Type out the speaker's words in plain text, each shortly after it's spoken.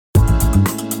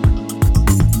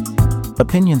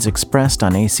Opinions expressed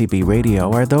on ACB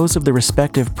Radio are those of the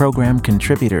respective program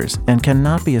contributors and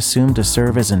cannot be assumed to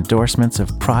serve as endorsements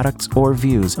of products or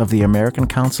views of the American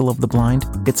Council of the Blind,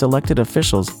 its elected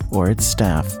officials, or its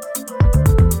staff.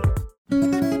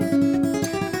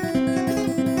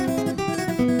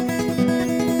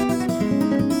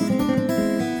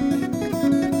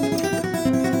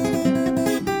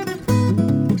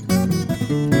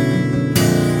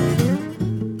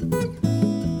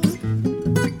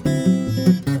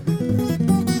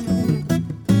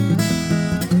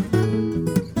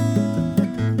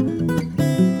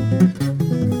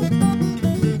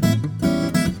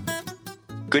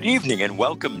 Good evening and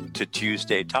welcome to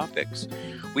Tuesday Topics.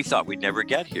 We thought we'd never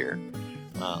get here.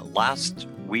 Last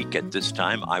week at this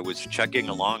time, I was chugging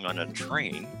along on a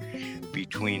train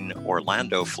between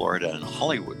Orlando, Florida and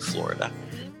Hollywood, Florida,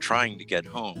 trying to get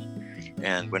home.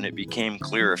 And when it became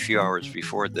clear a few hours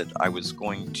before that I was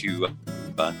going to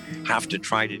have to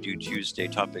try to do Tuesday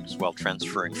Topics while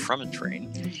transferring from a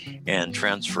train and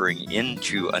transferring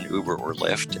into an Uber or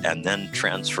Lyft and then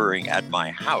transferring at my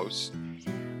house,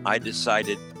 I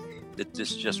decided that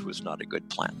this just was not a good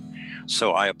plan.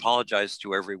 So I apologize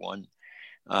to everyone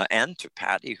and to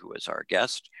Patty, who is our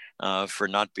guest, for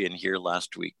not being here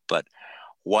last week. But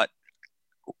what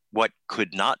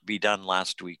could not be done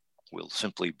last week will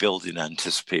simply build in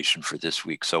anticipation for this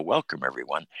week. So welcome,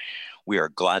 everyone. We are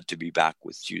glad to be back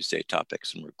with Tuesday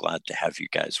Topics, and we're glad to have you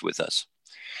guys with us.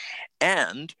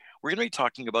 And we're going to be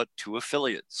talking about two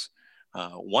affiliates.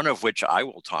 One of which I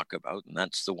will talk about, and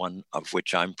that's the one of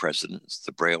which I'm president, it's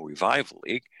the Braille Revival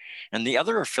League. And the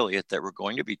other affiliate that we're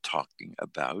going to be talking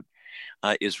about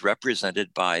is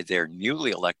represented by their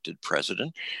newly elected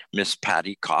president, Miss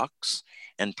Patty Cox.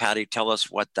 And Patty, tell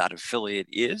us what that affiliate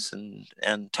is and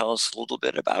tell us a little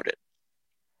bit about it.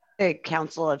 The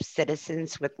Council of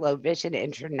Citizens with Low Vision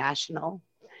International,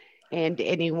 and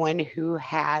anyone who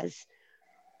has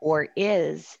or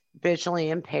is visually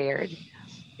impaired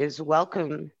is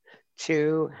welcome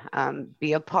to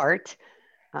be a part.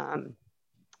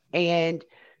 And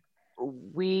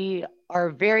we are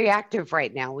very active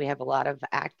right now. We have a lot of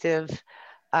active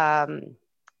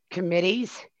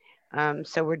committees.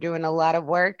 So we're doing a lot of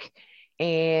work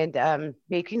and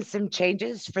making some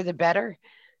changes for the better.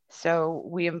 So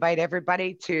we invite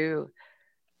everybody to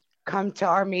come to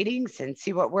our meetings and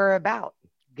see what we're about.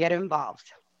 Get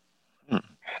involved.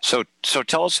 So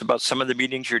tell us about some of the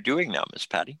meetings you're doing now, Miss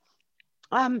Patty.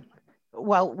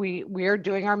 Well, we're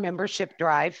doing our membership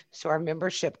drive. So our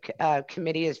membership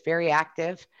committee is very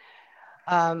active.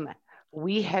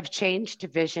 We have changed to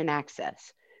Vision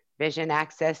Access. Vision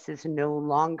Access is no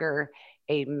longer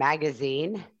a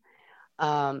magazine.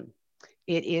 It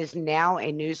is now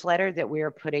a newsletter that we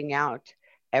are putting out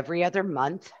every other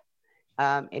month.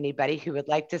 Anybody who would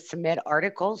like to submit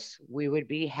articles, we would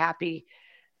be happy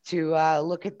to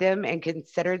look at them and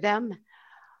consider them.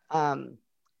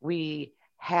 We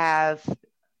have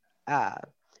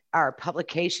our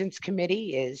publications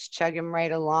committee is chugging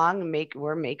right along.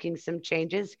 We're making some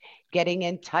changes, getting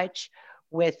in touch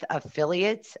with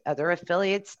affiliates, other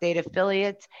affiliates, state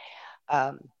affiliates,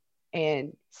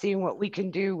 and seeing what we can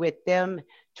do with them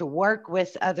to work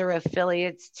with other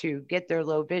affiliates to get their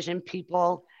low vision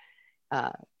people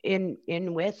in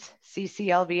with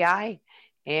CCLVI.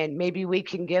 And maybe we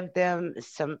can give them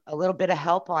a little bit of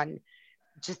help on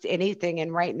just anything.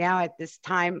 And right now at this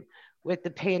time with the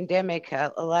pandemic,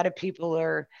 a lot of people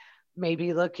are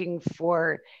maybe looking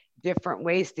for different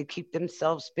ways to keep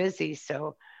themselves busy.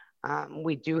 So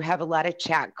we do have a lot of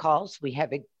chat calls. We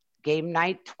have a game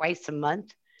night twice a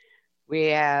month. We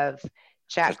have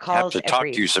chat calls. I have to talk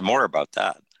to you some more about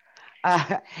that.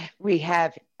 We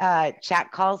have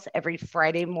chat calls every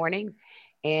Friday morning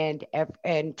and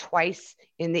twice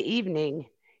in the evening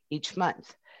each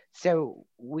month. So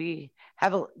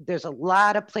there's a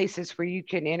lot of places where you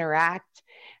can interact,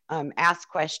 ask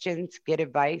questions, get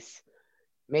advice.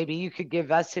 Maybe you could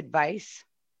give us advice.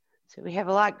 So we have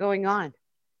a lot going on.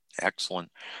 Excellent.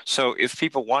 So if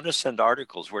people want to send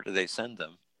articles, where do they send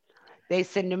them? They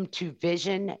send them to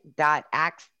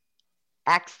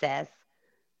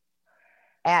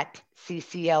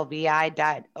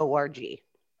vision.access@cclvi.org.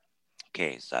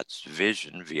 Okay, so that's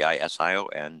vision,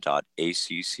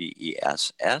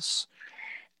 vision.access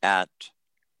at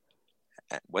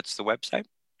what's the website?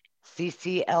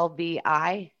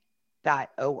 cclvi.org.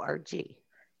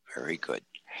 Very good.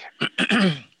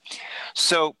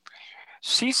 So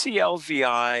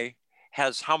CCLVI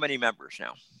has how many members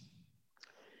now?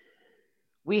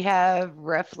 We have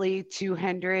roughly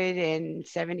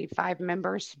 275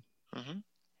 members. Mm-hmm.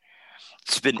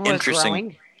 It's been interesting.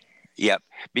 Growing. Yep,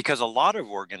 because a lot of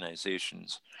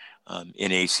organizations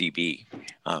in ACB,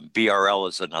 BRL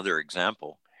is another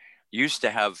example, used to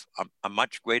have a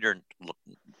much greater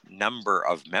number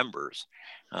of members.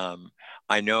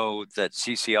 I know that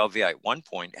CCLV at one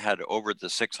point had over the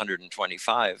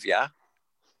 625. Yeah,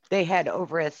 they had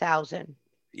over 1,000.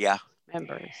 Yeah,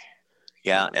 members.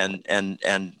 Yeah,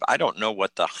 and I don't know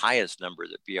what the highest number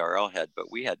that BRL had, but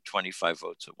we had 25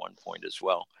 votes at one point as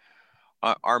well.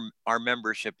 Our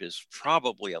membership is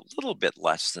probably a little bit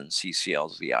less than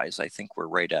CCLVI's. I think we're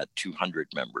right at 200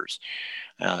 members,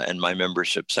 and my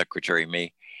membership secretary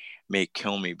may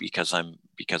kill me because I'm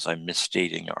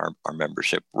misstating our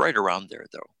membership. Right around there,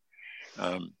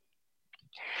 though.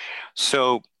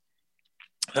 So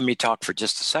let me talk for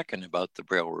just a second about the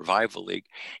Braille Revival League.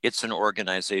 It's an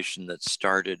organization that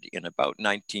started in about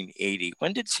 1980.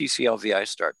 When did CCLVI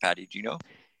start, Patty? Do you know?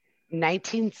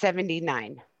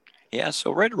 1979. Yeah,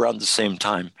 so right around the same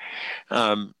time.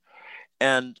 BRL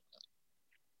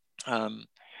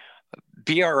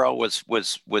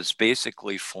was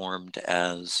basically formed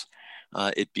as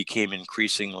it became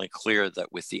increasingly clear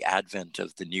that with the advent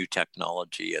of the new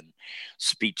technology and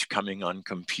speech coming on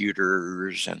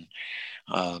computers and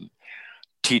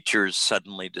teachers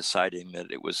suddenly deciding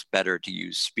that it was better to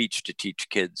use speech to teach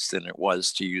kids than it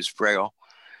was to use Braille,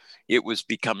 it was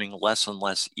becoming less and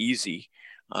less easy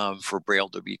for Braille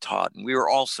to be taught. And we were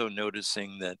also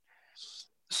noticing that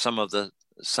some of the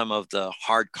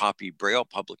hard copy Braille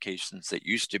publications that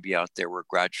used to be out there were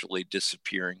gradually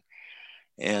disappearing,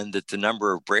 and that the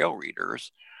number of Braille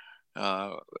readers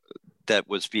that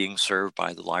was being served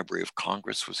by the Library of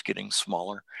Congress was getting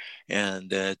smaller, and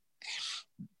that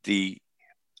the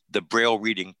Braille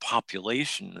reading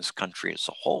population in this country as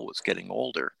a whole was getting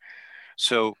older.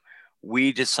 So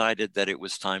we decided that it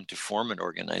was time to form an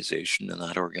organization, and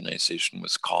that organization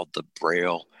was called the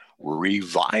Braille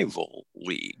Revival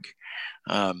League.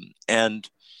 And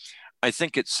I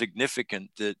think it's significant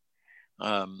that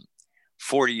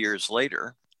 40 years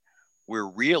later, we're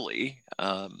really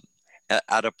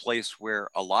at a place where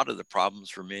a lot of the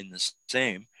problems remain the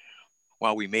same,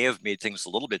 while we may have made things a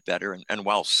little bit better, and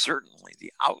while certainly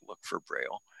the outlook for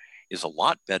Braille is a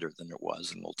lot better than it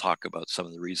was, and we'll talk about some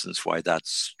of the reasons why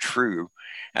that's true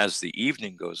as the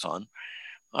evening goes on.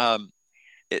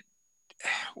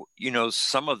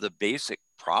 Some of the basic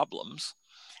problems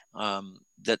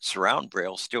that surround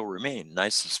Braille still remain, and I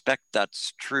suspect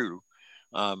that's true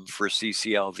for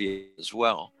CCLV as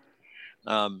well.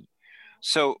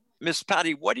 So, Miss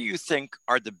Patty, what do you think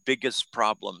are the biggest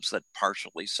problems that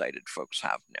partially sighted folks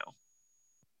have now?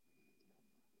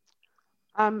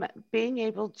 Being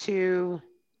able to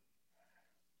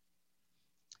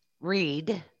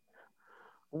read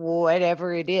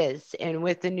whatever it is. And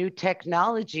with the new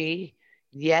technology,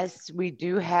 yes, we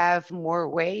do have more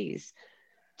ways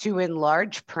to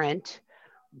enlarge print,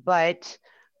 but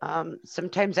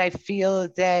sometimes I feel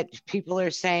that people are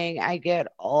saying, I get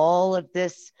all of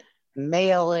this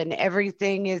mail and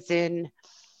everything is in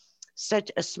such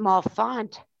a small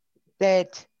font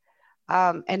that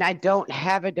and I don't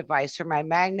have a device, or my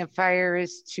magnifier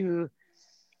is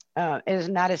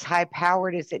not as high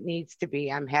powered as it needs to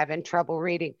be. I'm having trouble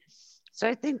reading. So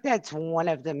I think that's one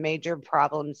of the major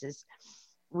problems is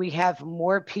we have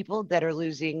more people that are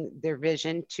losing their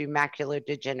vision to macular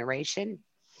degeneration,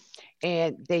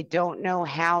 and they don't know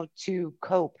how to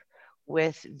cope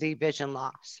with the vision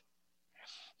loss.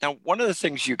 Now, one of the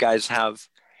things you guys have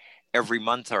every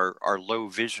month are low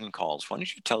vision calls. Why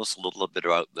don't you tell us a little bit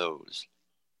about those?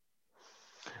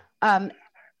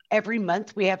 Every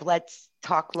month we have Let's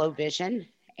Talk Low Vision,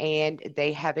 and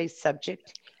they have a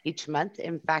subject each month.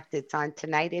 In fact, it's on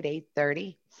tonight at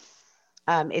 8:30.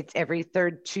 It's every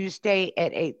third Tuesday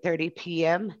at 8:30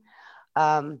 p.m.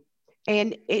 And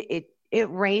it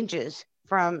ranges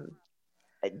from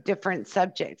different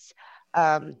subjects.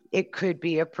 It could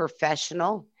be a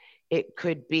professional. It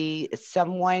could be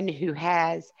someone who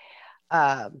has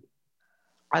a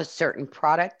certain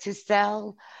product to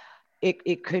sell.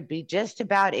 It could be just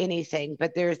about anything,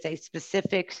 but there's a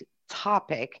specific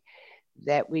topic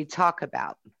that we talk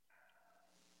about.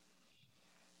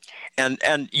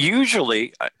 And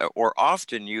usually, or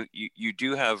often, you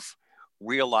do have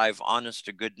real live, honest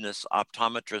to goodness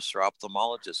optometrists or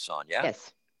ophthalmologists on, yeah?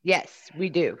 Yes, we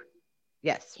do.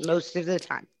 Yes, most of the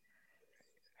time.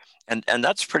 And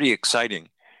that's pretty exciting.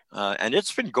 And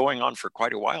it's been going on for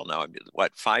quite a while now. I mean,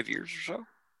 what, 5 years or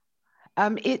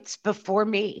so? It's before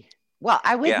me. Well,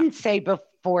 I wouldn't say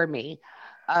before me,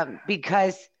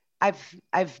 because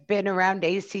I've been around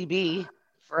ACB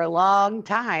for a long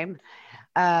time.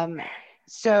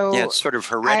 So yeah, it's sort of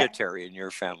hereditary in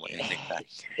your family, I think that.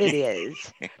 It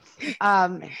is.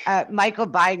 Michael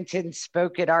Byington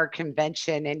spoke at our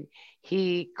convention, and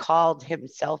he called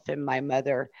himself and my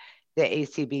mother the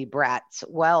ACB brats.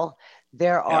 Well,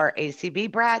 there are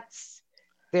ACB brats,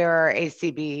 there are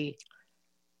ACB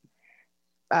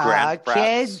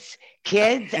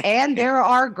kids, and there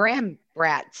are grand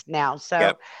brats now.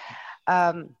 So,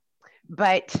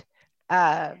 but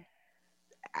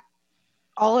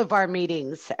all of our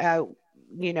meetings, the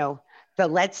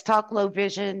Let's Talk Low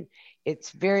Vision, it's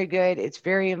very good. It's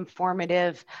very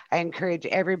informative. I encourage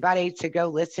everybody to go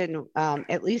listen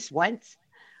at least once.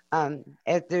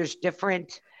 As there's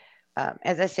different,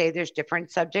 as I say, there's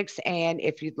different subjects. And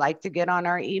if you'd like to get on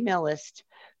our email list,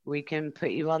 we can put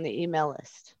you on the email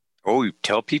list. Oh,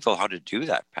 tell people how to do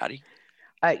that, Patty.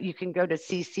 You can go to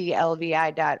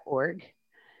cclvi.org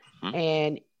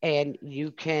and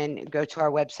you can go to our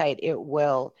website. It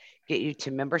will get you to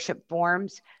membership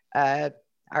forms, our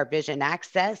Vision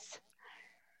Access,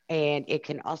 and it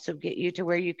can also get you to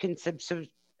where you can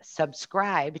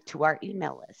subscribe to our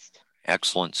email list.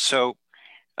 Excellent. So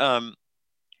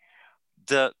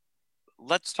the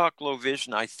Let's Talk Low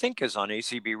Vision, I think, is on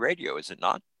ACB Radio, is it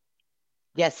not?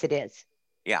 Yes, it is.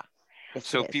 Yeah. Yes,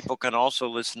 so people can also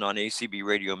listen on ACB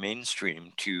Radio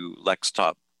Mainstream to Let's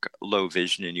Talk Low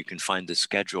Vision, and you can find the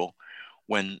schedule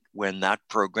when that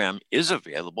program is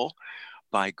available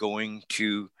by going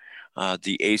to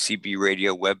the ACB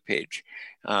Radio webpage,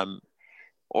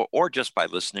 or just by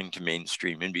listening to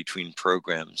Mainstream in between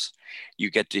programs. You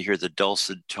get to hear the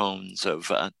dulcet tones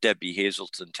of Debbie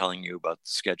Hazelton telling you about the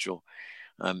schedule.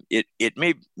 It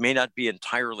may not be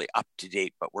entirely up to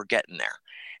date, but we're getting there.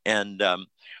 And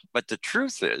but the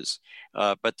truth is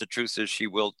she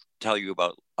will tell you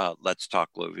about Let's Talk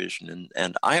Low Vision,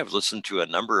 and I have listened to a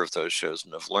number of those shows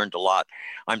and have learned a lot.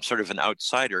 I'm sort of an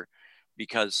outsider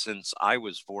because since I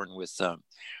was born with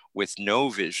no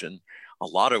vision, a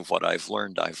lot of what I've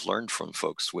learned from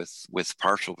folks with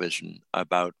partial vision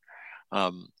about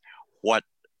what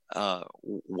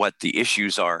the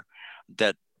issues are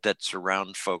that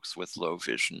surround folks with low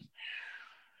vision.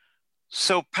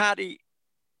 So, Patty,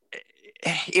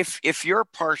 if you're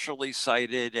partially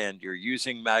sighted and you're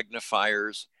using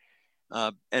magnifiers,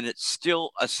 and it's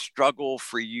still a struggle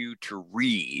for you to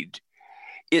read,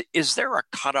 is there a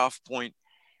cutoff point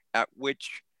at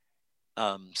which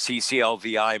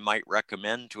CCLVI might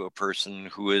recommend to a person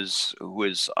who is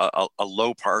a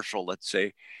low partial, let's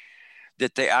say,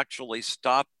 that they actually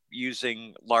stop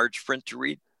using large print to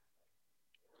read?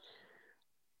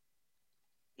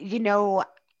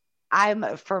 I'm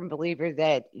a firm believer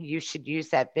that you should use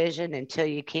that vision until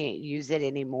you can't use it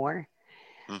anymore.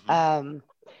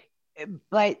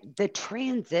 But the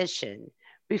transition,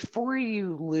 before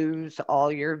you lose all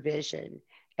your vision,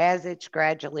 as it's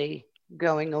gradually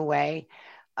going away,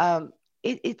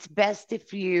 it's best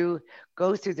if you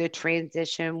go through the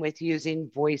transition with using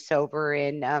voiceover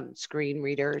and screen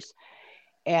readers.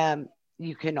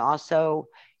 You can also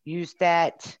use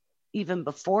that even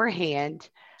beforehand.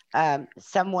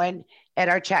 Someone at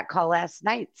our chat call last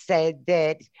night said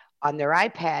that on their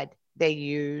iPad, they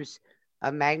use a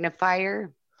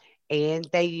magnifier and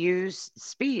they use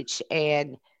speech.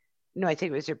 And no, I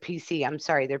think it was their PC. I'm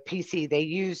sorry, their PC. They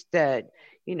used the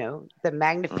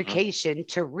magnification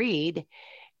to read,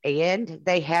 and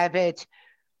they have it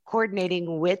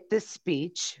coordinating with the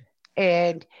speech,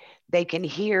 and they can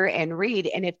hear and read.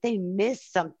 And if they miss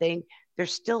something, they're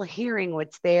still hearing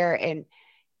what's there and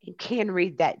can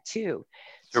read that too.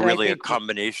 So really a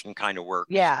combination kind of works.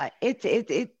 Yeah,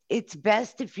 it's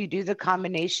best if you do the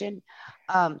combination.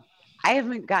 I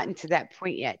haven't gotten to that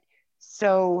point yet.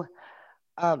 So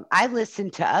I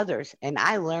listen to others and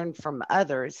I learn from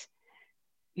others,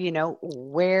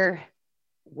 where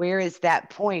is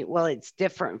that point? Well, it's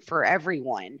different for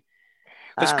everyone.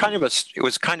 It was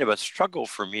kind of a struggle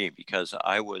for me because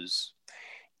I was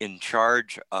in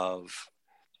charge of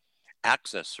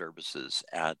access services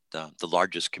at the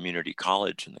largest community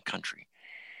college in the country.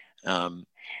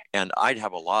 And I'd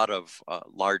have a lot of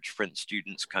large print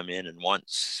students come in and want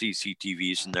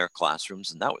CCTVs in their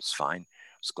classrooms, and that was fine.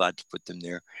 I was glad to put them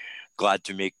there, glad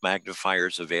to make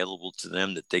magnifiers available to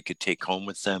them that they could take home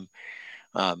with them.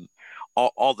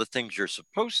 All the things you're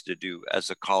supposed to do as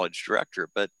a college director,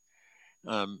 but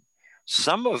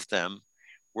some of them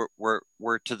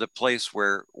were to the place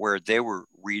where they were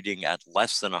reading at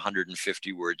less than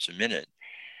 150 words a minute.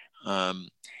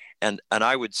 And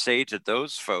I would say to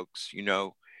those folks,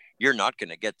 you're not going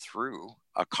to get through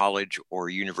a college or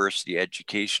university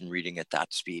education reading at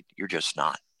that speed. You're just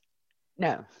not.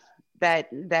 No,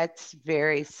 that's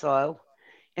very slow.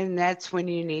 And that's when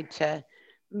you need to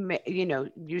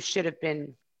you should have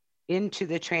been into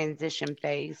the transition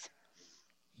phase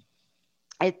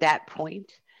at that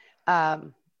point.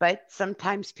 But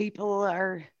sometimes people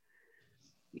are,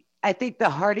 I think the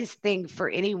hardest thing for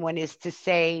anyone is to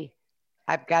say,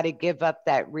 I've got to give up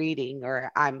that reading,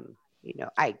 or I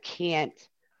can't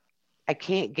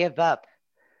give up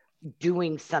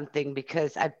doing something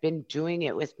because I've been doing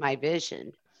it with my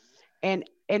vision. And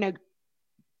the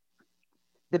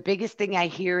biggest thing I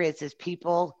hear is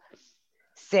people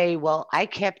say, well, I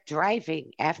kept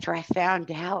driving after I found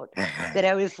out that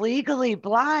I was legally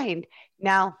blind.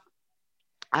 Now,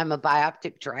 I'm a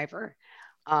bioptic driver.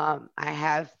 I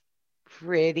have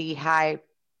pretty high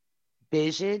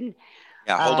vision.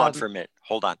 Yeah, hold on for a minute.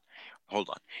 Hold on.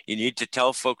 You need to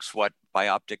tell folks what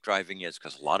bioptic driving is,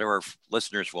 because a lot of our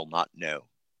listeners will not know.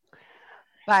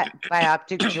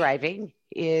 Bioptic driving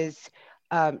is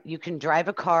you can drive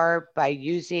a car by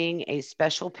using a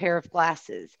special pair of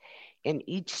glasses. In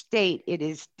each state, it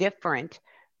is different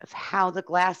of how the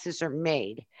glasses are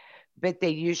made, but they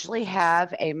usually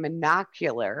have a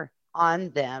monocular on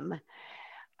them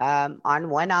on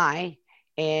one eye,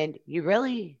 and you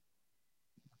really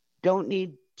don't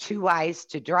need two eyes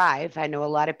to drive. I know a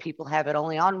lot of people have it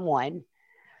only on one.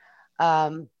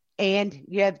 And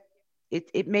you have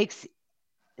it makes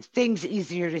things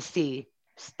easier to see.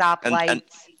 Stoplights.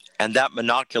 And that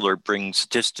monocular brings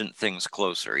distant things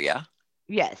closer, yeah?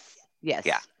 Yes.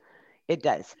 Yeah. It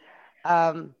does.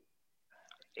 With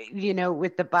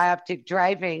the bioptic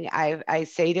driving, I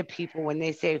say to people when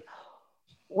they say,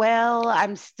 well,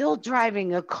 I'm still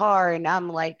driving a car, and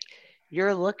I'm like,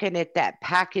 you're looking at that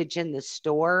package in the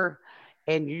store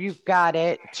and you've got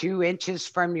it 2 inches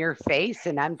from your face.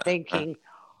 And I'm thinking,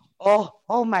 oh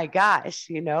my gosh,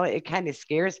 it kind of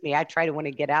scares me. I try to want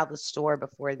to get out of the store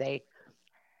before they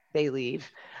leave.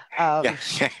 But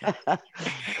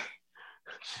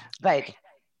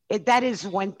that is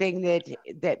one thing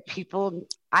that people,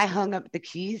 I hung up the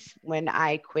keys when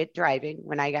I quit driving.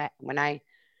 When I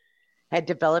had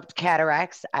developed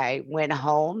cataracts, I went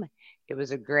home. It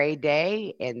was a gray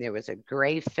day and there was a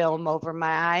gray film over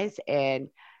my eyes. And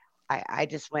I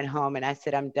just went home and I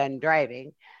said, I'm done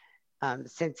driving.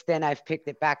 Since then, I've picked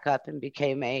it back up and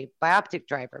became a bioptic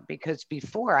driver, because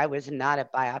before I was not a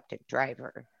bioptic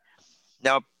driver.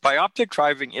 Now, bioptic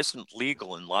driving isn't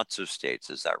legal in lots of states.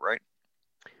 Is that right?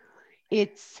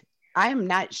 I'm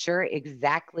not sure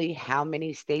exactly how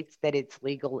many states that it's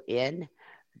legal in,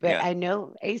 but I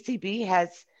know ACB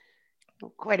has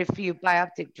quite a few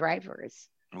bioptic drivers.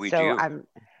 We do.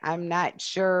 I'm not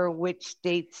sure which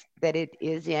states that it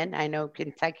is in. I know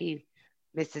Kentucky,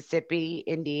 Mississippi,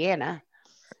 Indiana.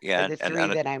 Yeah, are the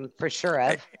three that I'm for sure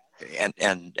of.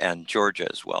 And Georgia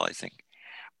as well, I think.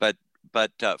 But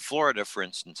Florida, for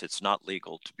instance, it's not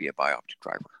legal to be a bioptic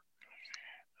driver.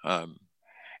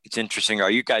 It's interesting.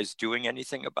 Are you guys doing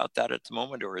anything about that at the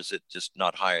moment, or is it just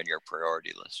not high on your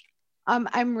priority list?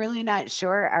 I'm really not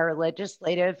sure. Our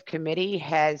legislative committee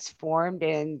has formed,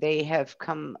 and they have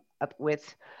come up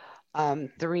with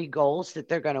 3 goals that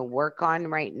they're going to work on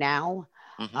right now.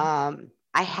 Mm-hmm.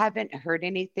 I haven't heard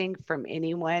anything from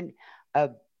anyone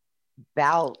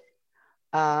about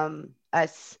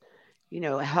us,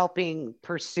 helping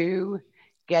pursue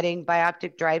getting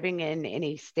bioptic driving in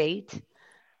any state.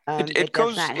 It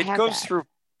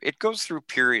goes through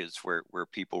periods where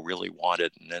people really want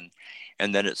it, and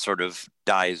then it sort of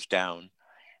dies down.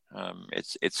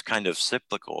 It's kind of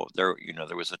cyclical. There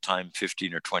was a time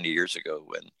 15 or 20 years ago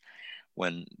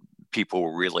when people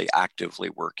were really actively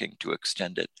working to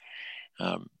extend it.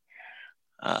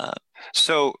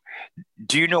 So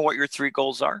do you know what your 3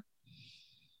 goals are?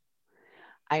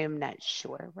 I am not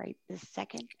sure right this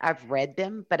second. I've read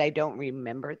them, but I don't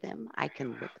remember them. I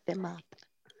can look them up.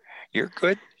 You're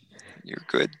good.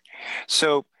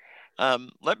 So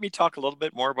let me talk a little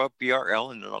bit more about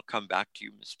BRL, and then I'll come back to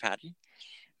you, Ms. Patty.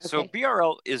 Okay. So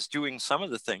BRL is doing some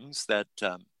of the things that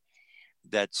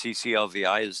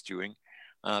CCLVI is doing.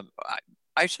 I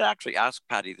should actually ask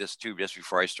Patty this too, just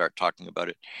before I start talking about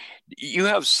it. You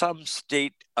have some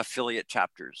state affiliate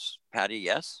chapters, Patty,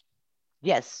 yes?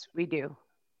 Yes, we do.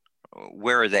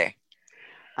 Where are they?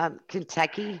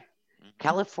 Kentucky, mm-hmm.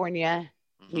 California,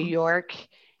 mm-hmm. New York,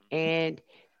 and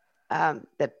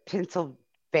the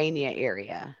Pennsylvania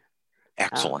area.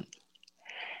 Excellent.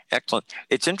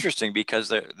 It's interesting because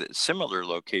the similar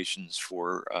locations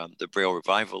for the Braille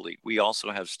Revival League. We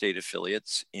also have state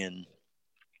affiliates in.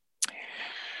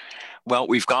 Well,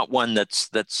 we've got one that's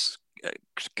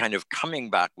kind of coming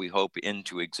back, we hope,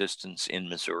 into existence in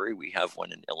Missouri. We have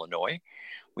one in Illinois.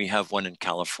 We have one in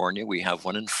California. We have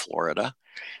one in Florida.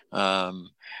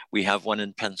 We have one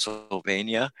in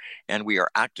Pennsylvania, and we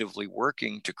are actively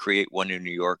working to create one in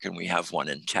New York, and we have one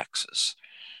in Texas.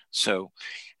 So,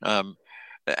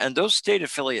 and those state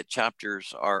affiliate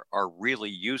chapters are really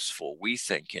useful, we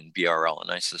think, in BRL, and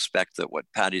I suspect that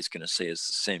what Patty's going to say is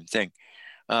the same thing.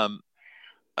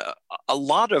 A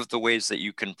lot of the ways that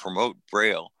you can promote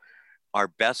Braille are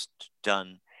best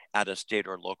done at a state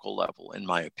or local level, in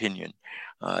my opinion.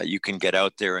 You can get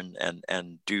out there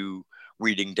and do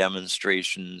reading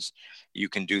demonstrations. You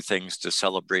can do things to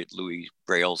celebrate Louis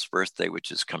Braille's birthday,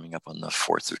 which is coming up on the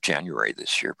 4th of January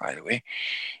this year, by the way.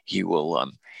 He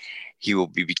will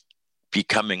be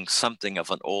becoming something of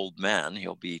an old man.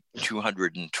 He'll be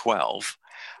 212.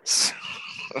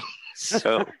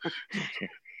 So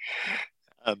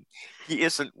he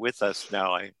isn't with us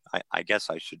now. I guess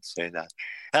I should say that.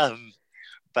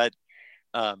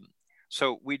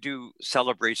 So we do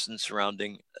celebrations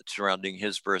surrounding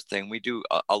his birthday, and we do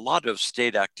a lot of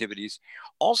state activities.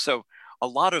 Also, a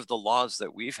lot of the laws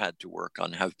that we've had to work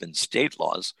on have been state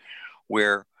laws,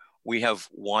 where we have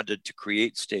wanted to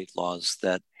create state laws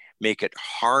that make it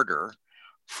harder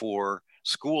for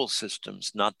school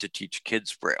systems not to teach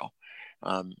kids Braille.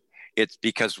 It's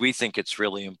because we think it's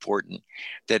really important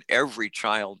that every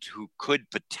child who could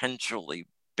potentially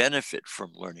benefit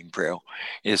from learning Braille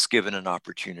is given an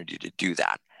opportunity to do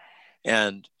that.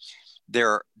 And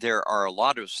there are a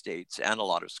lot of states and a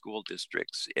lot of school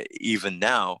districts, even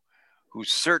now, who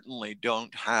certainly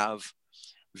don't have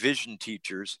vision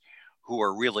teachers who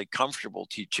are really comfortable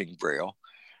teaching Braille.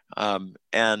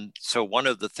 And so one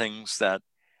of the things that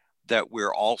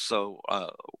we're also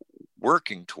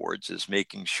working towards is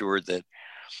making sure that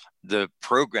the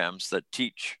programs that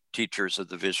teach teachers of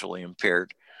the visually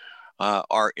impaired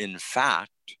are in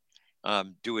fact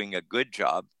doing a good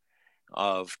job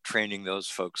of training those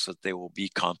folks that they will be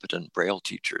competent Braille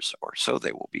teachers, or so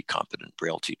they will be competent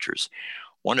Braille teachers.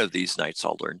 One of these nights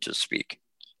I'll learn to speak.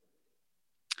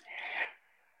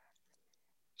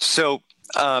 So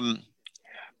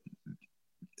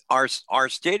our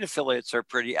state affiliates are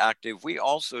pretty active. We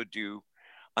also do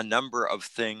a number of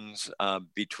things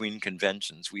between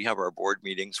conventions. We have our board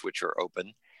meetings, which are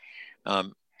open.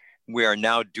 We are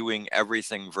now doing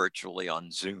everything virtually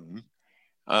on Zoom.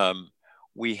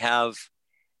 We have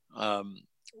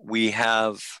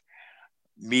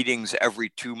meetings every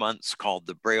 2 months called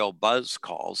the Braille Buzz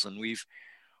Calls, and we've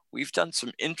done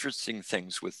some interesting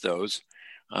things with those.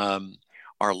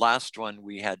 Our last one,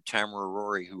 we had Tamara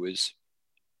Rory, who is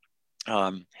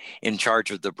in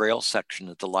charge of the Braille section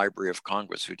at the Library of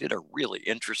Congress, who did a really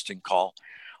interesting call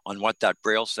on what that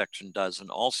Braille section does, and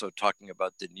also talking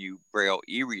about the new Braille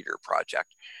e-reader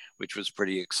project, which was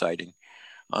pretty exciting.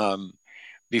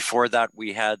 Before that,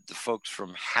 we had the folks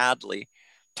from Hadley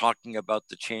talking about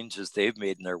the changes they've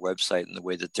made in their website and the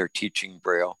way that they're teaching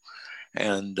Braille,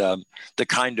 and the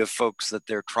kind of folks that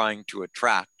they're trying to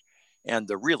attract, and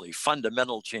the really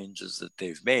fundamental changes that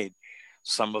they've made.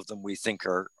 Some of them we think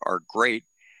are great.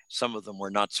 Some of them we're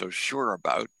not so sure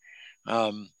about.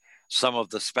 Some of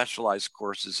the specialized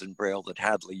courses in Braille that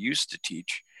Hadley used to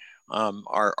teach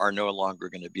are no longer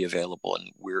going to be available,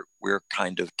 and we're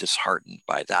kind of disheartened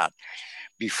by that.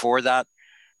 Before that,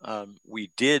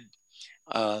 we did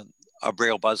a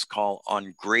Braille Buzz Call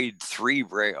on grade 3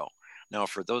 Braille. Now,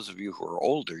 for those of you who are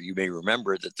older, you may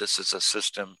remember that this is a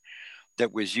system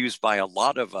that was used by a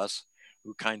lot of us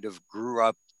who kind of grew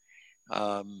up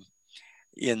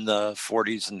in the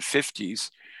 40s and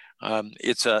 50s.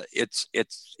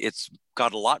 It's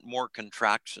got a lot more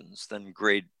contractions than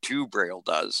grade 2 Braille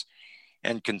does,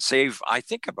 and can save, I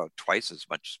think, about twice as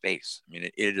much space. I mean,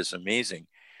 it is amazing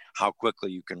how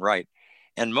quickly you can write.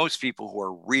 And most people who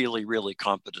are really, really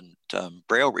competent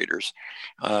Braille readers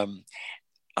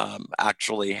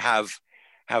actually have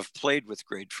played with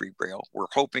grade 3 Braille. We're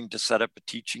hoping to set up a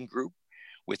teaching group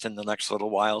within the next little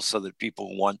while so that people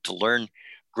who want to learn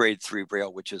grade 3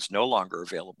 Braille, which is no longer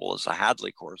available as a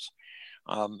Hadley course,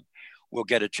 will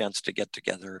get a chance to get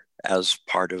together as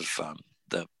part of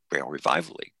the Braille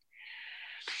Revival League.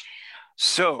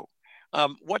 So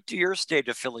what do your state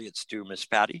affiliates do, Miss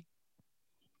Patty?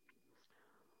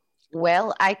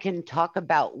 Well, I can talk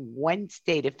about one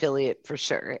state affiliate for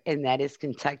sure, and that is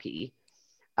Kentucky.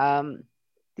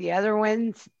 The other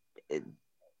ones,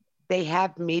 they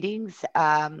have meetings.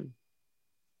 I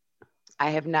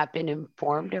have not been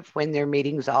informed of when their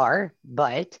meetings are,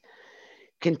 but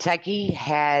Kentucky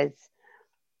has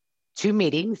 2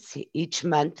 meetings each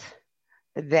month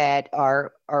that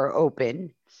are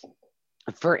open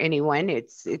for anyone.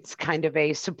 It's kind of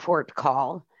a support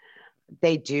call.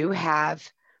 They do have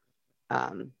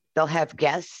They'll have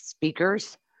guest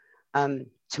speakers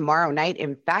tomorrow night.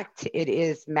 In fact, it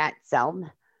is Matt Zelm,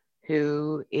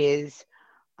 who is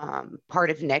part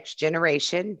of Next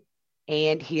Generation,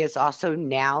 and he is also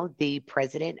now the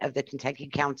president of the Kentucky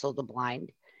Council of the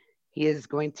Blind. He is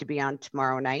going to be on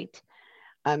tomorrow night.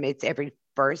 It's every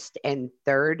first and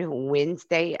third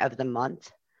Wednesday of the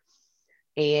month.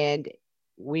 And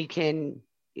we can,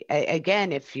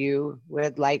 again, if you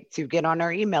would like to get on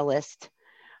our email list,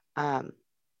 and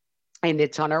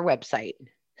it's on our website.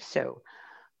 So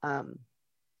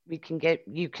we can get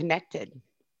you connected.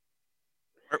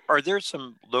 Are there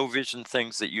some low vision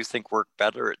things that you think work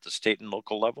better at the state and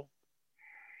local level?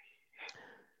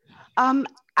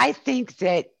 I think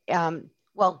that,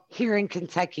 well, here in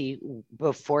Kentucky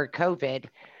before COVID,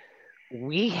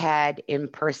 we had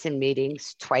in-person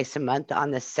meetings twice a month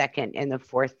on the second and the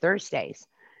fourth Thursdays.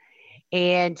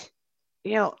 And,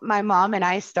 you know, my mom and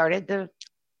I started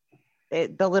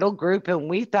the little group, and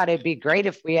we thought it'd be great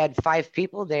if we had 5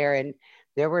 people there. And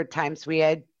there were times we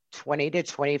had 20 to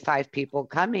 25 people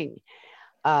coming.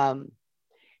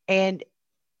 And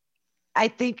I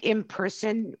think in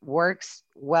person works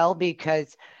well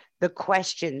because the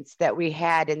questions that we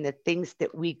had and the things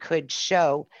that we could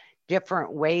show,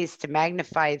 different ways to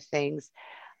magnify things,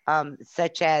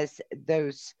 such as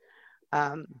those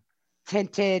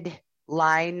tinted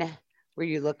line where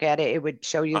you look at it, it would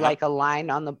show you like a line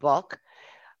on the book.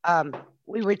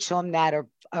 We would show them that,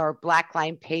 or black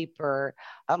line paper.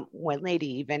 One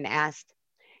lady even asked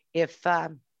if,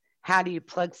 how do you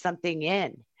plug something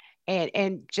in?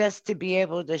 And just to be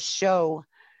able to show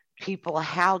people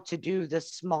how to do the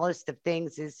smallest of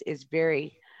things is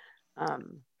very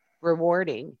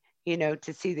rewarding, you know,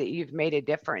 to see that you've made a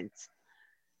difference.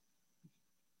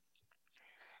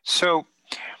 So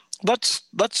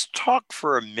let's talk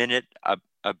for a minute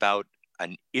about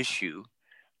an issue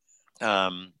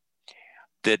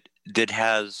that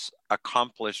has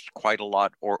accomplished quite a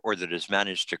lot, or that has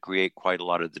managed to create quite a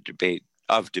lot of the debate.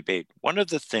 One of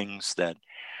the things that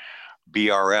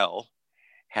BRL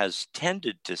has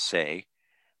tended to say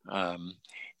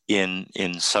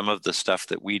in some of the stuff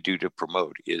that we do to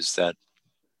promote is that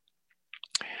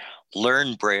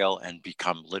learn Braille and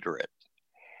become literate.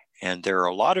 And there are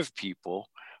a lot of people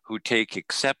who take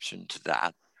exception to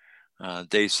that.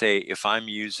 They say, if I'm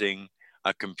using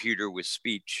a computer with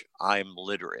speech, I'm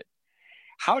literate.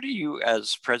 How do you,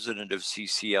 as president of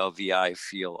CCLVI,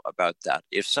 feel about that?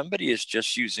 If somebody is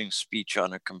just using speech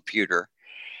on a computer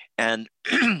and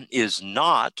is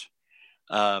not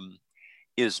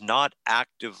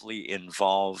actively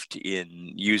involved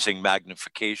in using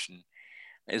magnification,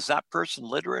 is that person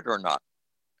literate or not?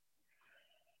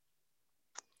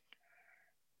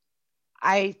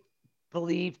 I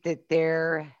believe that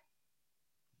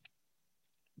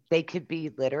they could be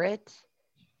literate,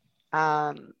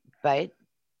 but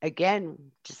again,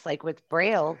 just like with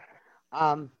Braille,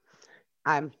 I'm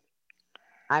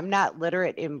not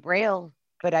literate in Braille,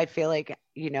 but I feel like,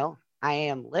 you know, I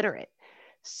am literate.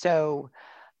 So,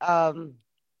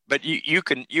 but you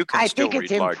can I still think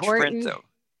it's read large important. print, though.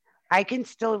 I can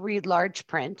still read large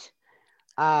print,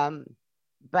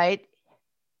 but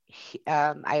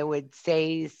I would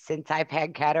say since I've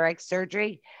had cataract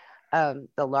surgery, the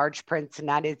large print's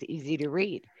not as easy to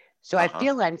read. So I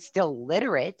feel I'm still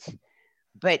literate,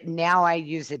 but now I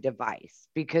use a device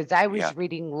because I was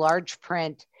reading large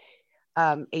print,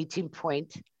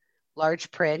 18-point large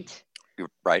print,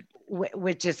 right,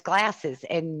 with just glasses.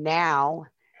 And now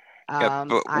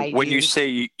but when you say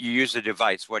you use a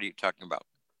device, what are you talking about?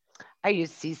 I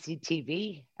use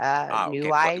CCTV, New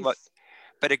okay. Eyes.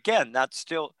 But again, that's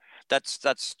still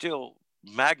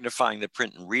magnifying the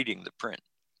print and reading the print.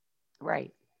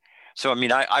 Right. So, I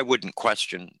mean, I wouldn't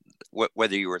question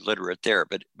whether you were literate there,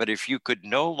 but if you could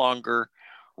no longer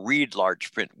read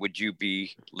large print, would you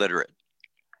be literate?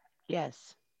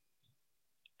 Yes.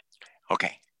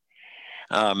 Okay.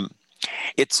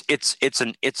 It's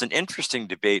an interesting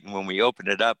debate, and when we open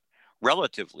it up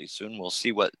relatively soon, we'll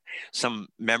see what some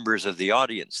members of the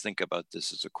audience think about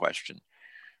this as a question.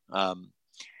 I'll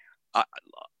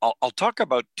talk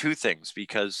about 2 things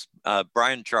because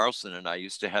Brian Charlson and I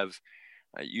used to have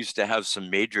some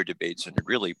major debates, and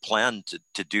really planned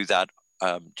to do that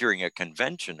during a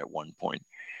convention at one point.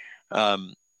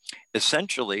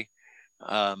 Essentially,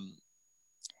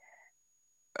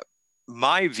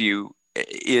 my view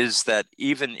is that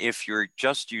even if you're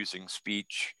just using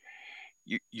speech,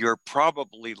 you're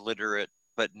probably literate,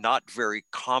 but not very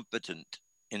competent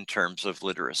in terms of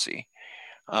literacy.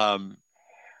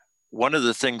 One of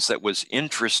the things that was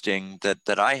interesting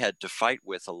that I had to fight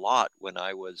with a lot when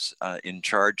I was in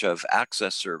charge of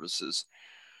access services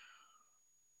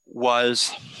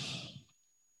was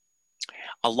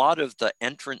a lot of the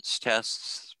entrance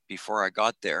tests before I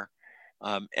got there,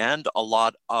 and a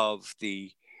lot of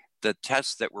the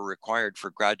tests that were required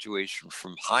for graduation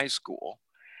from high school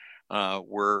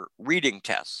were reading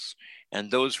tests. And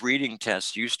those reading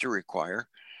tests used to require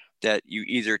that you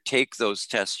either take those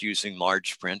tests using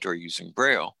large print or using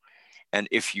Braille. And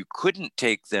if you couldn't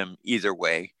take them either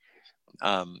way,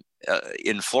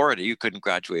 in Florida, you couldn't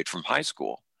graduate from high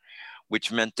school,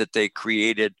 which meant that they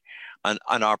created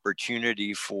an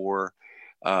opportunity for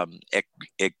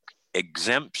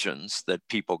exemptions that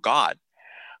people got.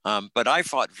 But I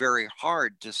fought very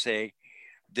hard to say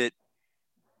that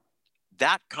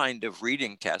that kind of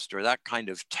reading test, or that kind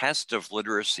of test of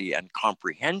literacy and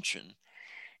comprehension,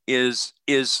 is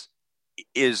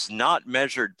not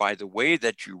measured by the way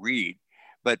that you read,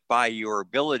 but by your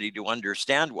ability to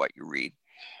understand what you read.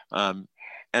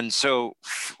 And so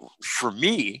for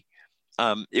me,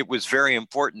 it was very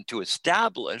important to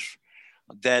establish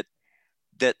that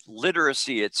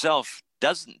literacy itself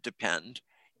doesn't depend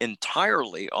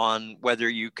entirely on whether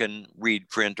you can read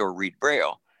print or read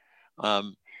Braille.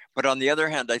 But on the other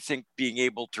hand, I think being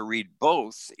able to read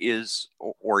both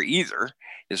or either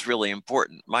is really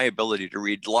important. My ability to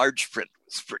read large print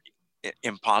was pretty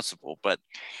impossible, but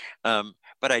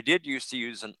I did used to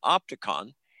use an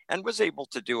Opticon and was able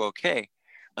to do okay.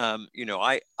 I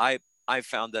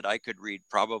found that I could read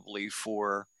probably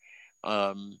for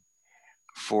 20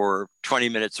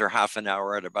 minutes or half an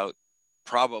hour at about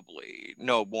probably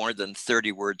no more than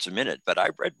 30 words a minute, but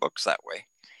I read books that way.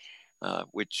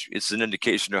 Which is an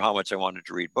indication of how much I wanted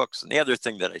to read books. And the other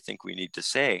thing that I think we need to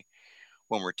say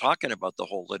when we're talking about the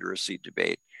whole literacy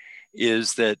debate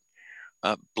is that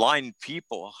blind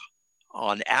people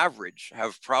on average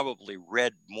have probably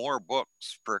read more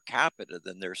books per capita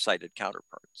than their sighted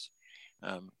counterparts,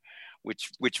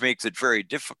 which makes it very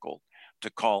difficult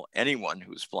to call anyone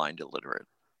who's blind illiterate.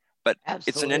 But Absolutely.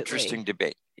 It's an interesting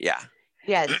debate. Yeah.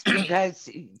 Yes, because,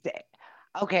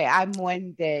 okay, I'm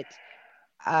one that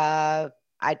I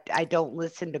don't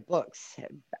listen to books.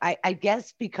 I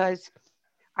guess because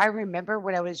I remember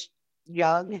when I was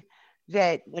young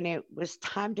that when it was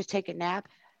time to take a nap,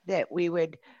 that we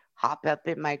would hop up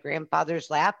in my grandfather's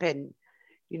lap and,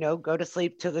 go to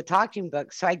sleep to the talking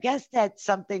book. So I guess that's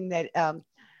something that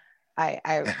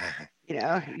I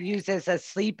use as a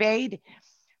sleep aid.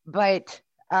 But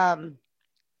I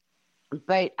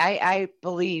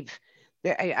believe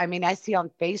that, I see on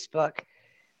Facebook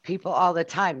people all the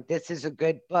time, this is a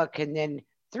good book. And then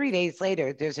 3 days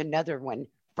later, there's another one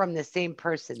from the same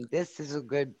person. This is a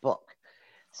good book.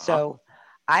 So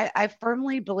I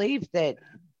firmly believe that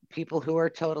people who are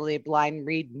totally blind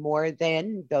read more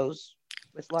than those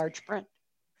with large print.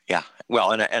 Yeah,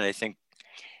 well, and I think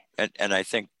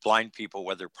blind people,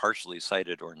 whether partially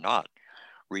sighted or not,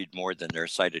 read more than their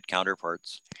sighted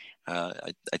counterparts.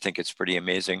 I think it's pretty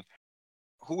amazing.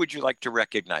 Who would you like to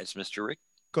recognize, Mr. Rick?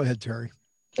 Go ahead, Terry.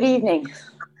 Good evening.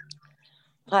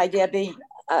 Hi, Debbie.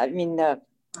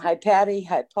 Hi, Patty.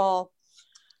 Hi, Paul.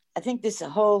 I think this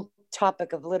whole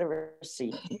topic of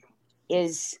literacy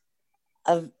has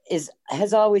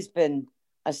always been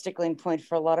a stickling point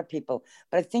for a lot of people,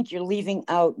 but I think you're leaving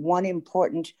out one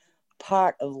important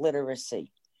part of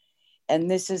literacy. And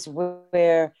this is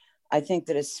where I think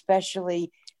that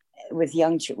especially with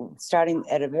young children, starting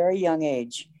at a very young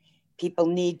age, people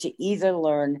need to either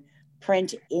learn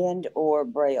print and or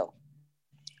Braille.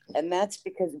 And that's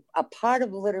because a part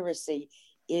of literacy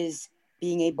is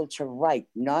being able to write,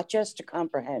 not just to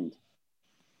comprehend.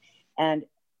 And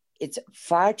it's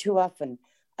far too often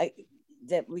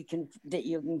that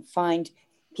you can find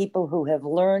people who have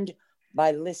learned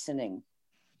by listening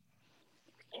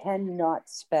cannot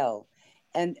spell.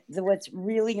 And what's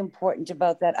really important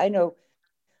about that,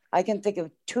 I can think of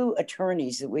 2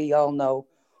 attorneys that we all know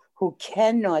who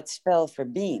cannot spell for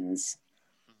beans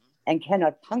and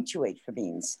cannot punctuate for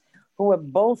beans, who were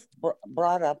both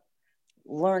brought up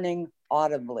learning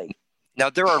audibly. Now,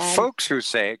 there are folks who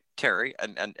say, Terry,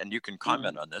 and you can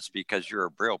comment on this because you're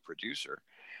a Braille producer,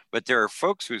 but there are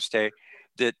folks who say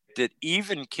that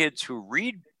even kids who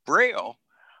read Braille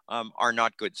are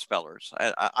not good spellers.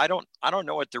 I don't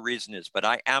know what the reason is, but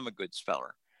I am a good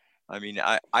speller. I mean,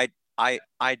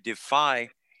 I defy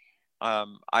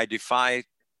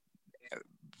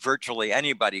virtually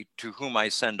anybody to whom I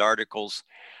send articles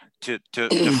to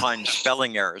find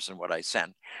spelling errors in what I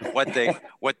send. What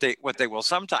they will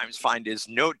sometimes find is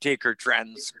note taker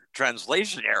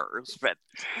translation errors, but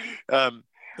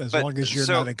as long as you're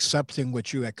not accepting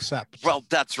what you accept. Well,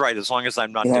 that's right. As long as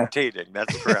I'm not dictating,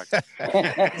 that's correct.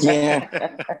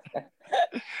 Yeah.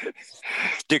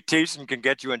 Dictation can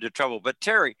get you into trouble. But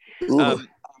Terry,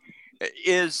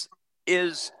 is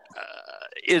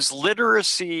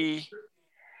literacy?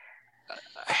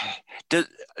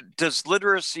 Does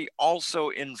literacy also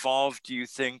involve, do you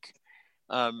think,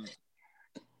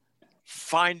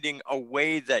 finding a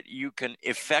way that you can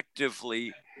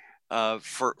effectively,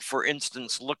 for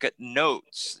instance, look at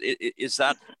notes? Is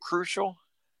that crucial?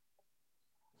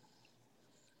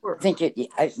 I think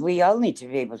we all need to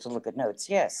be able to look at notes.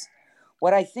 Yes.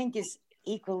 What I think is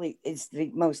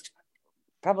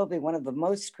probably one of the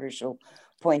most crucial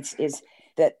points is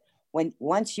that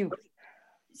once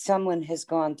someone has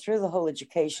gone through the whole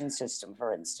education system,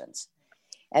 for instance,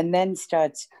 and then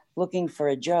starts looking for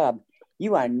a job,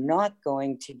 you are not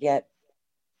going to get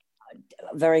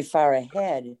very far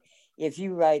ahead if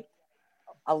you write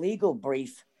a legal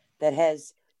brief that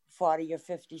has 40 or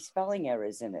 50 spelling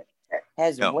errors in it,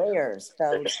 has where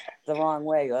spelled the wrong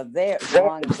way, or there,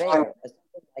 wrong there, or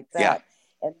something like that. Yeah.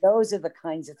 And those are the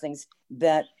kinds of things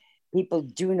that people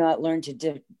do not learn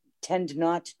tend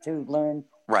not to learn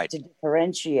to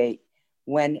differentiate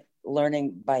when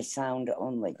learning by sound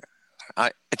only.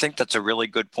 I think that's a really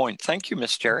good point. Thank you,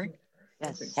 Miss Terry.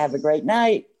 Yes. Have a great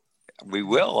night. We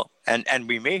will. And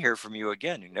we may hear from you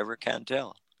again. You never can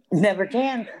tell. Never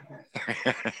can.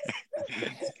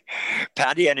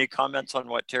 Patty, any comments on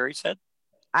what Terry said?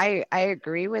 I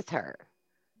agree with her.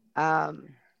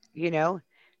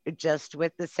 Just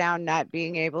with the sound not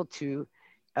being able to,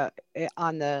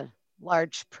 on the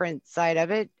large print side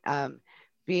of it,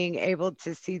 being able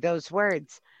to see those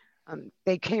words.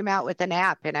 They came out with an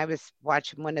app, and I was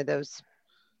watching one of those,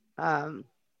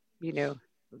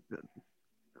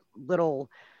 little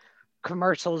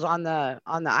commercials on the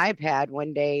iPad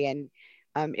one day, and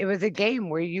it was a game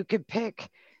where you could pick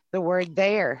the word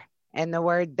there and the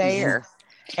word there,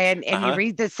 and you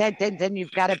read the sentence and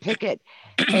you've got to pick it.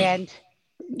 And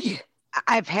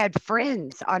I've had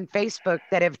friends on Facebook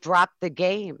that have dropped the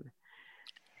game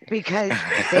because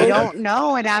they don't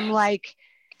know, and I'm like,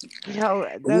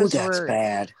 those that's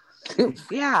bad.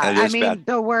 Yeah, bad.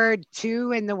 The word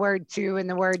to and the word to and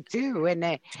the word to,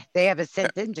 and they have a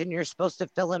sentence and you're supposed to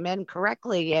fill them in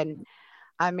correctly. And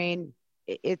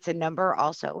it's a number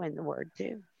also in the word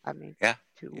to.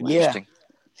 Interesting.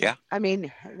 Yeah.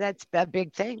 That's a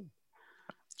big thing.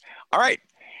 All right.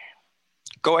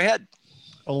 Go ahead.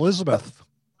 Elizabeth.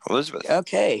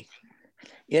 Okay.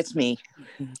 It's me.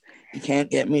 You can't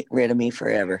get rid of me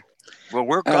forever. Well,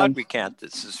 we're glad we can't.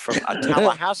 This is from a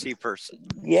Tallahassee person.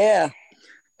 Yeah.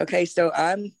 Okay, so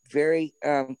I'm very,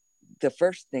 the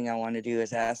first thing I want to do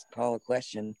is ask Paul a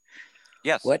question.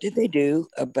 Yes. What did they do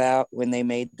about when they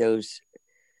made those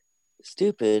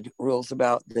stupid rules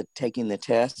about taking the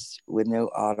tests with no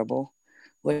audible?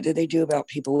 What did they do about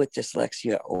people with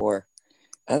dyslexia or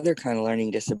other kind of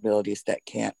learning disabilities that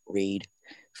can't read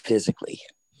physically?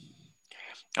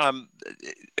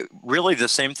 Really, the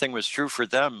same thing was true for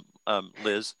them,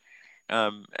 Liz,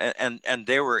 and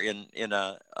they were in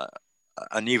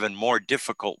an even more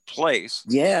difficult place.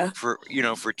 Yeah.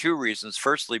 For two reasons.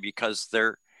 Firstly, because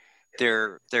their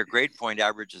grade point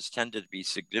averages tended to be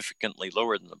significantly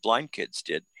lower than the blind kids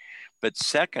did, but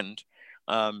second,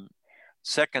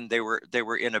 they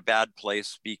were in a bad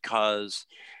place because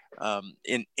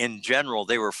in general,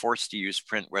 they were forced to use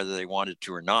print whether they wanted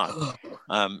to or not.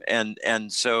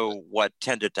 And so what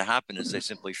tended to happen is they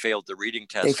simply failed the reading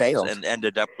test and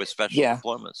ended up with special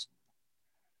diplomas.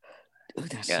 Ooh,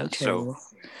 that's so terrible.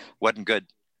 So wasn't good.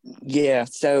 Yeah.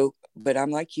 So, but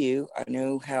I'm like you. I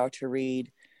know how to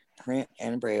read print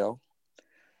and Braille.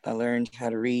 I learned how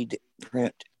to read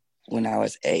print when I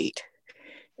was 8,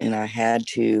 and I had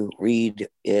to read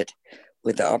it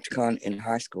with the Opticon in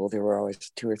high school. There were always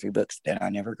 2 or 3 books that I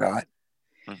never got.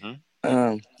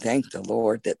 Mm-hmm. Thank the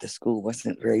Lord that the school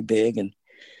wasn't very big, and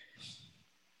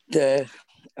the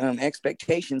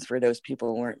expectations for those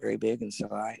people weren't very big, and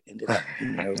so I ended up,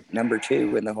 number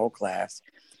 2 in the whole class.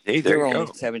 Hey, there were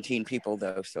only 17 people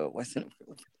though, so it wasn't.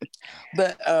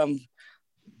 But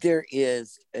there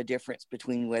is a difference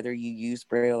between whether you use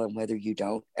Braille and whether you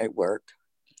don't at work.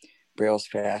 Braille's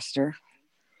faster.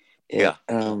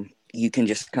 You can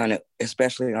just kind of,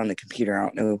 especially on the computer, I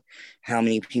don't know how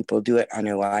many people do it. I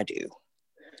know I do,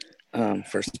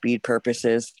 for speed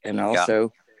purposes, and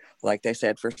also, like they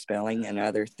said, for spelling and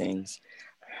other things.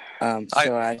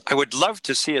 I would love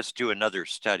to see us do another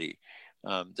study.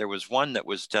 There was one that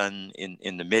was done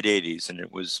in the mid 80s, and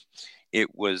it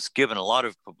was given a lot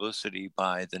of publicity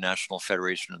by the National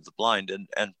Federation of the Blind,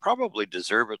 and probably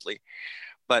deservedly.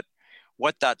 But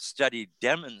what that study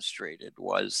demonstrated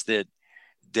was that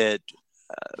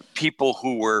people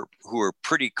who were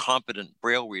pretty competent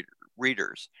Braille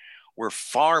readers were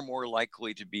far more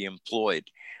likely to be employed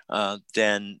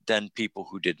than people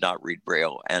who did not read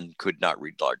Braille and could not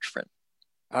read large print.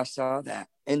 I saw that.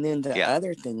 And then the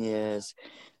other thing is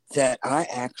that I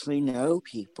actually know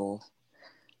people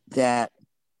that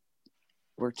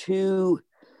were too,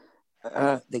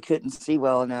 they couldn't see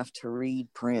well enough to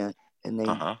read print, and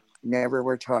they never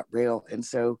were taught Braille. And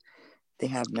so they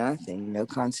have nothing, no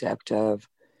concept of,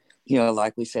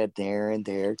 like we said, there and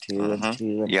there, two and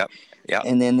two. And,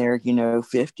 and then they're,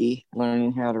 50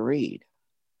 learning how to read.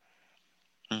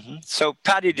 So,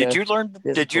 Patty, did you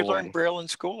learn Braille in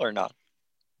school or not?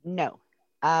 No.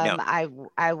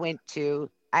 I went to,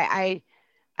 I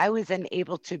was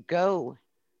unable to go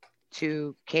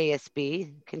to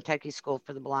KSB, Kentucky School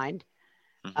for the Blind.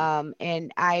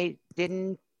 And I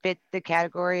didn't fit the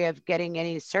category of getting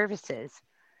any services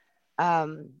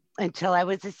until I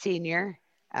was a senior.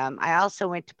 I also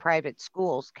went to private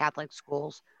schools, Catholic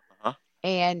schools.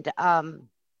 And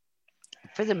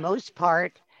for the most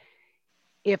part,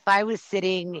 if I was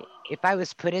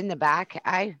put in the back,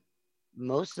 I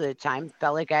most of the time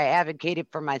felt like I advocated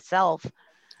for myself,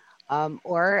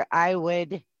 or I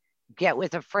would get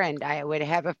with a friend. I would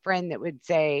have a friend that would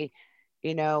say,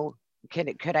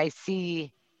 could I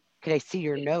see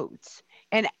your notes?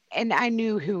 And I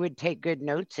knew who would take good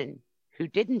notes and who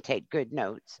didn't take good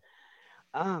notes.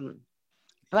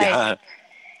 But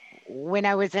when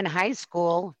I was in high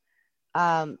school,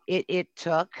 it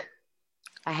took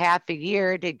a half a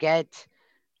year to get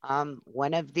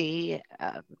one of the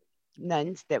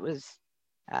nuns that was,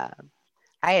 I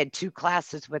had 2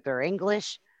 classes with her,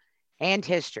 English and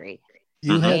history.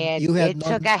 You had it nuns,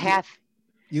 took a half.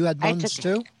 You had nuns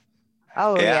too?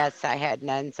 Oh yes, I had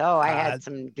nuns. Oh, I had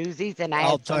some doozies, and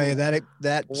I'll tell you that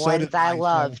ones I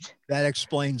loved. That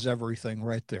explains everything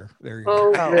right there. There you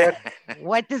go. Oh,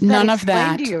 what does none that of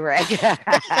that to you, Rick?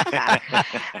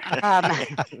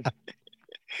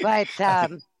 But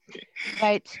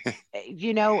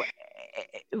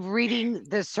reading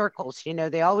the circles,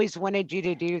 they always wanted you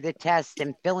to do the test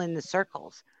and fill in the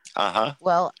circles.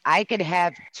 Well, I could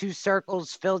have 2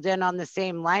 circles filled in on the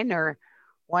same line, or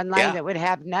one line that would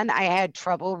have none. I had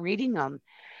trouble reading them.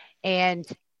 And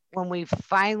when we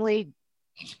finally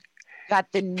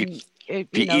got be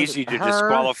easy to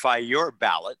disqualify your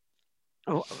ballot.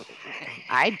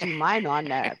 I do mine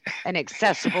on an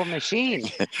accessible machine.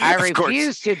 I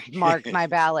refuse to mark my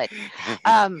ballot.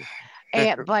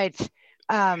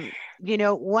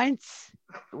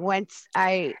 Once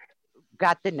I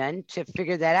got the nun to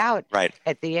figure that out,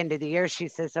 at the end of the year, she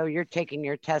says, "Oh, you're taking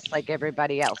your test like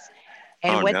everybody else."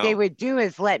 And they would do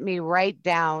is let me write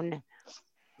down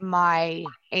my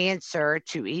answer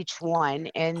to each one,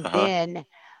 and then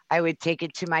I would take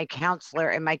it to my counselor,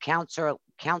 and my counselor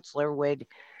would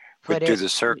do the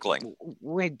circling.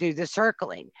 Would do the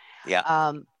circling.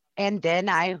 And then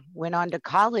I went on to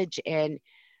college, and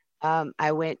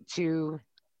I went to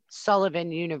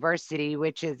Sullivan University,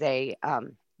 which is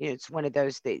it's one of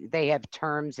those, they have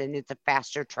terms, and it's a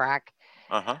faster track.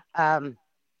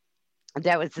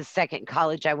 That was the second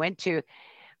college I went to,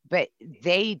 but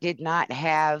they did not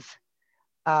have,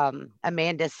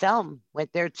 Amanda Selm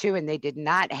went there too, and they did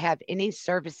not have any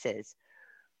services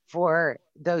for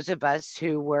those of us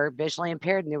who were visually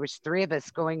impaired. And there was 3 of us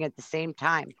going at the same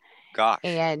time. Gosh.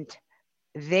 And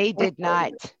they did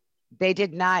not,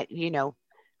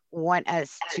 want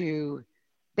us to,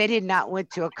 they did not want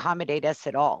to accommodate us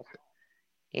at all.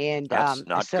 And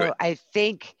so good. I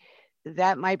think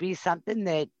that might be something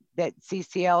that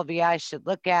CCLVI should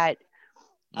look at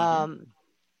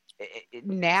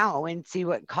now, and see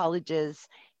what colleges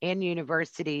and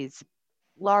universities,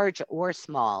 large or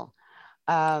small,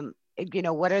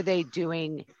 what are they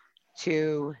doing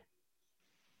to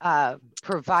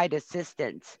provide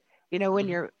assistance?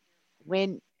 When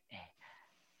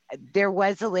there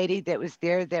was a lady that was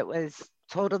there that was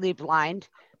totally blind,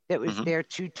 that was there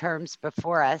 2 terms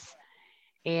before us,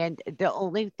 and the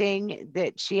only thing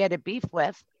that she had a beef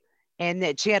with, and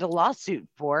that she had a lawsuit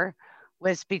for,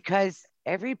 was because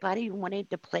everybody wanted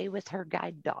to play with her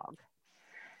guide dog.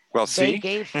 Well, they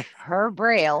gave her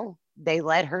Braille. They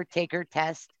let her take her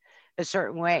test a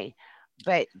certain way,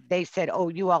 but they said, "Oh,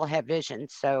 you all have vision,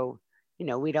 so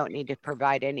we don't need to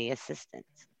provide any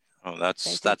assistance." Oh, that's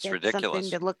ridiculous.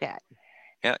 Something to look at.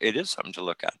 Yeah, it is something to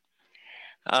look at.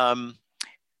 All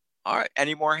right,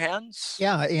 any more hands?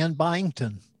 Yeah, Ann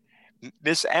Byington.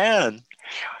 Miss Ann,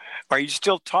 are you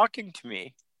still talking to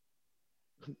me?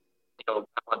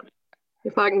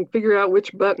 If I can figure out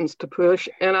which buttons to push,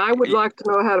 and I would like to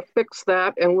know how to fix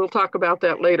that, and we'll talk about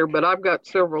that later, but I've got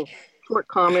several short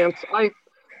comments. I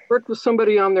worked with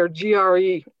somebody on their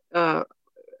GRE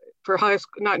for high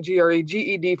school, not GRE,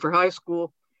 GED for high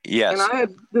school. Yes. And I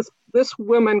had this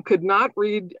woman could not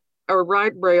read or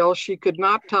write Braille. She could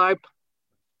not type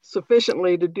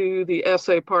sufficiently to do the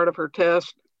essay part of her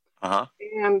test. Uh-huh.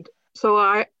 And so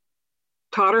I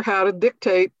taught her how to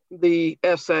dictate the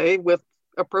essay with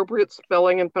appropriate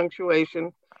spelling and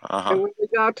punctuation. Uh-huh. And when we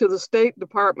got to the State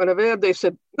Department of Ed, they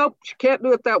said, nope, she can't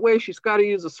do it that way. She's got to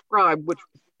use a scribe, which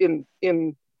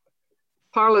in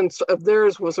parlance of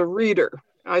theirs was a reader.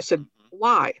 I said,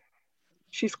 why?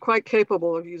 She's quite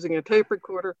capable of using a tape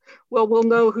recorder. Well, we'll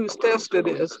know whose test it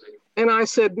is. And I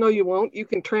said, no, you won't. You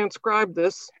can transcribe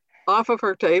this off of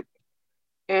her tape.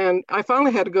 And I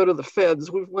finally had to go to the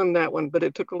feds. We've won that one, but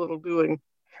it took a little doing.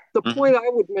 The point I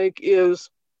would make is,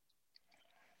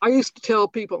 I used to tell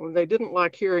people, and they didn't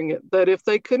like hearing it, that if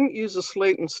they couldn't use a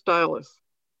slate and stylus,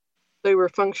 they were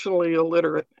functionally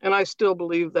illiterate. And I still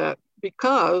believe that,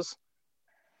 because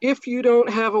if you don't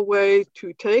have a way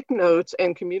to take notes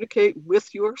and communicate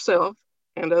with yourself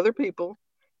and other people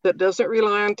that doesn't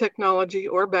rely on technology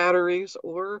or batteries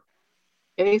or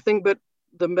anything but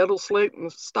the metal slate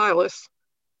and stylus,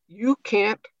 you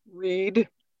can't read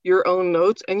your own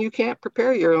notes and you can't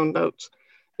prepare your own notes.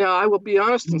 Now, I will be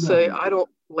honest and say I don't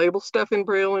label stuff in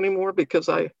Braille anymore because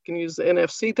I can use the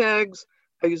NFC tags.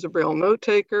 I use a Braille note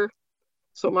taker.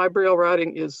 So my Braille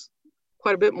writing is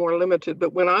quite a bit more limited.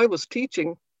 But when I was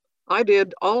teaching, I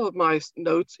did all of my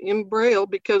notes in Braille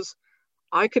because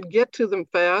I could get to them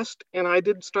fast, and I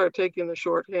did start taking the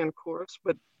shorthand course,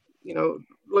 but, you know,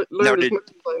 learned as much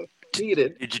as I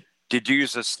needed. Did you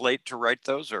use a slate to write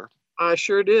those, or? I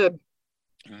sure did.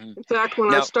 In fact,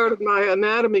 when I started my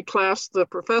anatomy class, the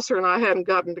professor and I hadn't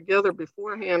gotten together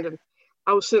beforehand, and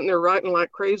I was sitting there writing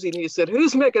like crazy, and he said,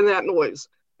 "Who's making that noise?"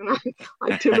 And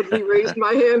I timidly raised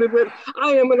my hand and went,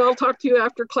 "I am, and I'll talk to you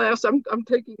after class. I'm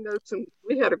taking notes." And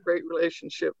we had a great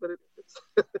relationship, but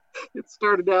it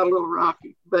started out a little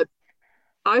rocky. But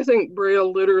I think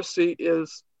Braille literacy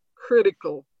is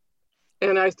critical,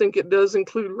 and I think it does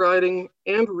include writing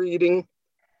and reading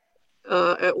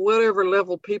at whatever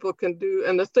level people can do.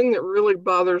 And the thing that really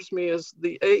bothers me is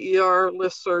the AER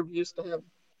listserv used to have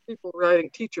people writing,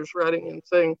 teachers writing and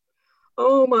saying,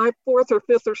 "Oh, my 4th or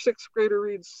 5th or 6th grader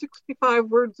reads 65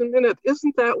 words a minute.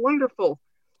 Isn't that wonderful?"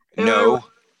 And I wrote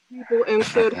people and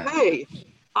said, "Hey,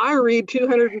 I read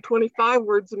 225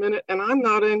 words a minute, and I'm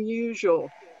not unusual.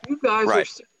 You guys are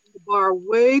setting the bar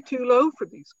way too low for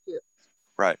these kids."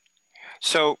 Right.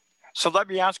 So let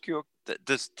me ask you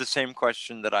the same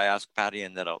question that I asked Patty,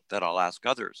 and that I'll ask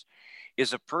others.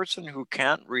 Is a person who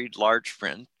can't read large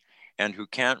print and who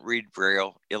can't read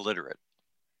Braille illiterate?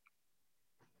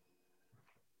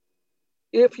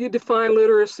 If you define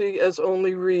literacy as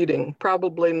only reading,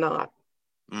 probably not.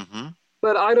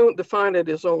 But I don't define it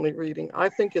as only reading. I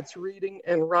think it's reading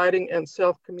and writing and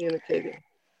self-communicating.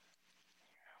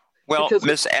 Well,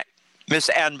 Miss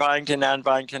Ann Byington, I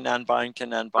don't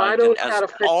know how to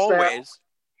fix that.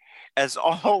 As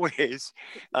always,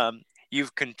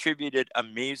 you've contributed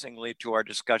amazingly to our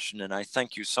discussion, and I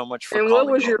thank you so much for calling. And what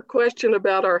was your question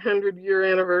about our 100-year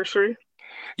anniversary?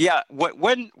 Yeah,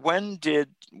 when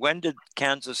did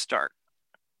Kansas start?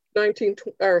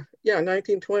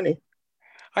 1920.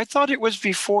 I thought it was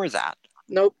before that.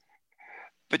 Nope.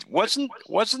 But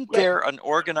wasn't there an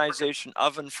organization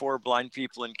of and for blind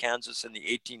people in Kansas in the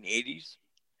 1880s?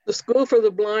 The School for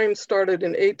the Blind started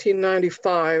in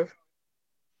 1895.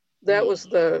 That was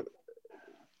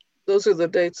those are the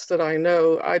dates that I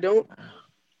know.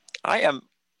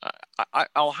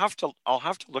 I'll have to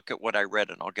look at what I read,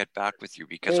 and I'll get back with you,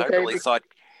 because I really thought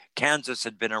Kansas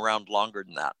had been around longer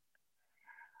than that.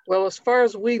 Well, as far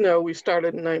as we know, we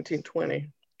started in 1920.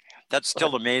 That's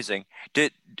still amazing. Do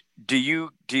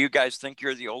you guys think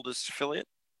you're the oldest affiliate?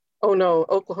 Oh no,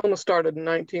 Oklahoma started in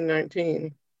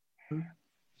 1919.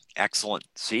 Excellent.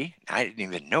 See, I didn't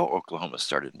even know Oklahoma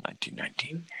started in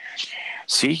 1919.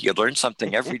 See, you learn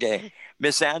something every day.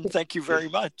 Miss Ann, thank you very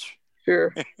much.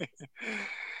 Sure.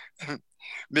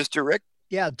 Mr. Rick?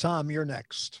 Yeah, Tom, you're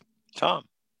next. Tom.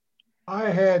 I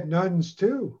had nuns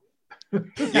too.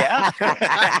 Yeah.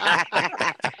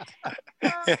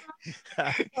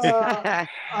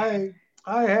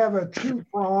 I have a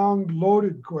two-pronged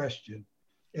loaded question,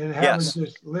 and having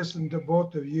just listened to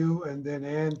both of you and then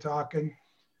Ann talking,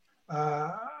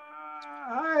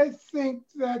 I think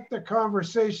that the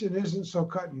conversation isn't so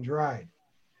cut and dried.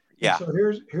 Yeah. And so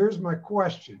here's my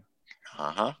question.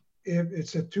 If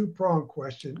it's a two-pronged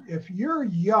question, if you're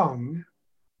young,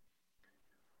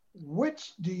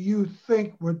 which do you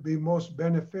think would be most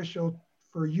beneficial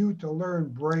for you to learn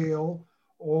Braille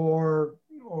or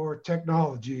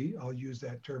technology? I'll use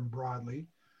that term broadly.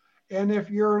 And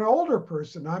if you're an older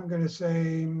person, I'm going to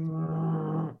say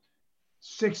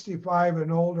 65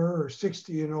 and older or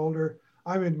 60 and older.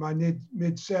 I'm in my mid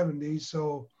 70s,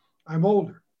 so I'm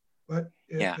older. But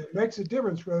it makes a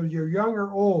difference whether you're young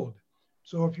or old.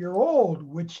 So if you're old,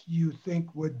 which do you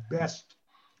think would best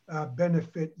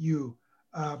benefit you,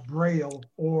 Braille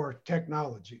or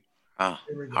technology? All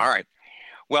right.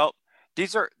 Well,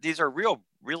 these are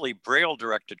really Braille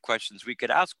directed questions. We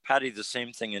could ask Patty the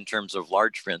same thing in terms of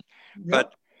large print,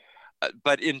 yep.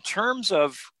 But in terms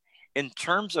of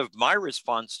my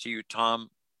response to you, Tom,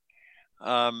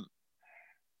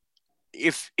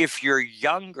 if you're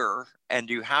younger and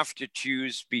you have to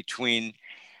choose between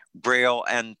Braille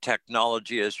and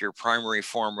technology as your primary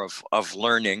form of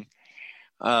learning,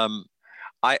 I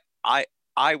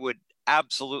would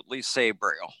absolutely say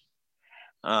Braille,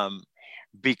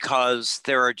 because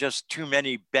there are just too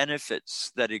many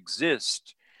benefits that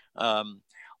exist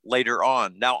later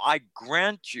on. Now, I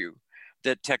grant you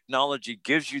that technology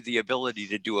gives you the ability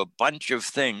to do a bunch of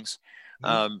things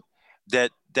that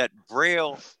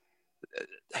Braille,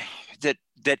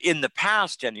 that in the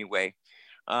past anyway,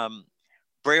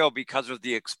 Braille, because of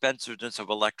the expensiveness of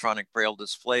electronic Braille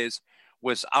displays,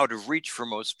 was out of reach for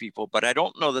most people. But I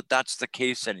don't know that that's the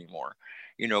case anymore.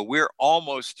 You know, we're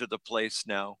almost to the place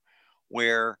now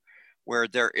where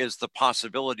there is the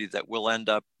possibility that we'll end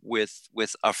up with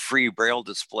a free Braille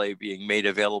display being made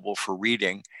available for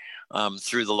reading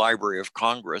through the Library of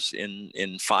Congress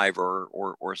in 5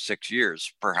 or 6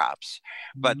 years, perhaps.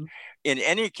 Mm-hmm. But in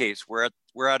any case, we're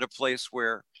at a place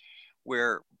where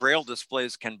Braille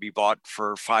displays can be bought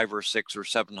for $500 or $600 or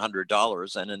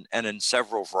 $700 and in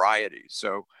several varieties.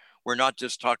 So we're not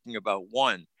just talking about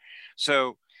one.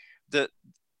 So the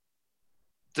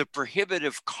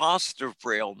prohibitive cost of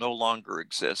Braille no longer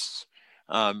exists.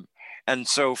 And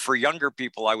so for younger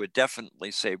people, I would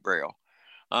definitely say Braille.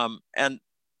 And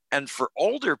for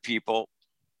older people,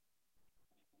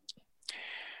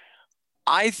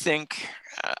 I think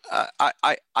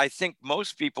I think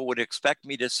most people would expect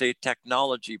me to say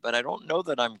technology, but I don't know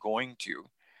that I'm going to.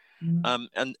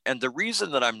 Mm-hmm. And the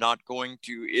reason that I'm not going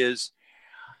to is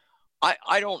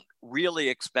I don't really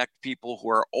expect people who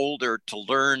are older to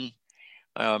learn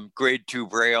grade 2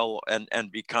 Braille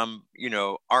and become, you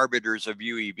know, arbiters of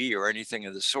UEB or anything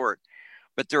of the sort.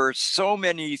 But there are so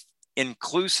many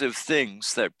inclusive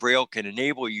things that Braille can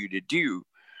enable you to do,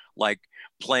 like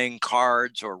playing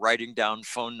cards or writing down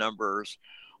phone numbers,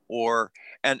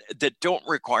 and that don't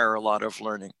require a lot of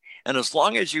learning. And as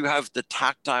long as you have the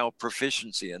tactile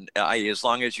proficiency, and i.e. as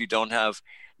long as you don't have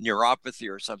neuropathy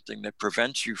or something that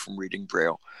prevents you from reading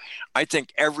Braille, I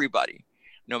think everybody,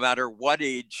 no matter what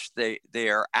age they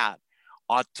are at,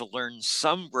 ought to learn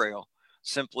some Braille,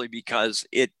 simply because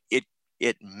it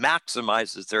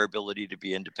maximizes their ability to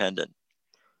be independent.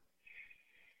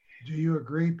 Do you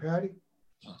agree, Patty?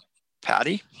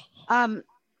 Patty?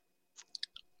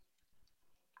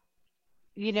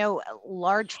 You know,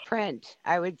 large print,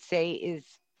 I would say, is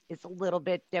a little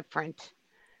bit different,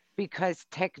 because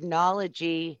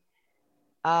technology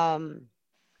can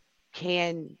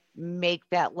make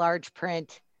that large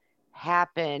print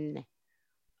happen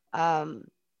a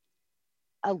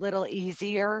little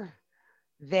easier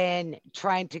than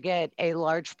trying to get a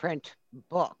large print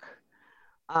book.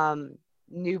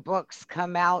 New books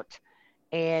come out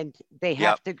and they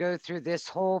have to go through this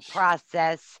whole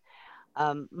process.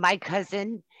 My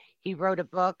cousin, he wrote a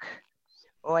book,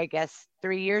 I guess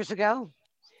 3 years ago.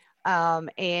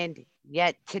 And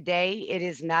yet today it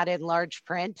is not in large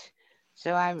print.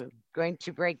 So I'm going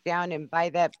to break down and buy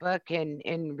that book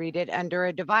and read it under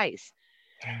a device.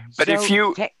 But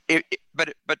so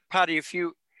but Patty, if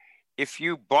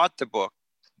you bought the book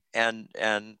and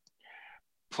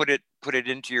put it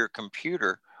into your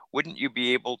computer, wouldn't you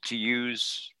be able to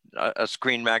use a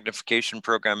screen magnification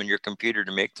program in your computer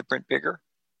to make the print bigger?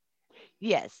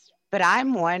 Yes, but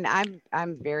I'm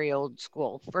very old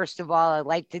school. First of all, I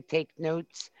like to take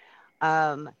notes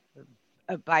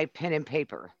by pen and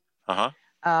paper.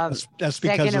 That's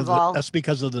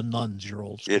because of the nuns. You're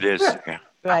old school. It is. Yeah.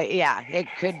 But yeah, it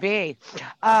could be.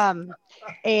 And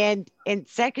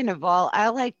second of all, I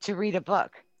like to read a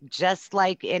book just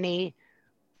like any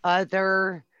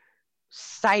other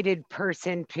sighted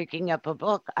person picking up a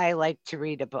book. I like to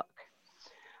read a book.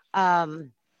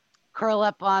 Curl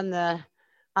up on the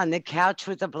couch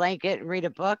with a blanket and read a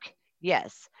book.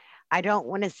 Yes. I don't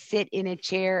want to sit in a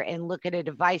chair and look at a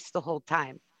device the whole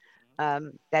time.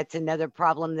 That's another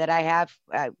problem that I have,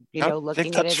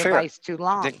 looking at a device too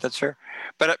long. I think that's fair.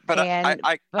 But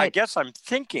I guess I'm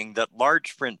thinking that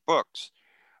large print books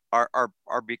are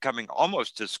becoming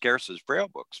almost as scarce as Braille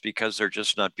books because they're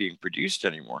just not being produced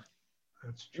anymore.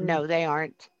 That's true. No, they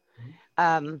aren't.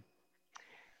 And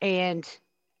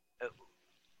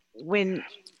when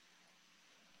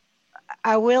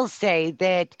I will say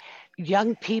that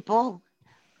young people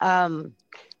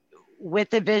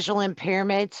with a visual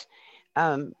impairment,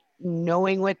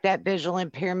 knowing what that visual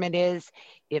impairment is,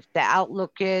 if the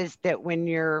outlook is that when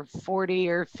you're 40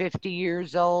 or 50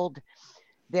 years old,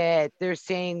 that they're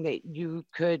saying that you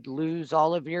could lose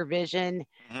all of your vision.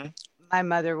 My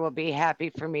mother will be happy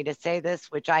for me to say this,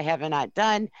 which I have not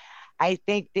done. I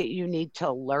think that you need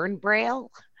to learn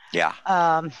Braille. Yeah.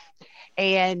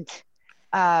 And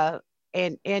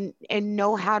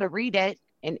know how to read it,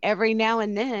 and every now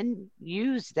and then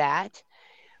use that.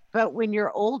 But when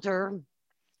you're older,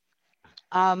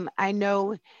 I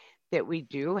know that we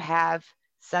do have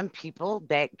some people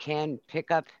that can pick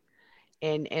up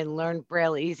and learn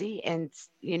Braille easy, and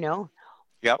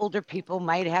older people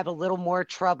might have a little more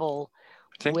trouble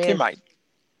with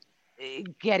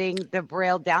getting the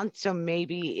Braille down. So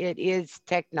maybe it is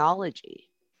technology.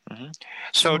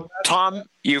 So, Tom,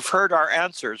 you've heard our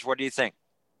answers. What do you think?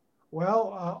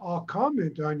 Well, I'll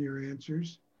comment on your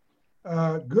answers.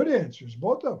 Good answers,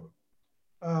 both of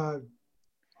them.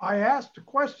 I asked a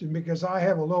question because I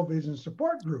have a low vision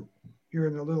support group here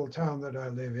in the little town that I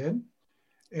live in.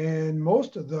 And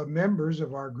most of the members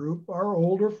of our group are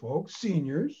older folks,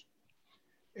 seniors.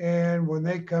 And when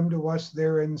they come to us,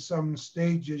 they're in some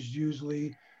stages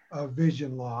usually of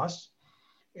vision loss.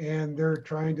 And they're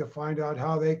trying to find out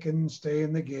how they can stay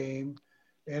in the game.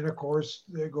 And of course,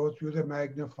 they go through the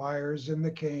magnifiers and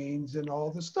the canes and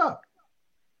all the stuff.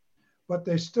 But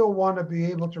they still want to be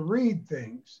able to read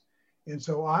things. And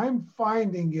so I'm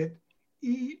finding that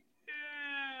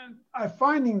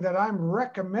I'm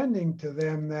recommending to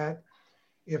them that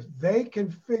if they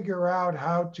can figure out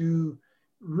how to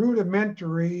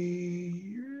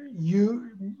rudimentally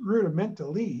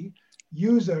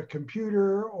use a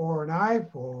computer or an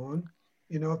iPhone,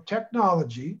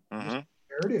 technology, there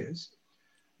it is,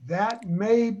 that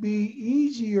may be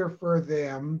easier for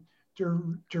them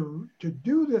to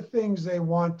do the things they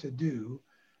want to do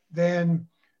than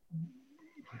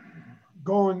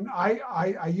going,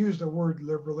 I use the word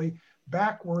liberally,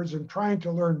 backwards and trying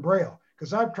to learn Braille.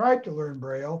 Because I've tried to learn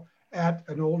Braille at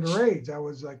an older age. I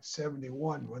was like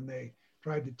 71 when they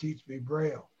tried to teach me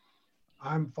Braille.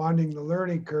 I'm finding the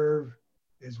learning curve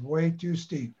is way too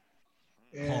steep.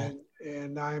 And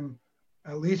I'm,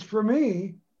 at least for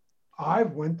me,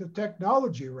 I've went the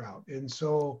technology route. And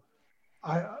so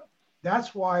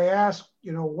that's why I asked,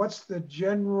 what's the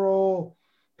general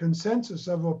consensus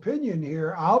of opinion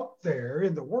here out there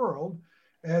in the world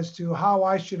as to how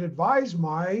I should advise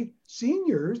my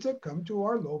seniors that come to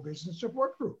our low vision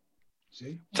support group.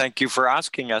 See? Thank you for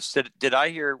asking us. Did I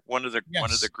hear one of the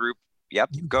group? Yep,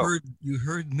 You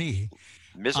heard me.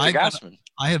 Mr. Gassman.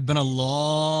 I have been a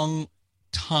long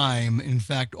time, in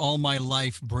fact, all my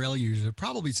life Braille user,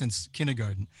 probably since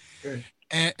kindergarten. Okay.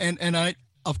 And I,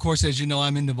 of course, as you know,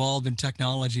 I'm involved in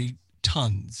technology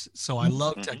tons. So I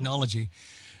love technology.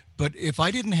 But if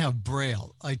I didn't have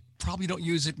Braille, I probably don't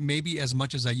use it maybe as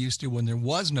much as I used to when there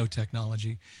was no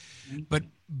technology. But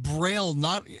Braille,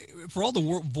 not for all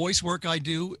the voice work I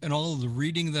do and all of the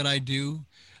reading that I do,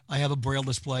 I have a Braille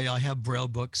display, I have Braille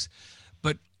books.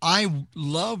 But I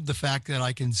love the fact that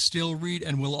I can still read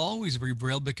and will always read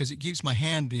Braille because it keeps my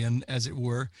hand in, as it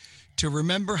were, to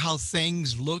remember how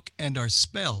things look and are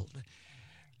spelled.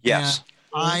 Yes. And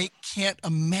I can't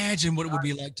imagine what it would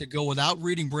be like to go without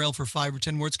reading Braille for 5 or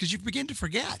 10 words because you begin to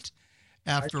forget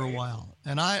after a while.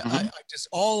 And I just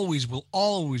always will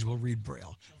read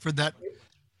Braille for that.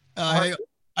 I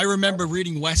remember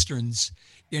reading Westerns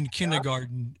in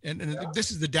kindergarten, and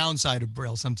this is the downside of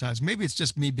Braille sometimes. Maybe it's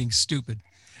just me being stupid.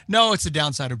 No, it's the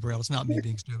downside of Braille. It's not me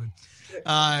being stupid.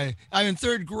 I'm in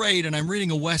 3rd grade and I'm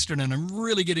reading a Western and I'm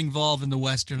really getting involved in the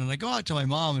Western. And I go out to my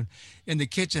mom in the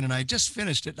kitchen and I just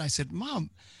finished it. And I said, Mom,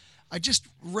 I just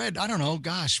read,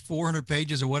 400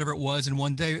 pages or whatever it was in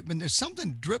one day. And there's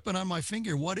something dripping on my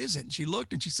finger. What is it? And she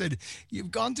looked and she said,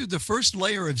 you've gone through the first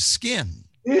layer of skin.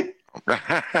 Yeah,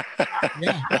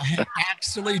 I had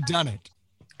actually done it.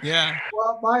 Yeah.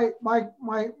 Well,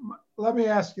 let me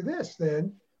ask you this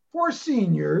then. For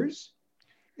seniors,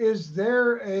 is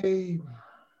there a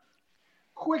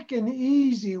quick and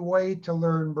easy way to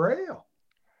learn Braille?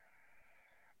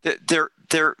 There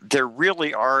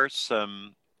really are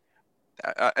some.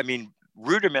 I mean,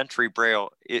 rudimentary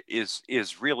Braille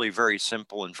is really very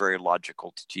simple and very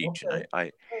logical to teach, okay.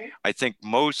 And I think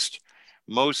most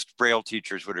Braille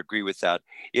teachers would agree with that.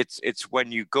 It's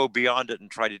when you go beyond it and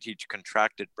try to teach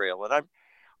contracted Braille, and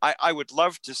I would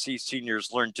love to see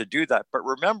seniors learn to do that. But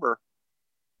remember,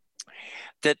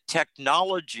 that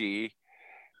technology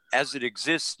as it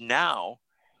exists now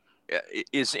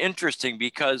is interesting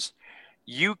because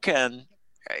you can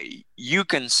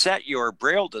set your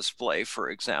Braille display, for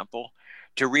example,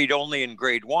 to read only in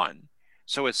grade 1.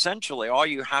 So essentially all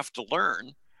you have to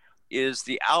learn is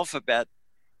the alphabet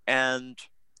and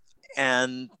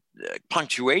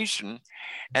punctuation,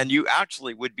 and you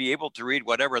actually would be able to read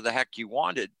whatever the heck you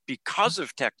wanted because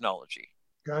of technology.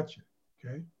 Gotcha.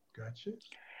 Okay. Gotcha.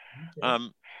 Okay.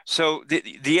 So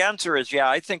the answer is, yeah,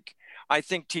 I think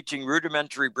teaching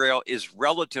rudimentary Braille is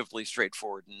relatively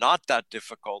straightforward, not that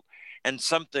difficult, and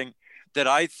something that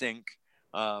I think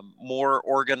more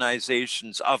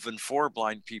organizations of and for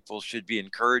blind people should be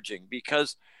encouraging,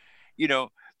 because, you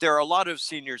know, there are a lot of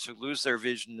seniors who lose their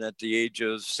vision at the age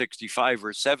of 65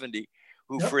 or 70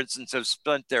 who, Yep. for instance, have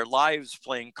spent their lives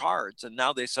playing cards, and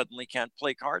now they suddenly can't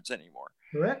play cards anymore.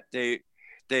 Correct. They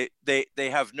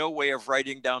have no way of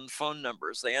writing down phone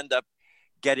numbers. They end up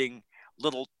getting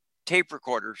little tape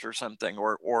recorders or something,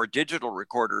 or digital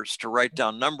recorders to write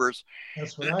down numbers.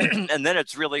 That's what I have. And then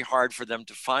it's really hard for them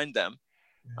to find them,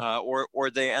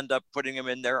 or they end up putting them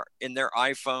in their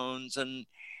iPhones,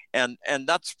 and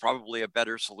that's probably a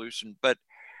better solution. But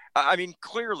I mean,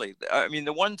 clearly, I mean,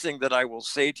 the one thing that I will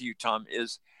say to you, Tom,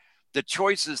 is the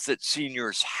choices that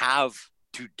seniors have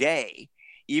today,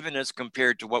 even as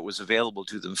compared to what was available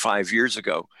to them 5 years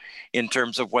ago, in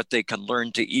terms of what they can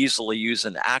learn to easily use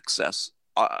and access,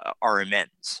 are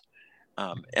immense.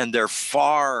 And they're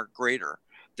far greater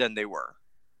than they were.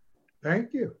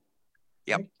 Thank you.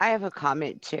 Yep. I have a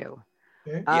comment too.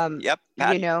 Okay. Yep.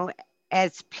 Patty. You know,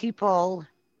 as people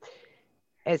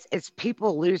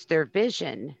lose their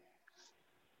vision,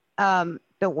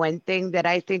 the one thing that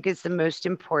I think is the most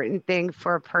important thing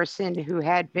for a person who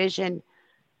had vision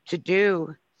to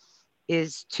do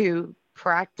is to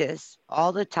practice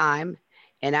all the time.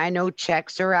 And I know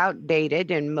checks are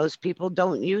outdated and most people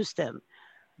don't use them,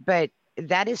 but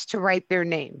that is to write their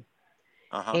name.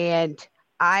 And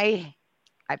I've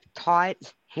taught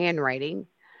handwriting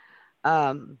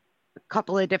a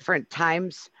couple of different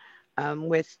times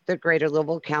with the Greater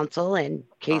Louisville Council and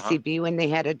KCB when they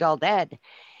had adult ed.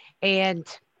 And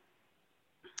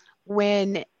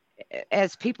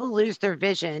as people lose their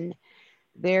vision,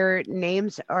 their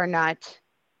names are not,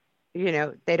 you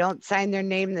know, they don't sign their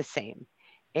name the same.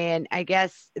 And I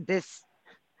guess this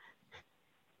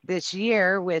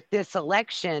year with this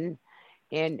election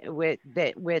and with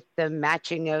the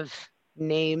matching of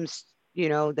names, you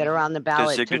know, that are on the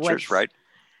ballot. The signatures, right?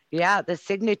 Yeah, the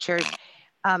signatures.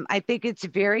 I think it's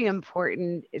very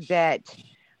important that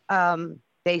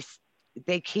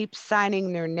they keep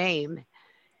signing their name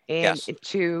and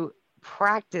to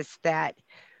practice that,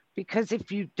 because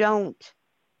if you don't,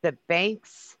 the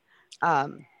banks,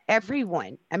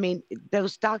 everyone, I mean,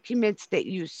 those documents that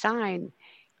you sign,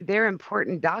 they're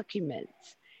important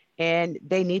documents and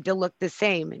they need to look the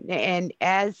same. And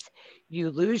as you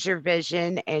lose your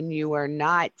vision and you are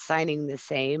not signing the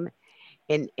same,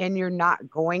 and you're not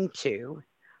going to,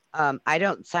 I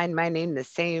don't sign my name the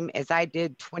same as I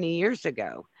did 20 years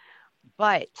ago,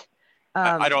 but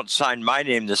I don't sign my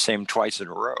name the same twice in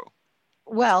a row.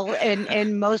 Well,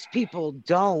 and most people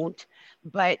don't,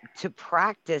 but to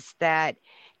practice that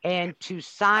and to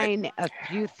sign a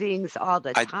few things all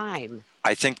the time.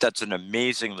 I think that's an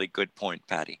amazingly good point,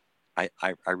 Patty. I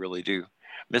really do.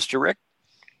 Mr. Rick?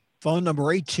 Phone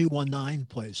number 8219,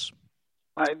 please.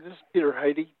 Hi, this is Peter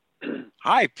Heidi.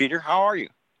 Hi, Peter. How are you?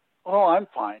 Oh, I'm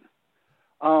fine.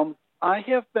 I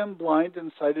have been blind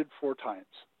and sighted 4 times.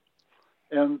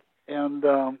 And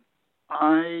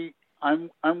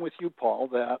I'm with you, Paul,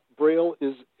 that Braille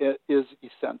is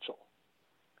essential.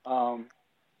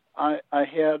 I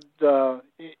had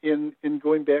in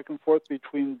going back and forth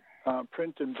between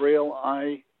print and Braille,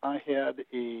 I had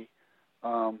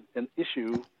an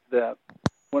issue that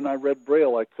when I read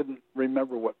Braille, I couldn't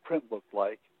remember what print looked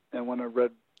like, and when I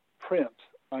read print,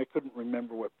 I couldn't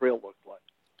remember what Braille looked like,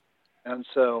 and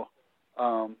so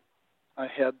I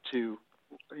had to.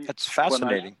 That's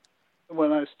fascinating.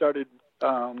 When I started,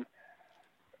 I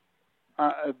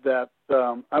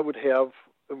would have,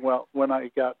 well, when I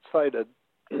got sighted,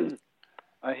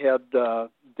 I had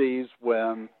days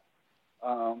when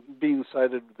being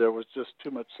sighted, there was just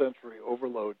too much sensory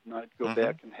overload, and I'd go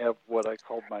back and have what I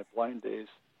called my blind days.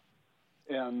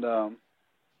 And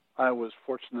I was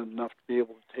fortunate enough to be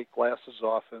able to take glasses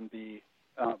off and be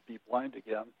blind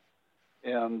again,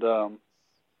 and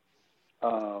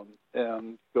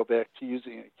go back to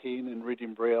using a cane and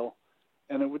reading Braille.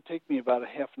 And it would take me about a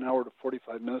half an hour to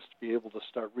 45 minutes to be able to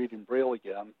start reading Braille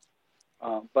again.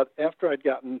 But after I'd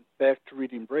gotten back to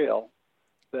reading Braille,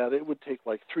 that it would take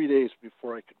like 3 days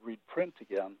before I could read print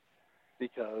again,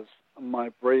 because my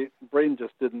brain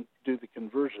just didn't do the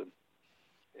conversion.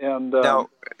 And now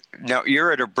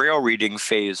you're at a Braille reading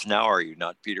phase now, are you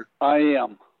not, Peter? I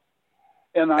am,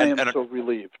 and I am so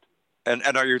relieved. And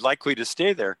are you likely to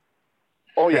stay there?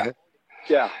 Oh yeah,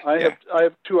 yeah. I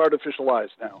have 2 artificial eyes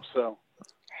now, so.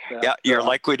 Yeah, you're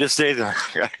likely to stay there.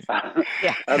 Yeah.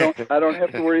 I don't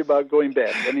have to worry about going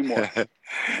back anymore.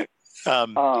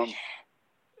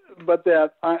 But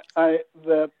that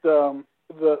the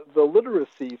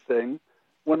literacy thing,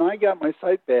 when I got my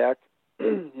sight back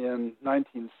in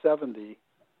 1970,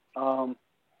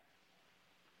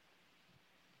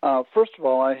 first of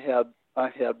all, I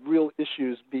had real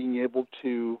issues being able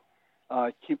to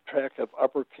keep track of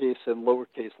uppercase and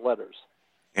lowercase letters.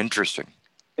 Interesting.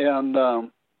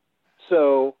 And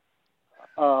so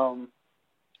I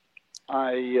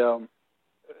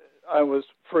was,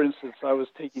 for instance, I was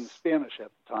taking Spanish at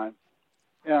the time,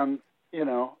 and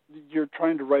you're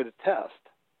trying to write a test,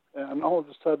 and all of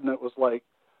a sudden it was like,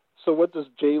 so what does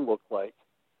J look like?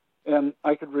 And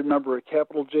I could remember a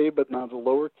capital J but not a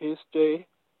lowercase j,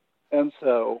 and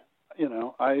so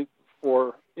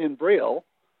in Braille,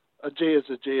 a J is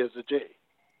a J is a J.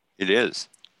 It is.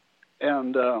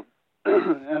 And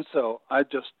and so I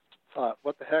just thought,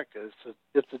 what the heck, it's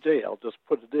a J, I'll just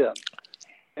put it in.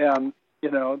 And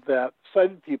that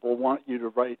sighted people want you to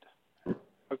write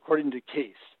according to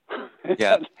case.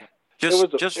 Yeah.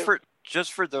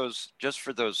 Just for those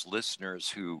listeners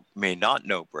who may not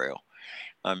know Braille,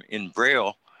 in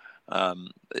Braille,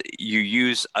 you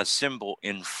use a symbol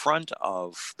in front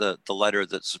of the letter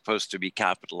that's supposed to be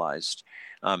capitalized.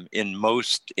 In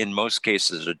most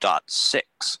cases, a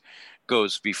 .6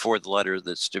 goes before the letter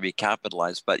that's to be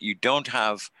capitalized, but you don't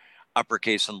have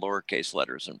uppercase and lowercase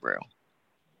letters in Braille.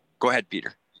 Go ahead,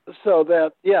 Peter. So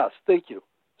that, yes, thank you.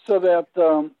 So that,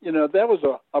 that was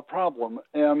a problem.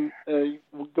 And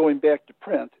going back to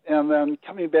print and then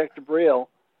coming back to Braille,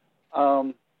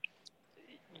 how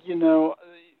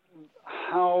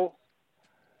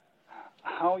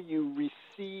you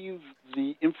receive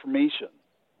the information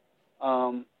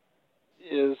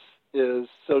is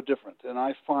so different. And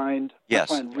I find,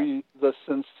 the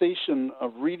sensation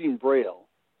of reading Braille,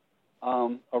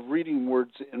 of reading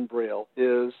words in Braille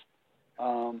is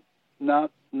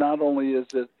not only is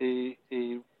it a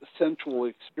sensual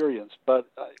experience, but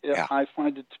I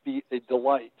find it to be a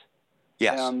delight.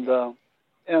 Yes.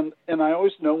 And I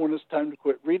always know when it's time to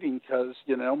quit reading because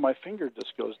my finger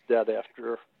just goes dead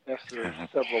after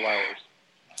several hours.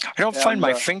 I don't find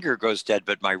my finger goes dead,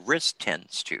 but my wrist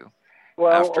tends to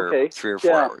after 3 or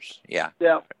 4 hours. Yeah.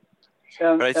 Yeah.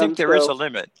 But I think there is a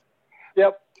limit.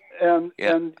 Yep. And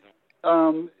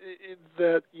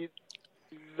that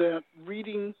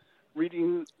reading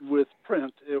with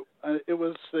print, it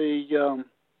was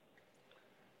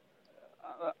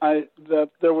that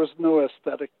there was no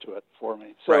aesthetic to it for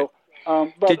me. So,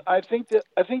 right. But I think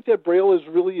that Braille is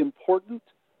really important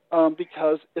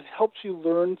because it helps you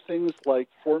learn things like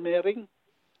formatting.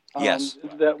 Yes.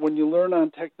 That when you learn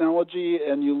on technology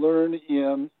and you learn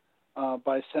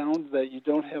by sound, that you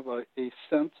don't have a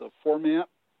sense of format.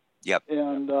 Yep.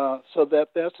 And so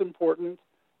that's important.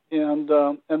 And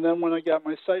then when I got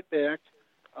my sight back,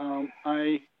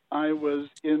 I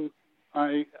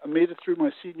made it through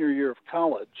my senior year of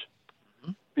college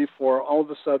before all of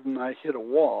a sudden I hit a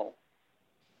wall,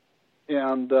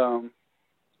 and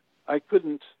I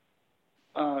couldn't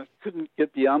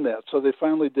get beyond that. So they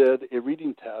finally did a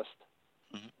reading test,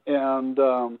 and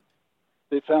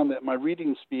they found that my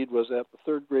reading speed was at the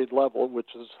 3rd grade level,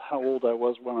 which is how old I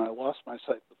was when I lost my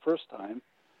sight the first time.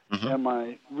 And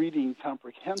my reading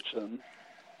comprehension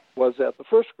was at the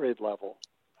 1st grade level.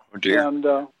 Oh dear.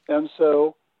 And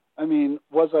so, I mean,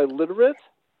 was I literate?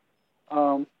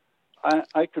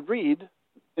 I could read,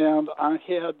 and I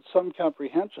had some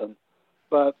comprehension,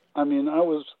 but I mean, I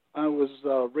was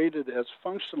rated as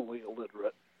functionally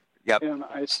illiterate. Yep. And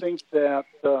I think that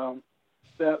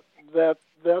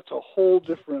that's a whole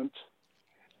different.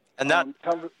 And that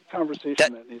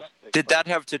conversation that needs to take did place. That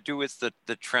have to do with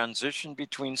the transition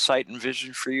between sight and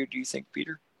vision for you, do you think,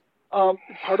 Peter?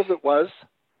 Part of it was.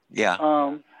 Yeah.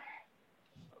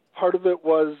 Part of it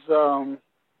was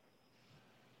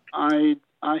I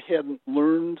hadn't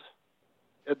learned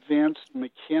advanced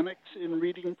mechanics in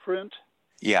reading print.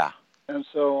 Yeah. And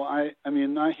so I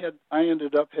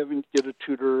ended up having to get a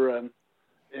tutor and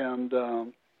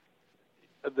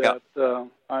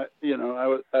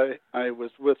I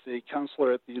was with a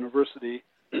counselor at the university.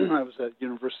 I was at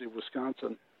University of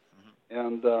Wisconsin,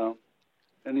 and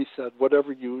he said,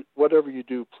 whatever you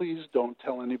do, please don't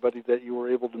tell anybody that you were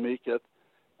able to make it.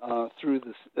 through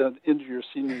this into your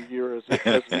senior year as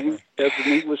an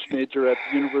English major at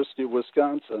the University of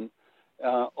Wisconsin,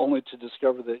 only to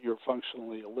discover that you're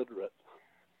functionally illiterate.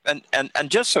 And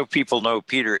just so people know,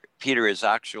 Peter is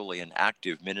actually an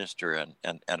active minister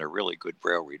and a really good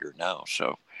Braille reader now.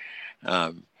 So,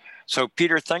 so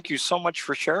Peter, thank you so much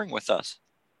for sharing with us.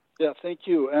 Yeah, thank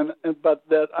you. But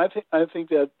that I think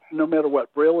that no matter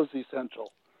what, Braille is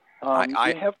essential.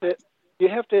 You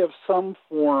have to have some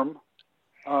form,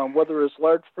 whether it's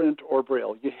large print or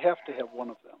Braille. You have to have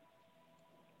one of them.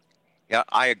 Yeah,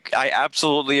 I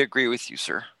absolutely agree with you,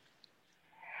 sir.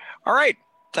 All right,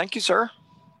 thank you, sir.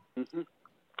 Mm-hmm.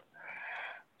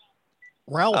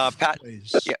 Ralph, Pat,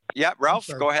 please. yeah, Ralph,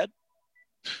 go ahead.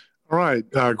 All right,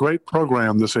 great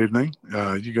program this evening.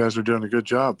 You guys are doing a good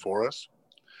job for us.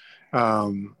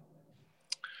 I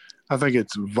think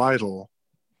it's vital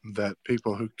that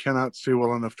people who cannot see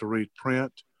well enough to read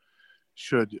print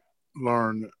should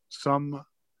learn some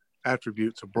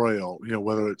attributes of Braille,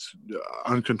 whether it's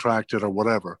uncontracted or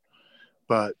whatever.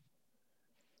 But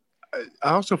I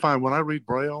also find when I read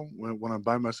Braille, when I'm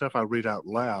by myself, I read out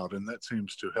loud, and that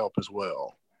seems to help as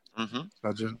well. Mm-hmm.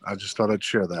 I just thought I'd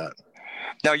share that.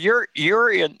 Now you're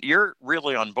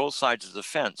really on both sides of the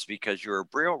fence because you're a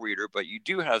Braille reader, but you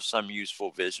do have some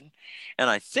useful vision, and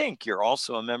I think you're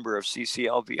also a member of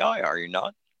CCLVI, are you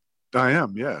not? I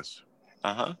am, yes.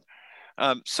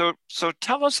 So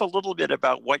tell us a little bit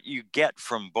about what you get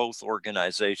from both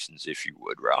organizations, if you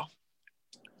would, Ralph.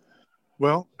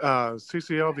 Well,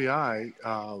 CCLVI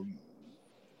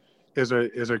is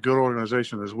a good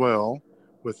organization as well,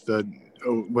 with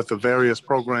the various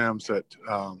programs that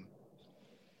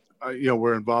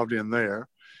we're involved in there,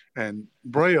 and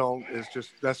Braille is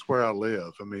that's where I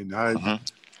live. I mean,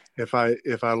 if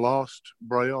I lost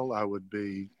Braille, I would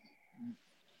be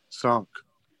sunk.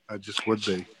 I just would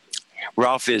be.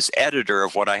 Ralph is editor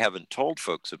of what I haven't told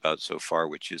folks about so far,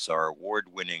 which is our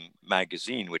award-winning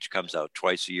magazine, which comes out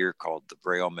twice a year, called the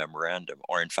Braille Memorandum,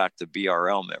 or in fact, the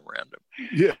BRL Memorandum.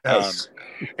 Yes.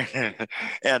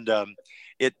 And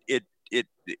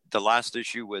the last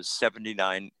issue was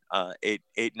 79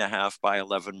 8.5 by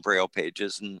 11 Braille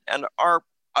pages, and our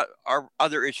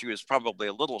other issue is probably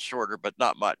a little shorter, but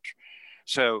not much.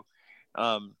 So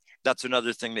that's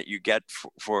another thing that you get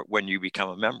for when you become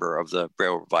a member of the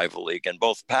Braille Revival League. And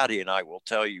both Patty and I will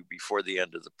tell you before the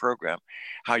end of the program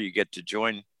how you get to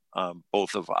join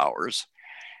both of ours,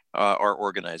 our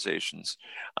organizations.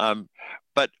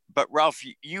 But Ralph,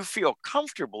 you feel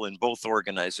comfortable in both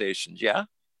organizations, yeah?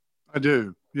 I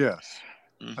do, yes.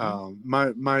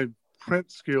 Mm-hmm. My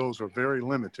print skills are very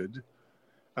limited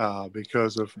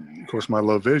because of course, my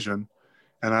low vision.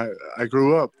 And I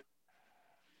grew up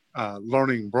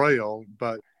learning Braille,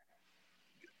 but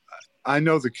I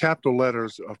know the capital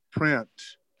letters of print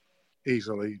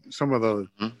easily. Some of the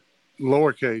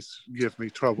lowercase give me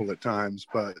trouble at times,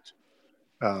 but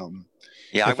I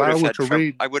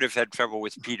would have had trouble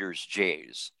with Peter's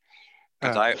J's,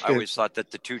 because I always thought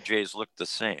that the two J's looked the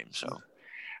same. So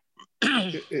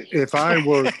if I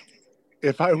were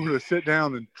to sit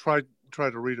down and try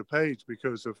to read a page,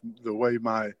 because of the way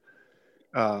my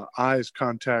eyes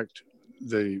contact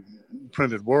the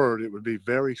printed word, it would be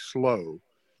very slow.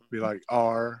 It'd be like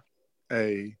R,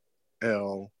 A,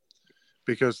 L,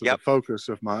 because of the focus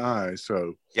of my eyes.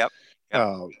 So,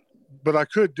 but I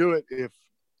could do it if,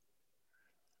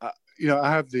 I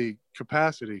have the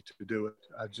capacity to do it.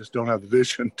 I just don't have the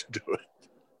vision to do it.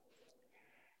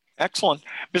 Excellent.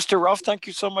 Mr. Ralph, thank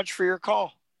you so much for your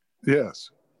call.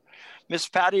 Yes. Miss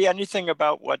Patty, anything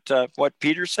about what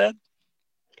Peter said?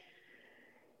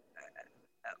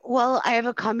 Well, I have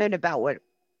a comment about what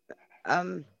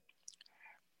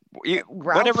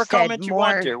whatever comment you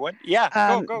want to.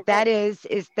 Go. That is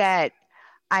that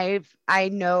I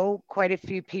know quite a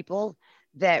few people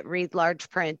that read large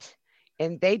print,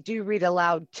 and they do read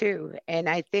aloud too. And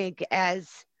I think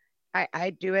as I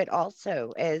do it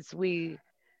also, as we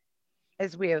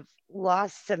have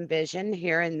lost some vision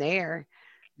here and there,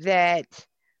 that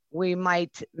we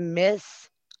might miss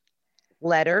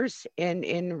letters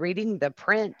in reading the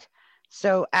print.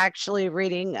 So actually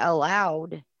reading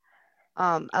aloud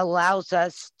allows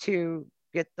us to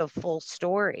get the full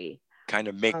story. Kind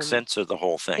of make sense of the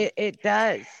whole thing. It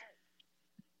does.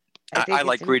 I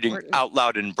like reading out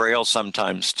loud in Braille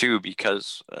sometimes too,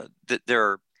 because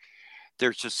there's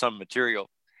just some material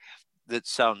that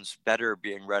sounds better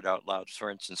being read out loud.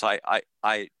 For instance, I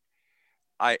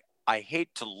hate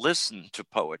to listen to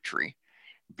poetry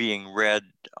being read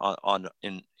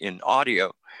in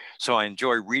audio, so I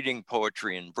enjoy reading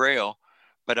poetry in Braille,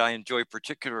 but I enjoy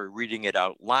particularly reading it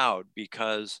out loud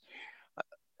because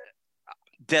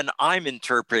then I'm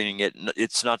interpreting it.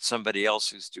 It's not somebody else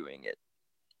who's doing it.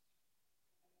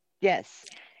 Yes.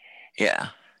 Yeah.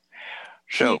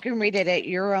 So you can read it at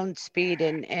your own speed.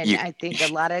 And I think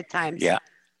a lot of times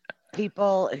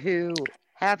people who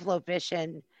have low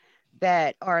vision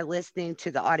that are listening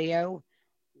to the audio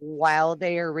while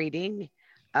they are reading,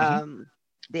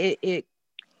 they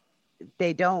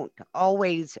don't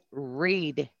always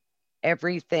read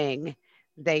everything.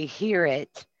 They hear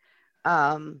it.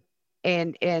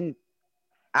 And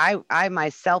I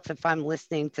myself, if I'm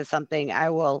listening to something, I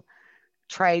will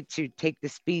try to take the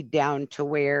speed down to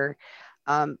where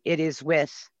it is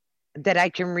that I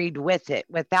can read with it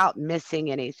without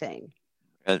missing anything.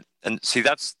 And see,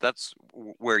 that's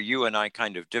where you and I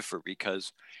kind of differ,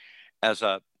 because as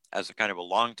a kind of a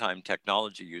longtime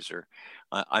technology user,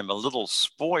 I'm a little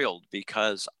spoiled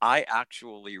because I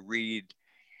actually read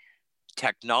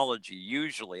technology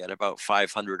usually at about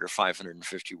 500 or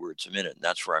 550 words a minute, and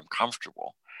that's where I'm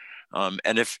comfortable.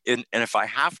 And if I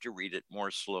have to read it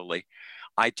more slowly,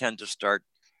 I tend to start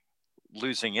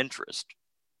losing interest.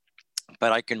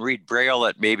 But I can read Braille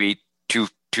at maybe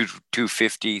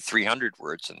 250, 300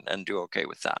 words and do okay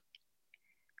with that.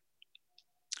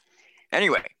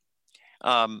 Anyway,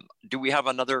 do we have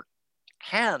another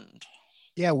hand?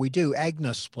 Yeah, we do.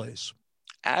 Agnes, please.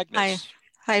 Agnes.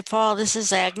 Hi, Paul. This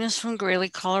is Agnes from Greeley,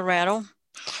 Colorado.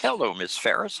 Hello, Miss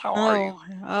Ferris. How are you?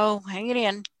 Oh, hang it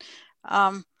in.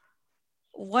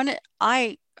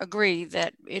 I agree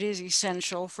that it is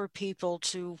essential for people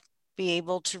to be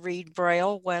able to read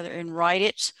Braille, and write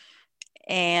it.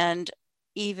 And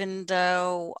even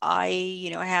though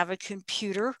I, have a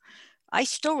computer, I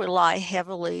still rely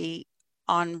heavily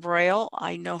on Braille.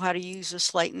 I know how to use a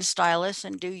slate and stylus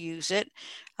and do use it.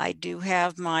 I do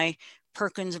have my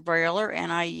Perkins Brailler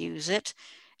and I use it.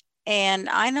 And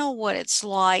I know what it's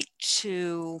like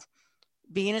to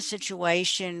be in a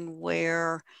situation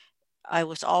where I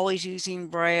was always using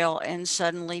Braille and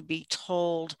suddenly be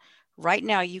told, right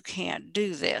now you can't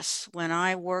do this. When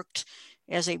I worked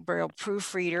as a Braille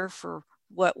proofreader for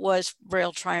what was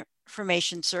Braille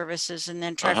Transformation Services and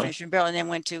then Transformation Braille, and then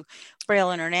went to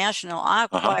Braille International, I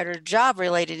acquired a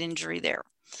job-related injury there.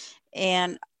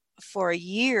 And for a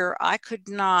year, I could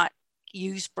not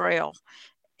use Braille.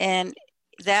 And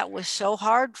that was so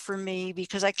hard for me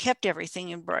because I kept everything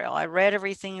in Braille. I read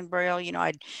everything in Braille.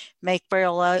 I'd make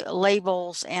Braille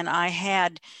labels, and I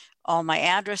had all my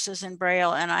addresses in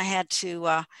Braille, and I had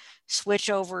to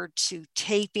switch over to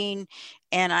taping,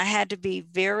 and I had to be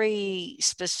very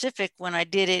specific when I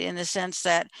did it, in the sense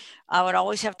that I would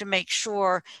always have to make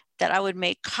sure that I would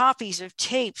make copies of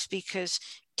tapes, because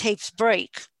tapes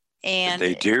break. And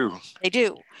they do. They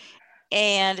do.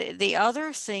 And the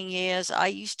other thing is, I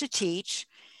used to teach,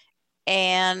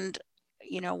 and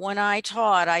when I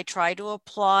taught, I tried to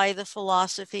apply the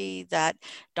philosophy that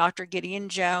Dr. Gideon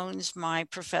Jones, my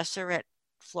professor at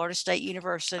Florida State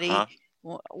University,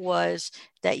 was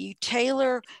that you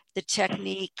tailor the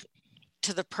technique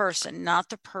to the person, not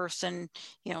the person,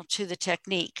 to the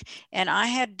technique. And I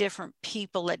had different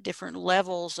people at different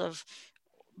levels of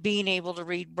being able to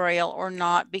read Braille or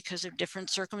not because of different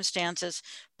circumstances.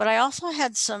 But I also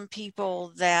had some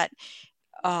people that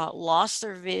lost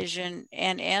their vision,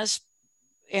 and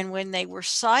when they were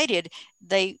sighted,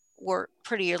 they were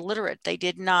pretty illiterate. They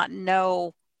did not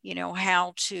know,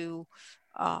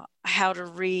 how to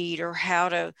read or how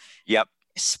to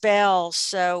spell.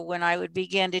 So when I would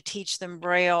begin to teach them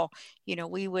Braille,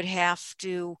 we would have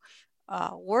to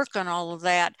work on all of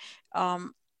that.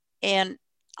 And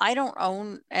I don't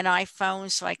own an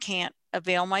iPhone, so I can't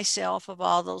avail myself of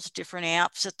all those different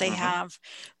apps that they have.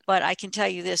 But I can tell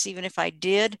you this, even if I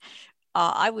did,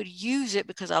 I would use it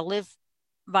because I live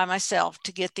by myself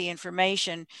to get the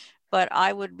information, but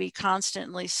I would be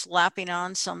constantly slapping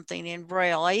on something in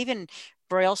Braille. I even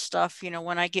Braille stuff,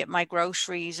 when I get my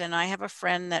groceries, and I have a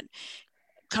friend that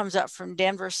comes up from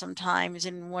Denver sometimes,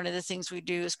 and one of the things we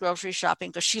do is grocery shopping,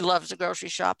 because she loves the grocery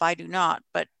shop. I do not,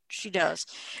 but she does.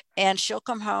 And she'll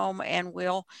come home and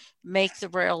we'll make the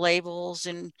Braille labels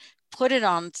and put it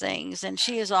on things. And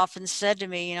she has often said to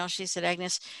me, she said,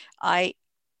 Agnes, I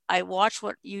watch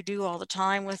what you do all the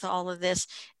time with all of this.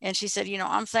 And she said,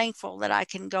 I'm thankful that I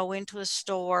can go into a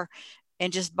store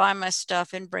and just buy my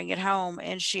stuff and bring it home.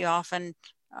 And she often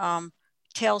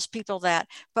tells people that.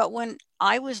 But when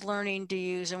I was learning to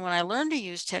use, and when I learned to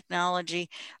use technology,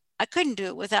 I couldn't do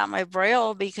it without my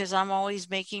Braille, because I'm always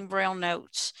making Braille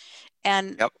notes.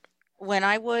 And when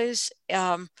I was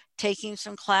taking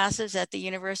some classes at the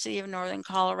University of Northern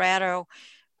Colorado,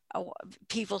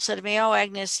 people said to me, "Oh,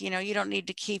 Agnes, you don't need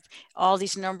to keep all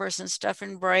these numbers and stuff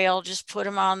in Braille. Just put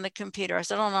them on the computer." I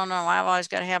said, "Oh, no, I've always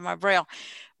got to have my Braille."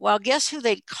 Well, guess who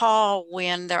they'd call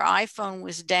when their iPhone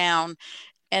was down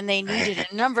and they needed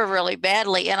a number really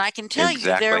badly? And I can tell you,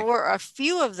 there were a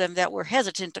few of them that were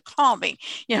hesitant to call me,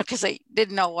 because they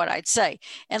didn't know what I'd say.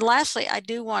 And lastly, I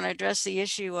do want to address the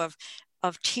issue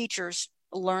of teachers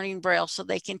learning Braille so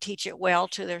they can teach it well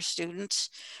to their students.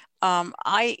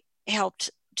 I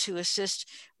helped to assist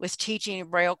with teaching a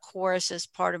Braille course as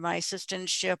part of my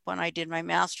assistantship when I did my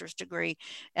master's degree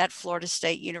at Florida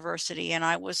State University. And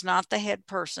I was not the head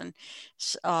person,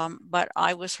 but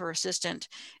I was her assistant.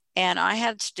 And I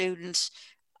had students,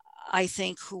 I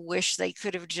think, who wish they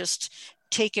could have just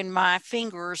taken my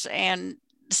fingers and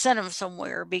sent them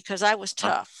somewhere, because I was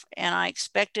tough and I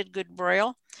expected good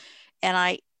Braille. And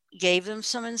I gave them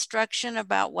some instruction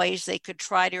about ways they could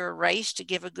try to erase to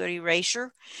give a good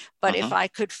erasure. But if I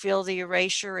could feel the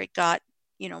erasure, it got,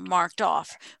 marked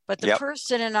off. But the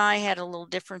person and I had a little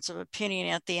difference of opinion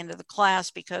at the end of the class,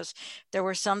 because there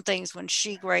were some things when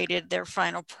she graded their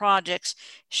final projects,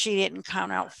 she didn't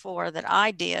count out for that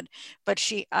I did. But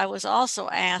I was also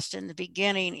asked in the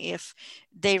beginning, if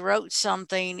they wrote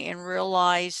something and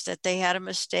realized that they had a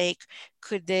mistake,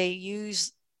 could they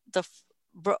use the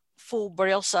full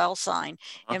Braille style sign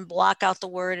and block out the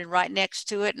word and write next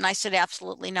to it? And I said,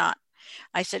 absolutely not.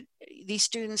 I said, these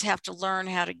students have to learn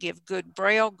how to give good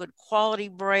Braille, good quality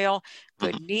Braille,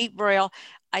 good neat Braille.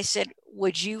 I said,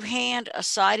 would you hand a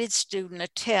sighted student a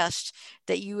test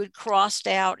that you had crossed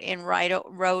out and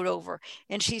wrote over?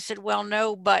 And she said, well,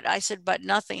 no, but I said, but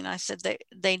nothing. I said,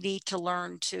 they need to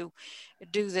learn to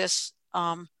do this.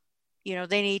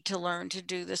 They need to learn to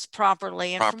do this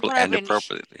properly and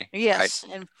appropriately. Yes.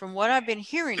 Right. And from what I've been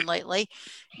hearing lately,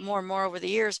 more and more over the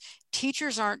years,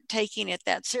 teachers aren't taking it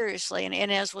that seriously.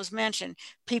 And as was mentioned,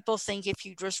 people think if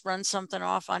you just run something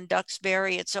off on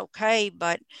Duxbury, it's okay,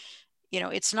 but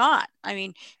it's not. I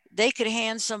mean, they could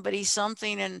hand somebody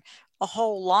something and a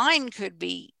whole line could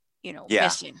be,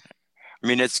 missing. I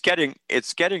mean, it's getting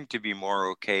to be more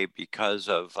okay because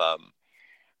of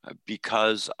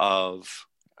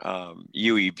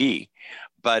UEB,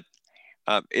 but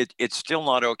it's still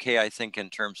not okay, I think, in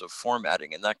terms of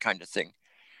formatting and that kind of thing.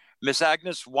 Miss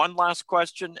Agnes, one last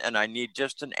question, and I need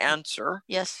just an answer.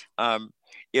 Yes.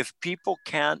 If people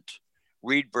can't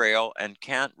read Braille and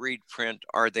can't read print,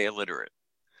 are they illiterate?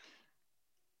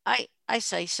 I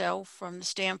say so. From the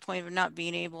standpoint of not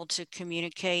being able to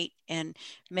communicate and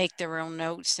make their own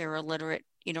notes, they're illiterate.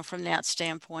 From that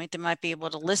standpoint, they might be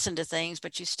able to listen to things,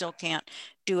 but you still can't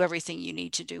do everything you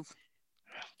need to do.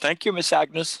 Thank you, Miss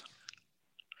Agnes.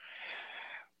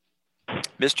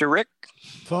 Mr. Rick?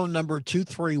 Phone number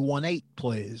 2318,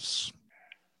 please.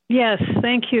 Yes,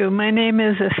 thank you. My name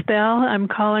is Estelle. I'm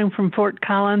calling from Fort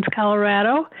Collins,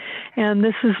 Colorado, and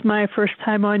this is my first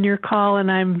time on your call,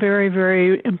 and I'm very,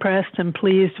 very impressed and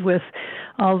pleased with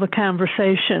all the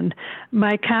conversation.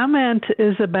 My comment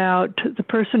is about the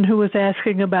person who was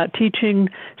asking about teaching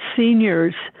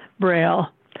seniors Braille.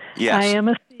 Yes. I am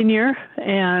a senior,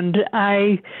 and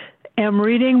I am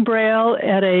reading Braille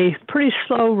at a pretty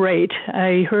slow rate.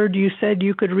 I heard you said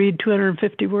you could read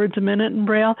 250 words a minute in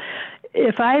Braille.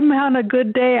 If I'm on a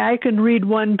good day, I can read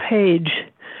one page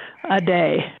a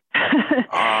day.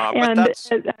 But that's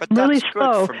really good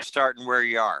slow from starting where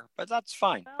you are, but that's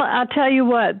fine. Well, I'll tell you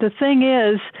what, the thing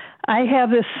is, I have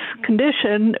this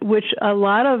condition which a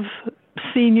lot of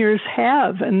seniors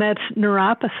have, and that's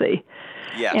neuropathy.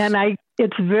 Yes. And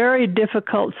it's very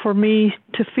difficult for me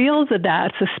to feel the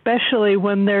dots, especially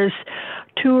when there's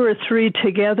 2 or 3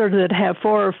 together that have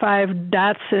 4 or 5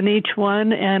 dots in each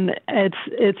one, and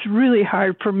it's really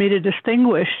hard for me to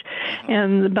distinguish.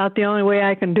 And about the only way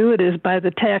I can do it is by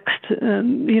the text,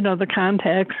 the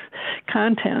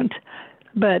content.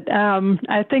 But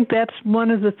I think that's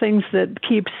one of the things that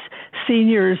keeps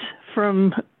seniors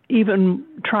from even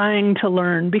trying to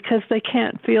learn, because they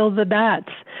can't feel the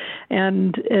dots,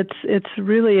 and it's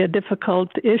really a difficult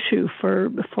issue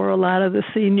for a lot of the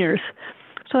seniors.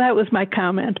 So that was my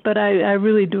comment, but I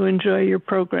really do enjoy your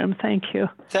program. Thank you.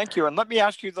 Thank you. And let me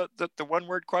ask you the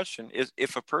one-word question. Is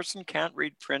if a person can't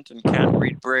read print and can't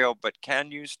read Braille but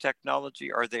can use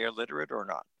technology, are they illiterate or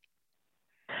not?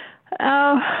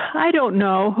 I don't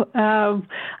know.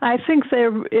 I think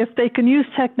if they can use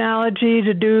technology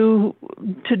to do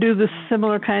the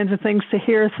similar kinds of things, to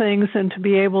hear things and to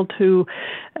be able to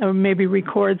maybe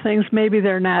record things, maybe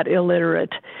they're not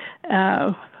illiterate.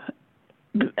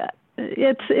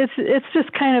 It's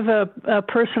just kind of a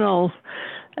personal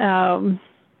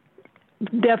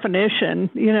definition.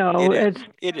 It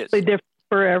is. Really different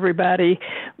for everybody.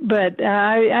 But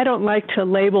I don't like to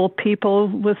label people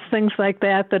with things like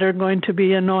that are going to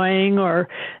be annoying or,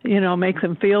 make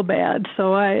them feel bad.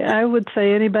 So I would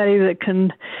say anybody that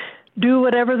can do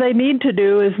whatever they need to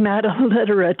do is not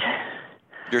illiterate.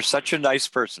 You're such a nice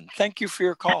person. Thank you for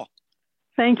your call.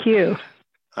 Thank you.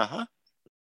 Uh-huh.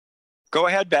 Go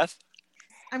ahead, Beth.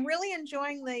 I'm really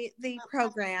enjoying the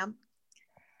program.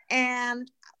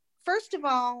 And first of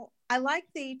all, I like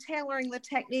the tailoring the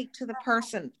technique to the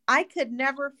person. I could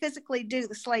never physically do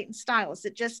the slate and stylus.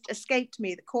 It just escaped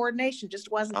me. The coordination just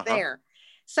wasn't there.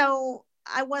 So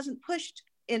I wasn't pushed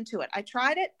into it. I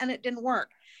tried it and it didn't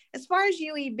work. As far as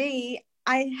UEB,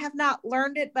 I have not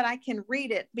learned it, but I can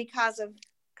read it because of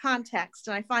context,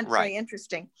 and I find it very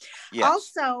interesting. Yes.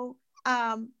 Also,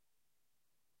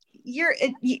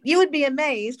 you would be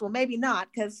amazed, well, maybe not,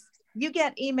 because you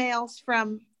get emails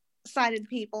from sighted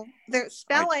people. Their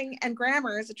spelling and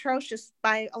grammar is atrocious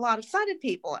by a lot of sighted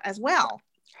people as well.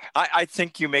 I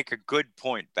think you make a good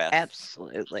point, Beth.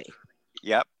 Absolutely.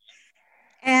 Yep.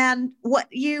 And what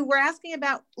you were asking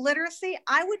about literacy,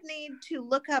 I would need to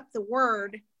look up the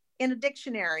word in a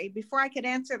dictionary before I could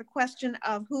answer the question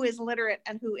of who is literate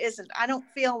and who isn't. I don't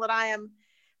feel that I am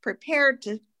prepared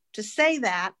to say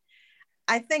that.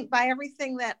 I think by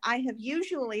everything that I have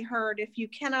usually heard, if you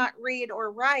cannot read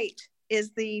or write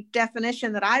is the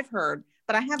definition that I've heard,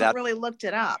 but I haven't really looked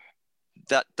it up.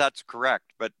 That's correct.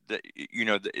 But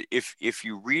if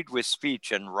you read with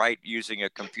speech and write using a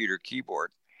computer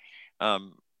keyboard,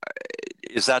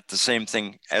 is that the same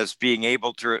thing as being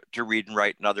able to read and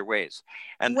write in other ways?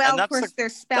 And that's of course,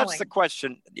 there's spelling. That's the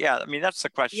question. Yeah, I mean that's the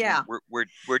question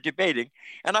we're debating,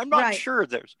 and I'm not sure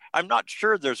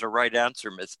there's a right answer,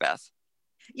 Miss Beth.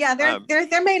 Yeah,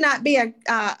 there may not be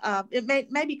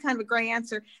it may be kind of a gray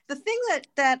answer. The thing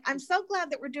that I'm so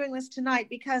glad that we're doing this tonight,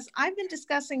 because I've been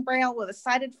discussing Braille with a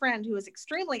sighted friend who is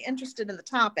extremely interested in the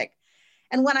topic,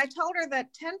 and when I told her that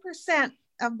 10%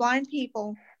 of blind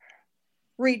people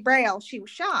read Braille, she was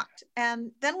shocked.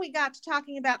 And then we got to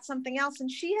talking about something else,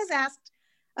 and she has asked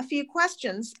a few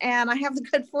questions, and I have the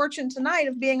good fortune tonight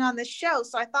of being on this show.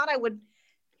 So I thought I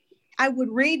would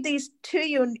read these to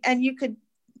you, and you could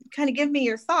kind of give me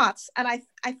your thoughts. And I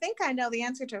think I know the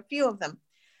answer to a few of them.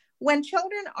 When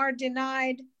children are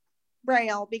denied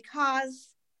Braille,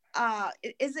 because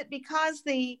is it because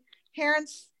the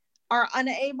parents are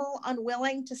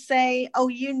unwilling to say, oh,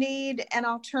 you need an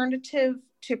alternative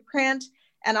to print?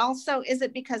 And also, is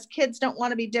it because kids don't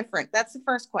want to be different? That's the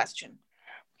first question.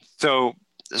 So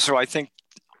I think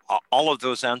all of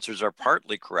those answers are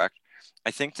partly correct. I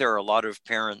think there are a lot of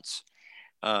parents,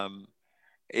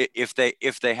 if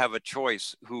they have a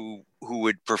choice, who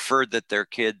would prefer that their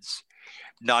kids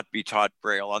not be taught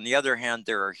Braille. On the other hand,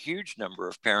 there are a huge number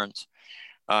of parents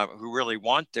who really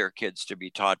want their kids to be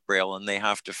taught Braille, and they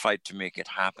have to fight to make it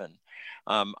happen.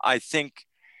 I think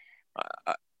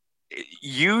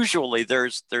usually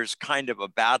there's kind of a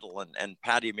battle, and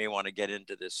Patty may want to get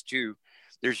into this too.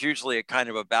 There's usually a kind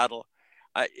of a battle.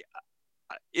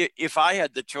 If I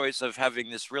had the choice of having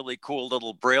this really cool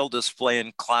little Braille display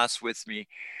in class with me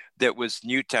that was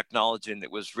new technology and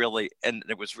it was really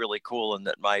cool, and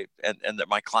that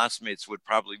my classmates would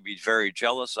probably be very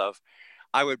jealous of,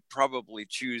 I would probably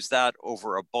choose that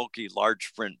over a bulky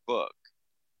large print book.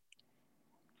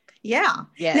 Yeah.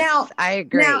 Yes, I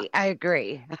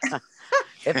agree.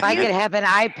 If I could have an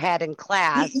iPad in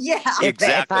class,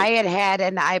 if I had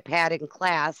an iPad in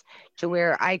class to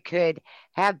where I could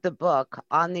have the book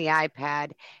on the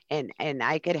iPad and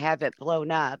I could have it blown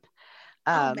up,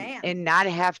 and not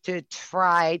have to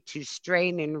try to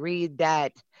strain and read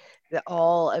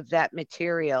all of that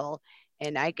material,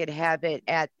 and I could have it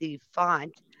at the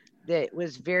font that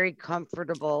was very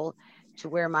comfortable to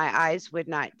where my eyes would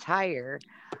not tire.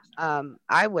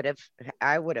 I would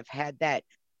have had that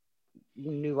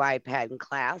new iPad in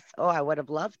class. Oh, I would have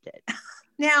loved it.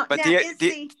 But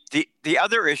the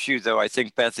other issue, though, I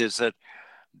think, Beth, is that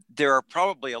there are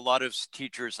probably a lot of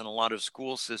teachers and a lot of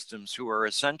school systems who are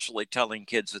essentially telling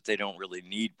kids that they don't really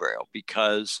need Braille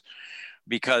because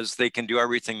they can do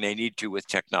everything they need to with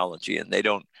technology, and they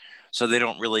don't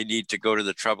really need to go to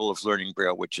the trouble of learning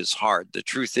Braille, which is hard. The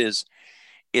truth is,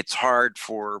 it's hard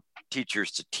for teachers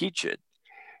to teach it.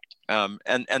 And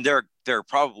there are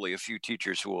probably a few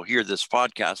teachers who will hear this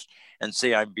podcast and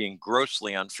say I'm being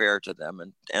grossly unfair to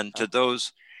them, and to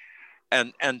those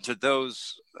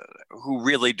who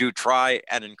really do try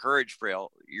and encourage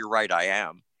Braille. You're right, I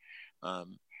am.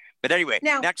 But anyway,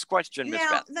 next question, Ms.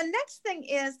 Beth. The next thing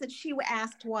is that she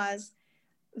asked was,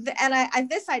 and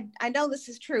I know this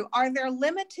is true, are there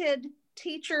limited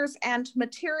teachers and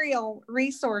material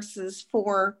resources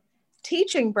for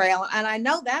teaching Braille, and I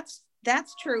know that's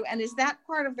true. And is that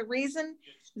part of the reason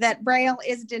that Braille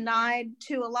is denied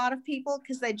to a lot of people,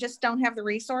 because they just don't have the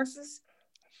resources?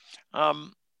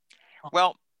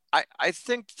 Well, I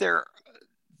think there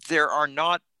are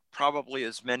not probably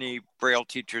as many Braille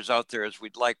teachers out there as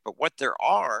we'd like, but what there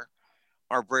are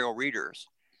Braille readers.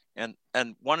 And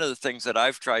one of the things that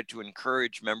I've tried to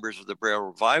encourage members of the Braille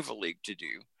Revival League to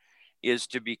do is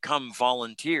to become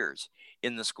volunteers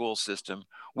in the school system.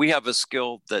 We have a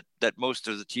skill that most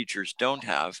of the teachers don't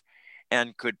have,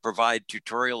 and could provide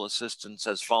tutorial assistance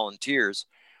as volunteers,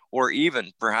 or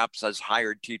even perhaps as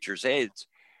hired teachers' aides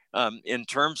in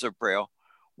terms of Braille,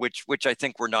 which I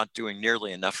think we're not doing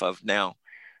nearly enough of now.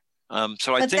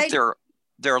 So I think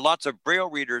there are lots of Braille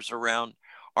readers around.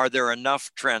 Are there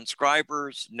enough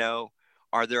transcribers? No.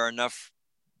 Are there enough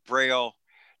Braille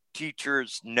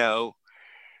teachers? No.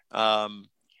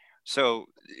 So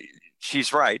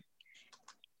she's right.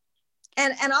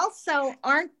 And also,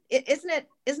 isn't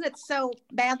it so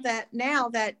bad that now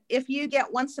that if you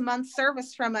get once a month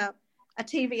service from a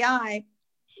TVI,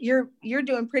 you're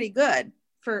doing pretty good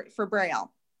for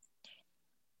Braille?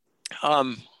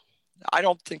 I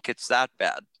don't think it's that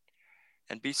bad.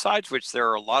 And besides which, there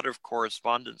are a lot of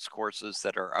correspondence courses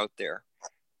that are out there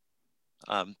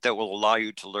that will allow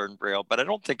you to learn Braille, but I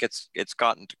don't think it's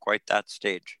gotten to quite that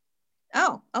stage.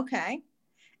 Oh, okay.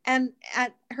 And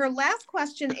her last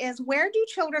question is, where do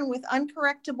children with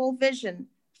uncorrectable vision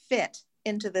fit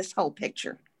into this whole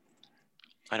picture?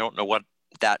 I don't know what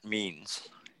that means.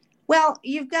 Well,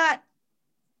 you've got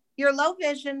your low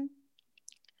vision,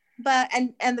 but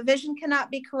and the vision cannot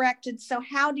be corrected. So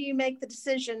how do you make the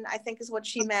decision, I think is what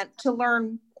she meant, to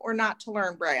learn or not to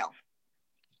learn Braille?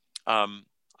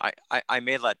 I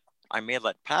may let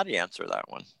Patty answer that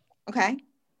one. Okay.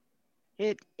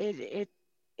 It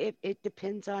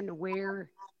depends on where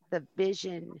the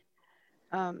vision,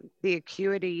 the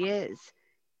acuity is.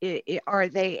 Are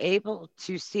they able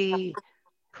to see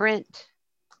print?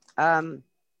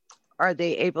 Are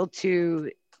they able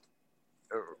to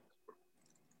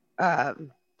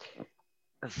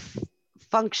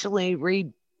functionally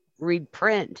read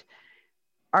print?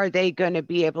 Are they going to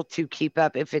be able to keep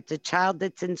up? If it's a child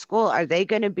that's in school, are they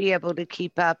going to be able to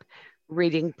keep up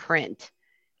reading print?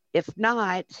 If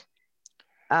not,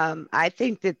 I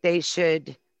think that they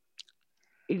should,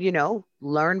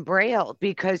 learn Braille,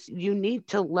 because you need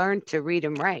to learn to read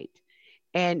and write.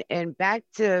 And back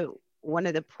to one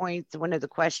of the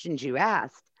questions you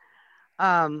asked,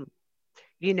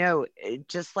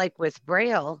 just like with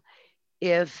Braille,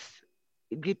 if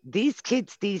these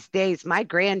kids these days, my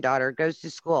granddaughter goes to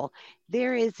school,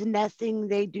 there is nothing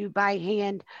they do by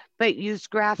hand but use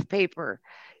graph paper.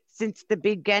 Since the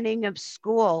beginning of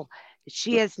school,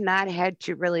 she has not had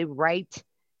to really write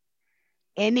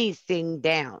anything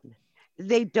down.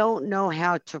 They don't know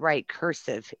how to write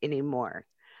cursive anymore.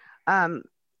 Most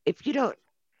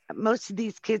of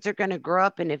these kids are going to grow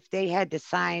up, and if they had to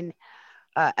sign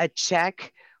a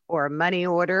check or a money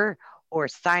order or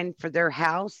sign for their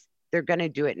house, they're going to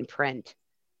do it in print,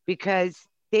 because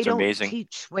they don't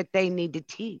teach what they need to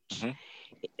teach,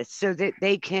 so that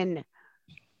they can.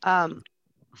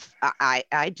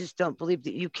 I just don't believe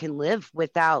that you can live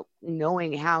without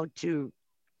knowing how to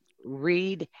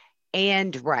read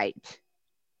and write.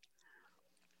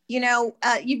 You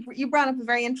brought up a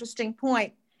very interesting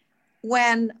point.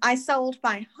 When I sold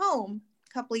my home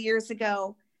a couple of years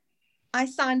ago, I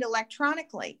signed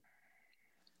electronically.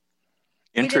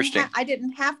 Interesting. I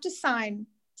didn't have to sign.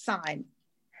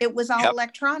 It was all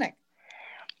electronic.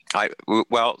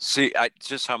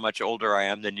 Just how much older I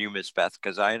am than you, Miss Beth,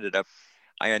 because I ended up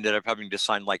having to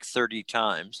sign like 30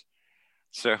 times.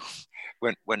 So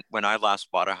when I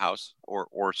last bought a house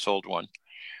or sold one.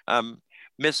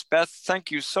 Miss Beth, thank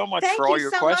you so much for all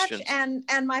your questions. Much.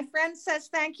 And my friend says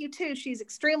thank you too. She's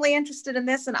extremely interested in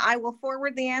this, and I will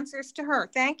forward the answers to her.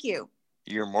 Thank you.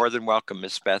 You're more than welcome,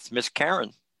 Miss Beth. Miss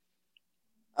Karen.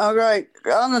 All right.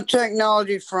 On the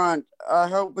technology front, I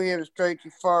hope we haven't strayed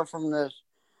too far from this,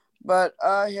 but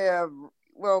I have,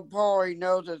 Paul already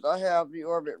knows this, I have the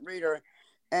Orbit Reader,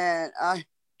 and I'm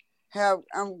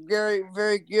very,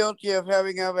 very guilty of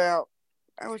having about,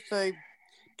 I would say,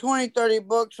 20, 30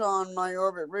 books on my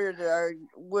Orbit Reader that I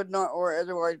would not or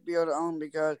otherwise be able to own,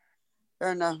 because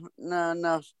there's not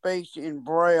enough space in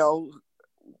Braille,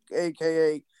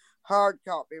 aka hard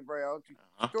copy Braille,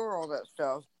 to store all that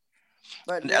stuff.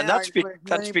 But and that's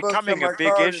becoming a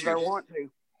big issue.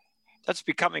 That's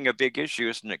becoming a big issue,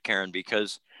 isn't it, Karen?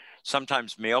 Because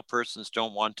sometimes mail persons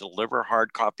don't want to deliver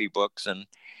hard copy books, and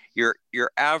your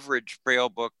average Braille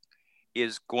book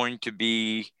is going to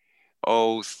be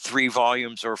 3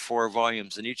 volumes or 4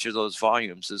 volumes, and each of those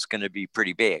volumes is going to be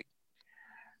pretty big.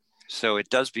 So it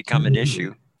does become an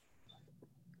issue.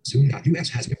 And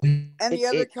the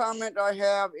other comment I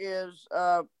have is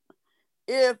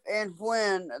if and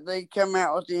when they come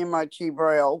out with the MIT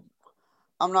Braille,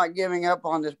 I'm not giving up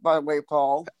on this, by the way,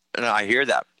 Paul. And I hear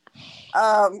that.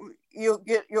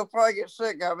 You'll probably get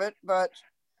sick of it, but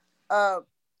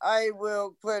I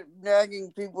will quit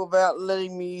nagging people about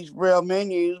letting me use Braille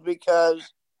menus,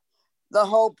 because the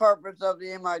whole purpose of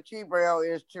the MIT Braille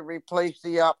is to replace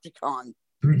the Opticon.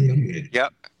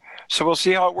 Yep. So we'll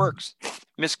see how it works.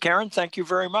 Miss Karen, thank you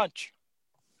very much.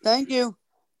 Thank you.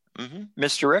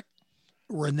 Mr. Rick?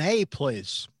 Renee,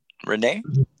 please. Renee?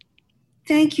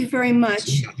 Thank you very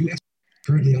much.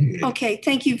 Okay,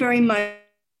 thank you very much.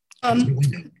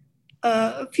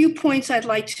 A few points I'd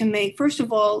like to make. First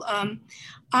of all,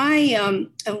 I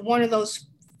am one of those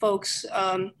folks,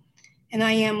 and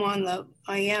I am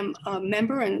a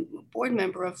member and board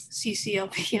member of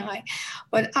CCLBI,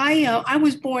 but I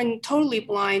was born totally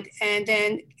blind and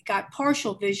then got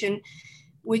partial vision,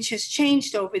 which has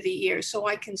changed over the years, so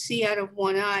I can see out of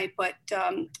one eye. But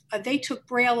they took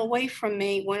Braille away from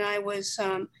me when I was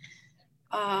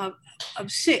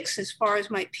of 6, as far as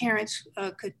my parents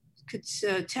could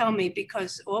tell me,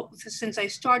 because since I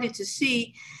started to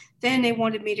see, then they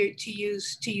wanted me to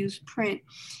use print.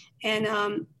 And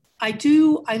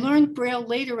I learned Braille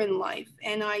later in life,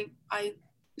 and I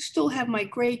still have my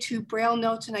grade 2 Braille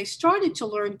notes, and I started to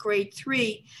learn grade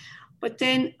 3, but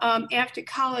then after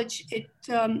college, it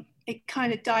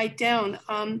kind of died down.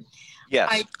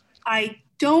 Yes. I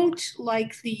don't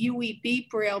like the UEB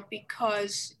Braille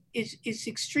because it's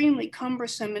extremely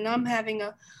cumbersome, and I'm having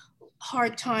a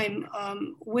hard time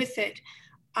with it.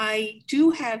 I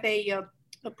do have a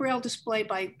Braille display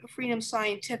by Freedom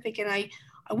Scientific, and I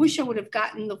wish I would have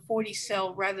gotten the 40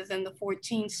 cell rather than the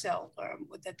 14 cell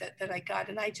that I got,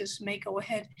 and I just may go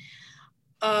ahead.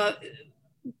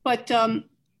 But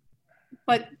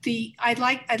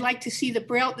I'd like to see the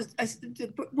Braille.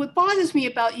 What bothers me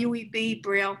about UEB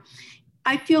Braille,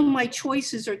 I feel my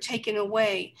choices are taken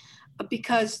away,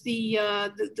 because the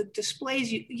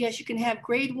displays, yes, you can have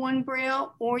grade 1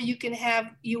 Braille or you can have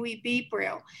UEB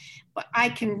Braille, but I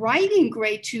can write in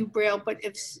grade 2 Braille. But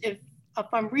if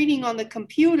I'm reading on the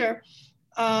computer,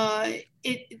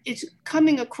 it's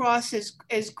coming across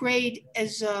as grade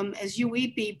as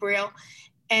UEB Braille,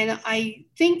 and I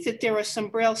think that there are some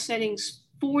Braille settings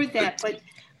for that.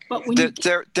 But when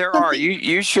there are,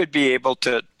 you should be able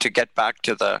to get back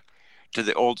to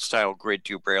the old style grade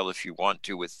 2 Braille if you want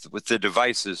to with the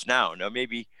devices now. Now,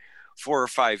 maybe 4 or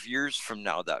 5 years from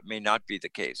now, that may not be the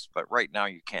case, but right now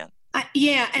you can.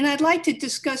 Yeah, and I'd like to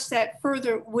discuss that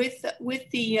further with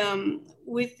the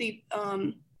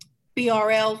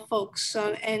BRL folks,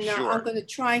 and Sure. I'm going to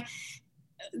try.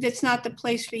 That's not the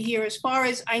place for here. As far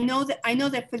as I know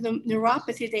that for the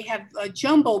neuropathy they have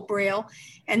jumbo Braille,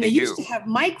 and they used to have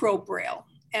micro Braille.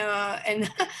 And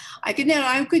I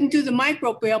couldn't do the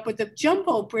micro Braille, but the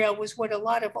jumbo Braille was what a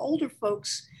lot of older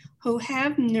folks who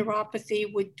have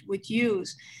neuropathy would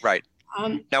use. Right.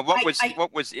 Now,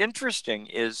 what was interesting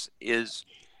is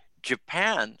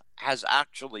Japan has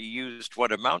actually used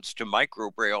what amounts to micro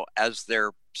Braille as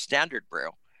their standard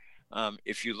Braille.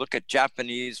 If you look at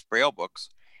Japanese Braille books,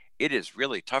 it is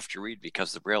really tough to read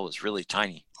because the Braille is really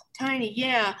tiny. Tiny,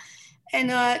 yeah. And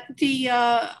I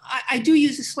do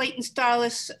use a slate and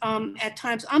stylus at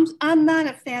times. I'm not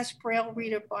a fast Braille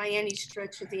reader by any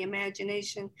stretch of the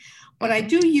imagination, but I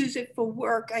do use it for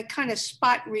work. I kind of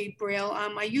spot read Braille.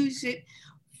 I use it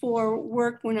for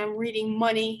work when I'm reading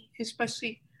money,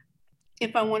 especially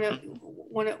if I want to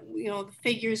the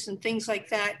figures and things like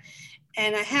that.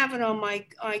 And I have it on my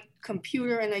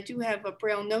computer, and I do have a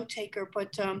Braille note taker,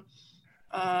 but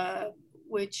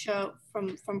which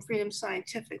from Freedom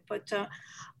Scientific. But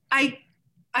I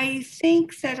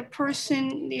think that a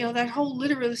person, that whole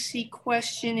literacy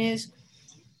question is,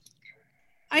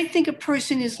 I think a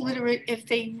person is literate if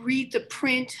they read the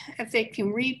print, if they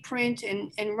can read print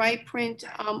and write print.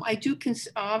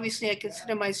 Obviously I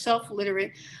consider myself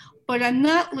literate, but I'm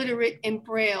not literate in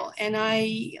Braille. And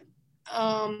I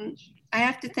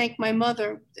have to thank my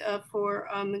mother for,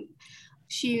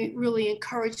 she really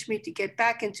encouraged me to get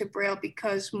back into Braille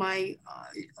because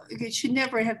it should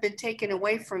never have been taken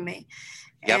away from me.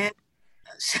 Yep.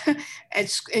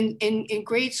 And in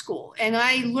grade school. And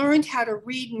I learned how to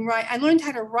read and write. I learned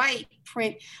how to write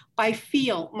print by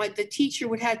feel. The teacher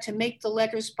would have to make the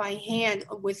letters by hand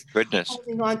with Goodness.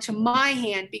 holding on to my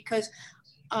hand, because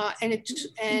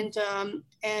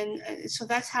So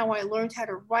that's how I learned how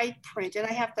to write print, and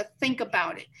I have to think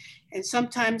about it. And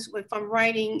sometimes if I'm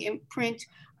writing in print,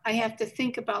 I have to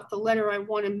think about the letter I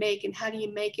want to make and how do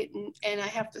you make it, and I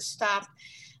have to stop.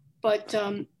 But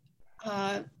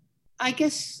I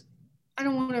guess I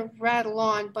don't want to rattle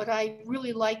on, but I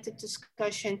really like the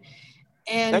discussion.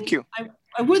 And thank you. I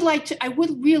would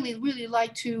really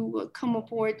like to come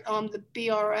aboard the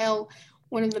BRL,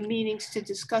 one of the meetings, to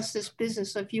discuss this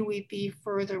business of UEB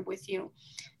further with you.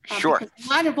 Sure. Because a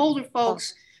lot of older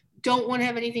folks don't want to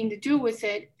have anything to do with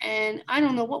it. And I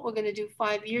don't know what we're going to do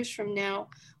 5 years from now,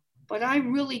 but I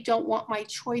really don't want my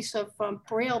choice of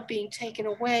Braille being taken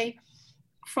away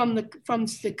from the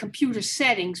computer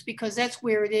settings, because that's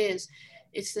where it is.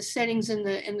 It's the settings in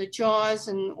the JAWS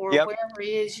or whatever it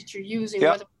is that you're using,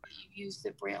 whether you use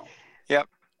the Braille. Yep.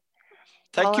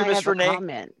 Thank you, Ms. Renee.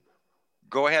 Comment.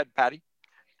 Go ahead, Patty.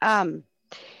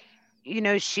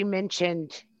 She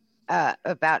mentioned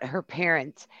about her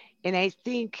parents, and I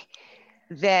think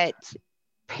that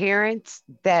parents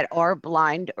that are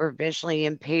blind or visually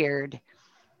impaired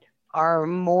are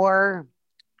more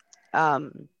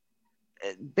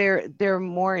they're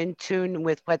more in tune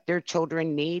with what their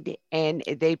children need, and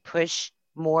they push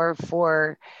more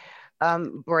for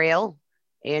Braille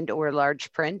and or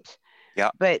large print. Yeah.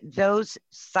 But those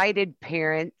sighted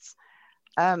parents,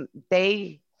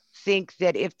 they think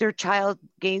that if their child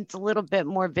gains a little bit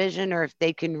more vision, or if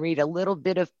they can read a little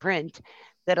bit of print,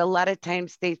 that a lot of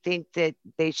times they think that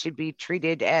they should be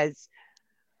treated as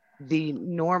the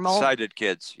normal sighted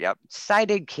kids. Yep.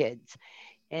 Sighted kids.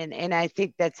 And I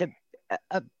think that's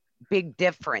a big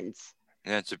difference.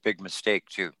 And it's a big mistake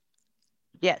too.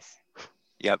 Yes.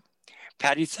 Yep.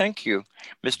 Patty, thank you.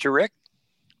 Mr. Rick?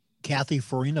 Kathy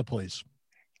Farina, please.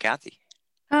 Kathy.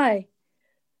 Hi.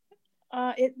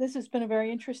 This has been a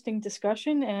very interesting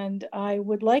discussion, and I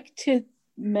would like to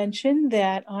mention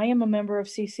that I am a member of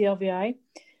CCLVI.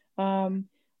 I'm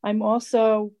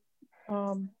also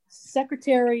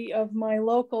secretary of my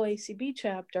local ACB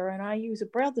chapter, and I use a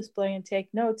Braille display and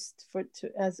take notes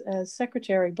as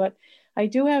secretary, but I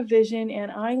do have vision,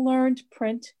 and I learned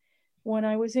print when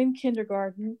I was in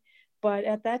kindergarten, but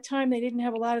at that time they didn't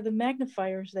have a lot of the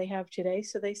magnifiers they have today.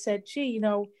 So they said, gee,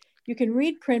 you can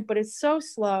read print, but it's so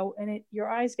slow and your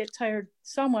eyes get tired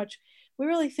so much. We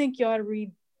really think you ought to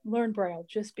learn Braille,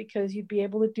 just because you'd be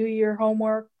able to do your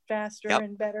homework faster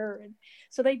and better. And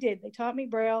so they did. They taught me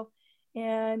Braille.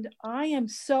 And I am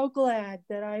so glad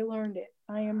that I learned it.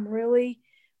 I am really,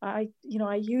 I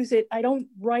use it. I don't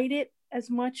write it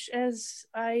as much as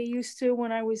I used to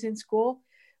when I was in school,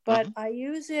 but I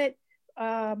use it,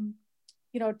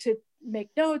 to make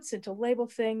notes and to label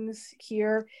things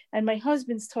here. And my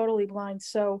husband's totally blind.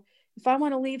 So if I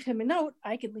want to leave him a note,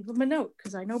 I can leave him a note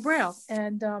because I know Braille.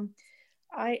 And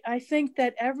I think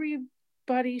that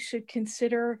everybody should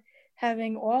consider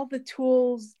having all the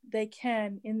tools they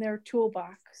can in their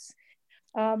toolbox.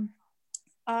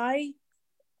 I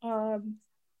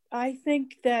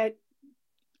think that,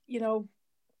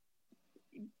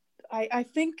 I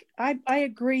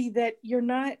agree that you're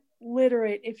not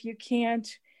literate if you can't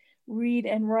read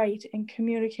and write and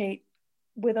communicate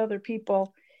with other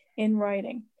people in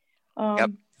writing.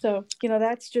 So,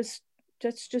 that's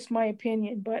just my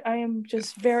opinion, but I am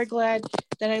just very glad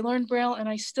that I learned Braille, and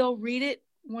I still read it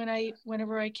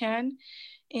whenever I can,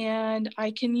 and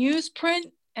I can use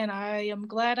print, and I am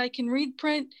glad I can read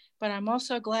print, but I'm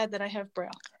also glad that I have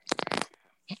Braille.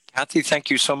 Kathy, thank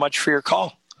you so much for your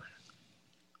call.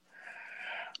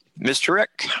 Mr.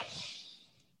 Rick.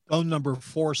 Phone number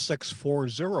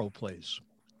 4640, please.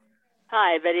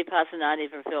 Hi, Betty Passanati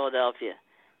from Philadelphia.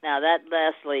 Now, that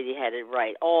last lady had it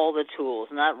right. All the tools,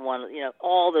 not one,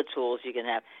 all the tools you can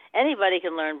have. Anybody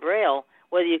can learn Braille,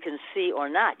 whether you can see or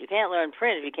not. You can't learn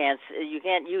print if you can't. You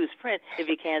can't use print if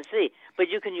you can't see. But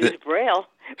you can use Braille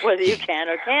whether you can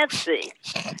or can't see,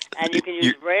 and you can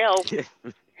use Braille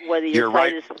whether your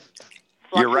sight is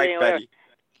fluctuating. You're right, Betty.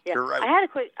 Yeah. You're right. I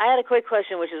had a quick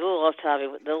question, which is a little off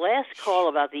topic. The last call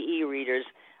about the e-readers,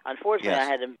 unfortunately,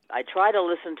 Yes. I tried to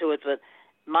listen to it, but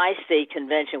my state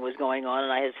convention was going on,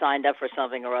 and I had signed up for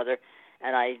something or other,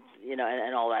 and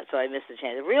and all that, so I missed the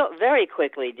chance. Very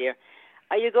quickly, dear.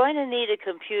 Are you going to need a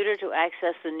computer to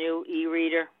access the new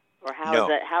e-reader, or how No,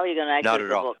 are you going to access not at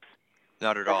the all. books?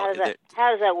 Not at So all.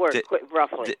 how does that work,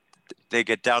 roughly? They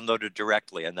get downloaded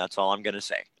directly, and that's all I'm going to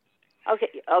say.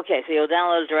 Okay, so you'll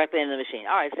download it directly into the machine.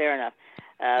 All right, fair enough.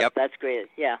 That's great.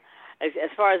 Yeah. As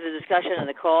far as the discussion and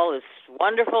the call, it's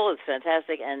wonderful. It's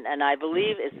fantastic, and I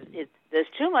believe there's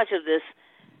too much of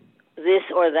this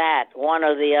or that, one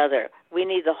or the other. We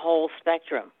need the whole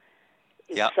spectrum.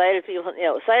 sighted people,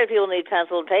 sighted people need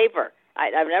pencil and paper.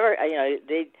 I've never,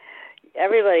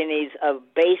 everybody needs a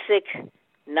basic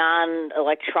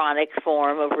non-electronic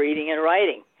form of reading and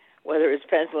writing, whether it's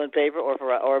pencil and paper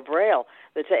or Braille.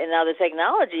 Now the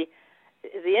technology,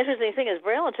 the interesting thing is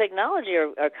Braille and technology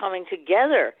are coming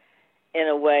together in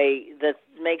a way that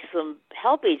makes them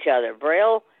help each other.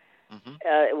 Braille,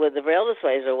 with the Braille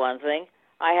displays are one thing.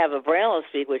 I have a Braille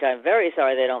Speak, which I'm very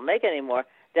sorry they don't make anymore.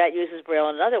 That uses Braille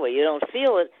another way. You don't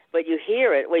feel it, but you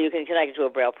hear it. Well, you can connect it to a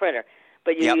Braille printer.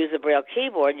 But you use the Braille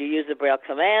keyboard, you use the Braille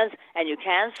commands, and you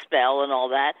can spell and all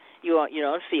that. You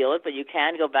don't feel it, but you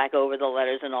can go back over the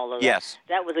letters and all of that. Yes,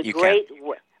 that was a great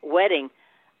wedding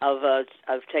of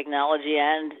technology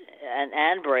and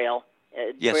Braille.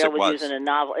 Yes, Braille it was used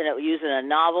in a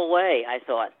novel way, I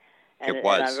thought. And, it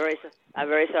was. And I'm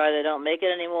very sorry they don't make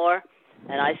it anymore.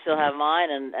 And I still have mine,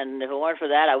 and if it weren't for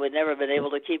that, I would never have been able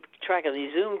to keep track of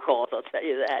these Zoom calls. I'll tell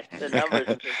you that, the numbers.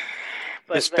 And things.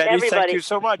 Miss Betty, thank you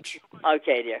so much.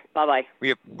 Okay, dear. Bye-bye.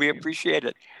 We appreciate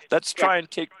it. Let's try and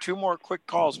take two more quick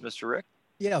calls, Mr. Rick.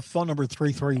 Yeah, phone number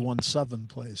 3317,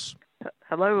 please.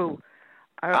 Hello.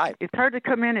 Hi. It's hard to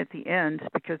come in at the end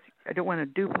because I don't want to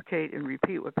duplicate and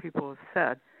repeat what people have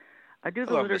said. I do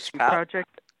the Hello, Literacy Miss Pat.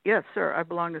 Project. Yes, sir. I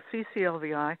belong to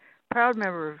CCLVI, proud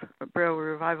member of Braille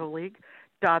Revival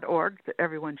League.org that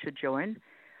everyone should join.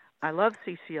 I love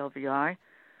CCLVI.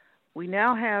 We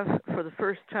now have, for the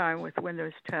first time with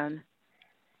Windows 10,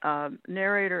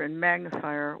 narrator and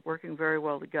magnifier working very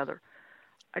well together.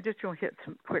 I just want to hit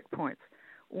some quick points.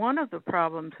 One of the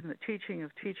problems in the teaching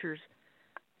of teachers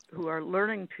who are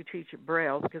learning to teach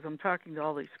Braille, because I'm talking to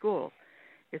all these schools,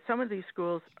 is some of these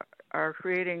schools are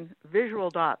creating visual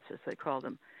dots, as they call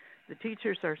them. The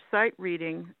teachers are sight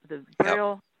reading the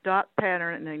Braille dot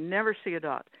pattern, and they never see a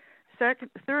dot.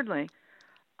 Thirdly,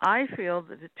 I feel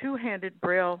that the two-handed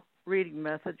Braille reading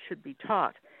method should be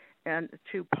taught. And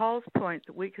to Paul's point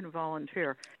that we can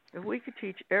volunteer, if we could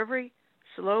teach every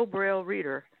slow Braille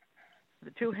reader the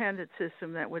two-handed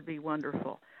system, that would be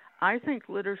wonderful. I think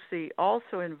literacy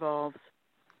also involves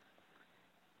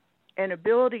an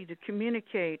ability to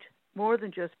communicate more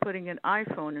than just putting an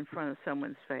iPhone in front of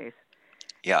someone's face.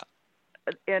 Yeah.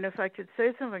 And if I could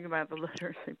say something about the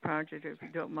Literacy Project, if you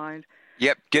don't mind.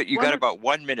 Yep. You got about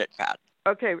 1 minute, Pat.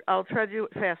 Okay, I'll try to do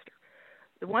it faster.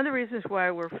 One of the reasons why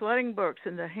we're flooding books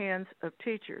in the hands of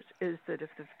teachers is that if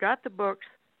they've got the books,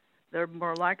 they're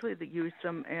more likely to use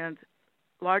them, and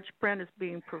large print is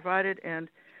being provided, and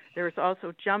there is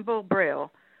also jumbo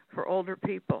Braille for older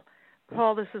people.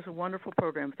 Paul, this is a wonderful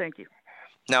program. Thank you.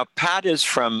 Now, Pat is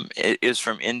from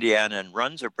Indiana and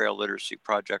runs a Braille Literacy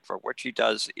Project. For what she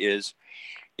does is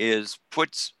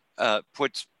puts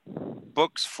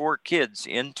books for kids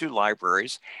into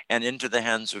libraries and into the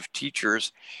hands of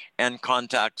teachers, and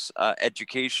contacts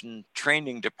education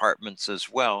training departments as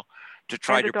well to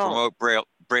try to promote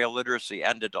Braille literacy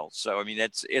and adults. So I mean,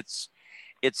 it's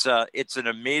an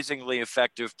amazingly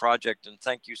effective project, and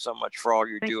thank you so much for all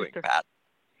you're doing, Pat.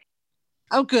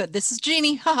 Oh, good. This is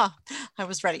Jeannie. Haha, I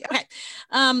was ready. Okay.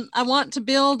 I want to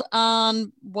build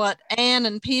on what Anne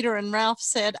and Peter and Ralph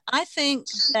said. I think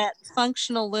that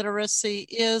functional literacy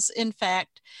is, in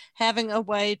fact, having a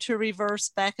way to reverse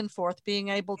back and forth, being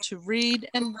able to read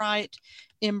and write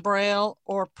in Braille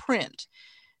or print.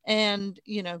 And,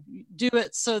 do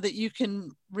it so that you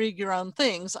can read your own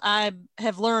things. I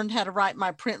have learned how to write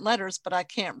my print letters, but I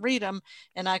can't read them.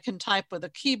 And I can type with a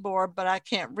keyboard, but I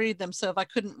can't read them. So if I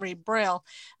couldn't read Braille,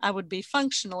 I would be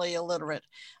functionally illiterate.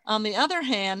 On the other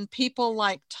hand, people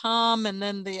like Tom and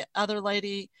then the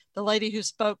lady who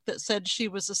spoke that said she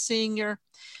was a senior,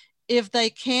 if they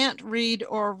can't read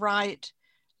or write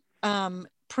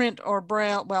print or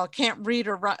Braille, can't read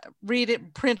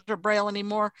it, print or Braille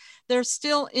anymore, they're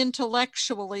still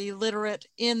intellectually literate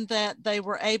in that they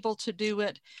were able to do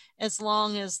it as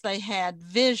long as they had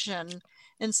vision.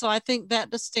 And so I think that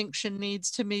distinction needs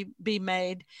to be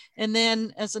made. And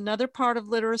then as another part of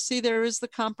literacy, there is the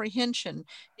comprehension.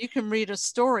 You can read a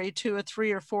story to a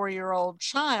 3 or 4 year old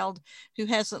child who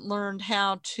hasn't learned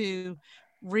how to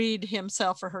read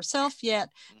himself or herself yet,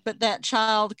 but that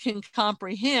child can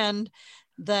comprehend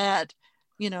that,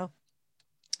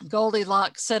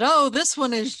 Goldilocks said, oh, this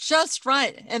one is just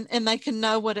right. And they can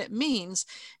know what it means.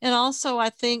 And also,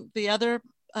 I think the other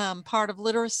part of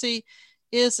literacy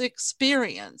is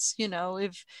experience.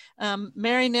 If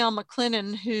Mary Nell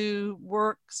McLennan, who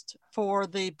works for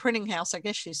the printing house, I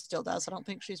guess she still does, I don't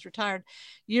think she's retired,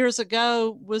 years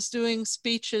ago was doing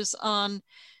speeches on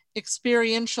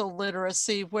experiential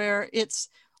literacy, where it's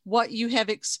what you have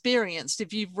experienced.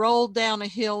 If you've rolled down a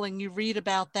hill and you read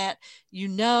about that, you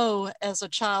know, as a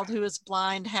child who is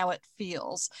blind, how it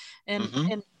feels.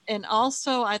 And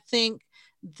also I think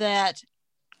that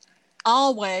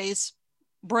always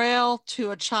Braille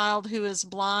to a child who is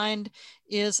blind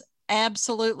is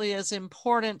absolutely as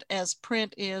important as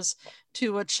print is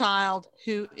to a child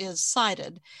who is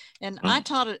sighted. And I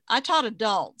taught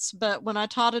adults, but when I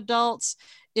taught adults,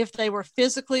 if they were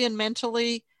physically and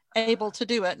mentally able to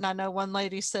do it, and I know one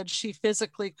lady said she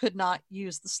physically could not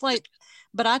use the slate,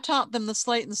 but I taught them the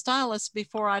slate and stylus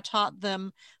before I taught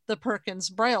them the Perkins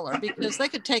Brailler, because they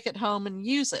could take it home and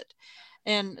use it.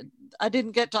 And I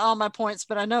didn't get to all my points,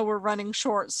 but I know we're running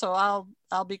short, so I'll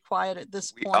be quiet at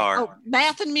this point. Oh,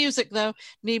 math and music though,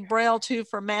 need Braille too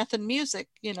for math and music.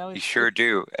 You know, you sure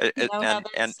do.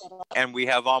 And we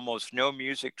have almost no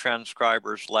music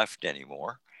transcribers left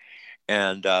anymore.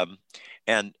 And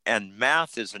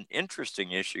math is an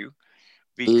interesting issue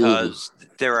because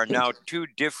there are now two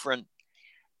different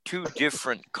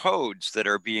codes that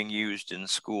are being used in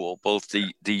school, both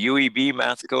the UEB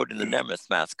math code and the Nemeth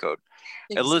math code.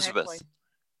 Exactly. Elizabeth.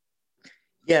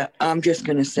 Yeah, I'm just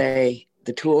going to say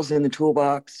the tools in the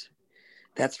toolbox,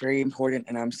 that's very important.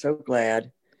 And I'm so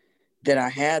glad that I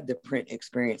had the print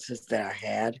experiences that I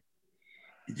had.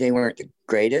 They weren't the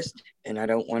greatest, and I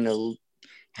don't want to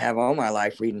have all my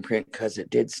life reading print because it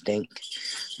did stink.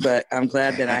 But I'm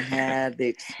glad that I had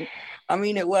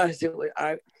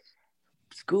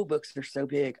school books are so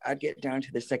big. I'd get down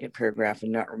to the second paragraph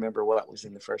and not remember what was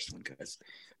in the first one because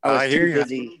I was too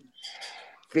busy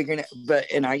figuring it.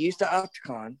 And I used the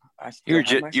Opticon. I still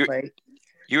have my slate.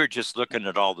 You were just looking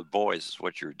at all the boys, is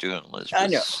what you were doing, Elizabeth. I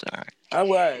know. Sorry. I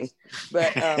was,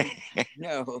 but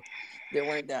no, there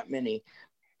weren't that many.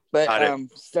 But I'm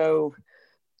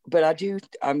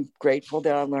grateful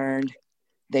that I learned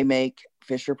they make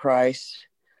Fisher-Price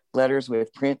letters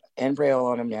with print and Braille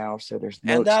on them now, so there's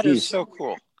no and that excuse is so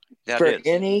cool.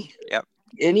 Any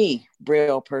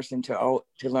Braille person to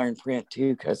learn print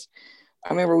too, because I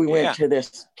remember we went to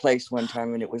this place one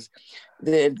time and it was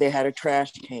they had a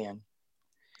trash can,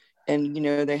 and you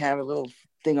know they have a little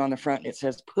thing on the front and it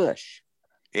says push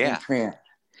in print.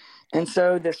 And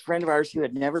so this friend of ours who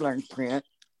had never learned print,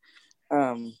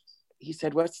 he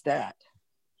said, "What's that?"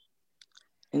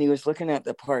 And he was looking at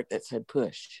the part that said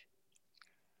push.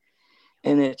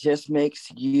 And it just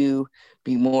makes you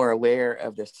be more aware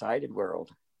of the sighted world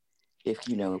if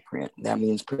you know print. That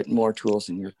means putting more tools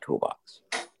in your toolbox.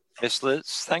 Miss Liz,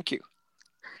 thank you.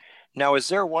 Now, is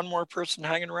there one more person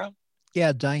hanging around?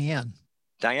 Yeah, Diane.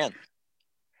 Diane.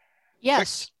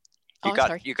 Yes. You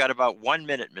got about 1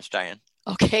 minute, Miss Diane.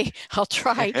 Okay, I'll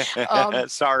try.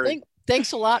 Sorry.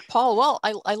 Thanks a lot, Paul. Well,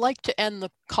 I like to end the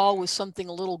call with something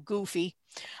a little goofy.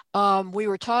 We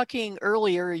were talking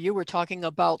earlier, you were talking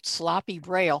about sloppy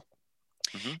Braille.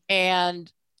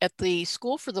 And at the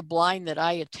School for the Blind that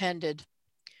I attended,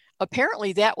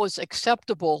 apparently that was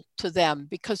acceptable to them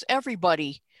because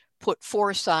everybody put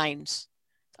 4 signs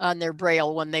on their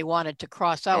Braille when they wanted to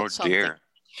cross out something. Dear.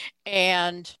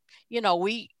 And, you know,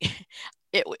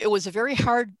 it was a very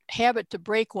hard habit to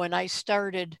break when I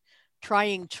started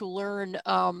trying to learn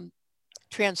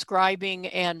transcribing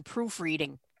and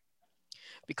proofreading,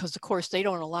 because of course they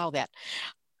don't allow that.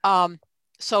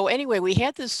 So anyway, we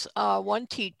had this one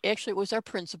teacher, actually it was our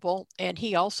principal, and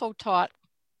he also taught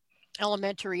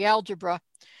elementary algebra.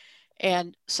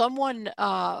 And someone,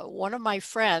 one of my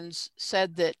friends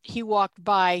said that he walked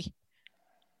by,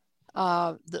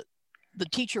 the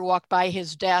teacher walked by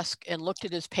his desk and looked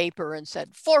at his paper and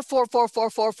said, 4, 4, 4, 4,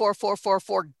 4, 4, 4, 4,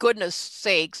 4, goodness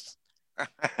sakes.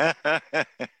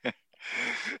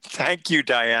 Thank you,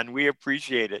 Diane. We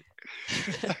appreciate it.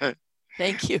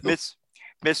 Thank you.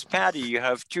 Miss Patty, you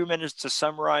have 2 minutes to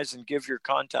summarize and give your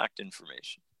contact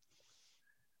information.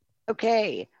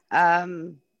 Okay.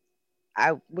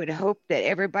 I would hope that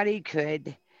everybody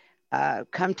could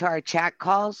come to our chat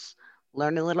calls,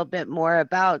 learn a little bit more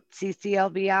about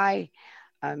CCLVI.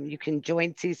 You can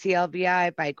join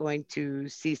CCLVI by going to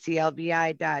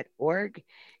cclvi.org.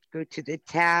 Go to the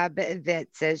tab that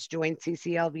says Join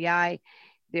CCLVI.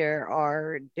 There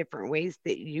are different ways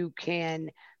that you can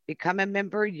become a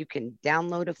member. You can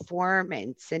download a form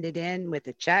and send it in with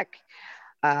a check.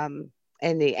 And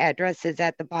the address is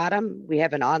at the bottom. We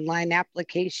have an online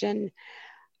application.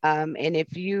 And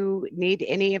if you need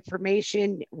any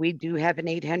information, we do have an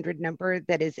 800 number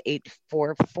that is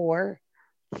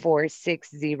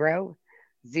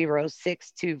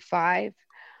 844-460-0625.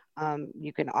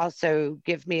 You can also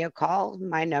give me a call.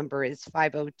 My number is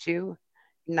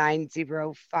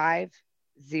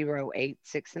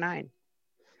 502-905-0869.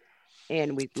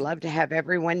 And we'd love to have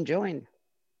everyone join.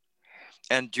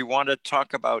 And do you want to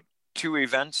talk about 2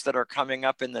 events that are coming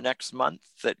up in the next month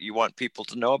that you want people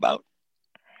to know about?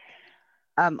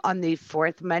 On the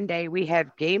 4th Monday, we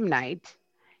have game night.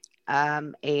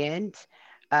 And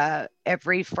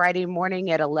every Friday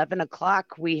morning at 11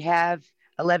 o'clock, we have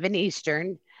 11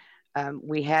 Eastern.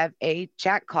 We have a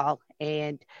chat call,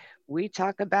 and we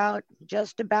talk about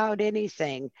just about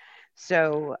anything.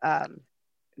 So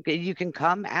you can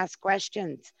come, ask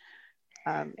questions,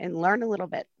 and learn a little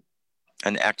bit.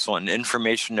 And excellent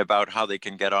information about how they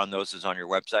can get on those is on your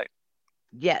website?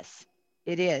 Yes,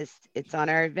 it is. It's on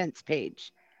our events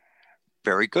page.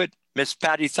 Very good. Miss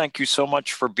Patty, thank you so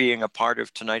much for being a part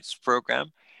of tonight's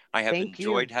program. I have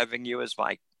enjoyed having you as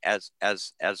my guest,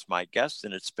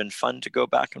 and it's been fun to go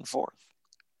back and forth.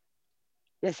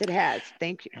 Yes, it has.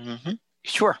 Thank you. Mm-hmm.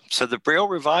 Sure. So the Braille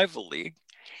Revival League,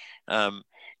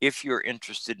 if you're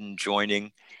interested in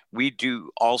joining, we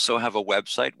do also have a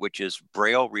website, which is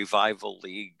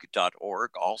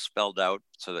BrailleRevivalLeague.org, all spelled out.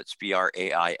 So that's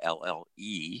BRAILLE.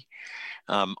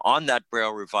 On that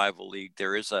Braille Revival League,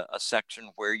 there is a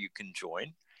section where you can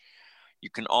join. You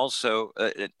can also,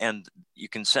 and you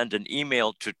can send an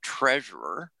email to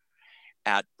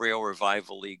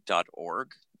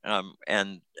treasurer@BrailleRevivalLeague.org.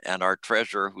 And our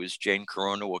treasurer, who is Jane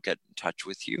Corona, will get in touch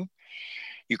with you.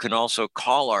 You can also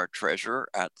call our treasurer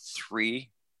at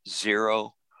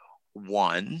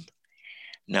 301.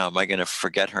 Now, am I going to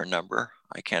forget her number?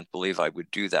 I can't believe I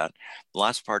would do that. The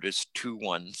last part is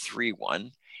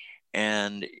 2131.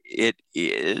 And it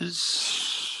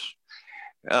is,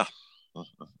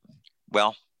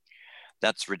 well,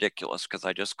 that's ridiculous because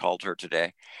I just called her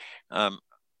today.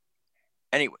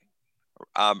 Anyway,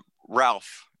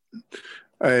 Ralph.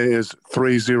 Is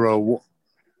 301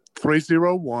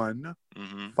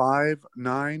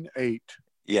 598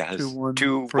 yes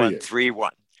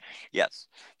 2131. Yes.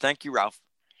 Thank you, Ralph.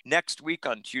 Next week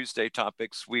on Tuesday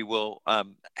Topics, we will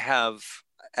have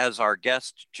as our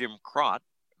guest Jim Crott,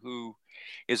 who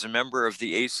is a member of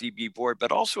the ACB board,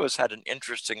 but also has had an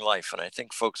interesting life. And I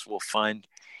think folks will find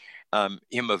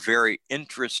him a very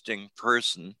interesting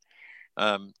person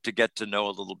to get to know a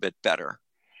little bit better.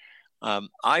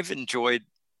 I've enjoyed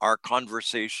our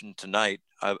conversation tonight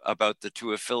about the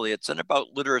 2 affiliates and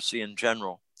about literacy in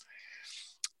general.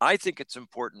 I think it's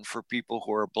important for people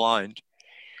who are blind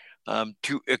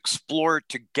to explore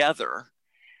together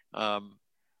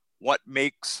what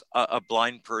makes a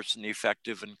blind person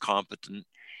effective and competent,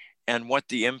 and what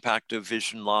the impact of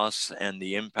vision loss and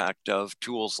the impact of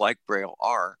tools like Braille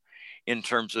are in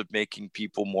terms of making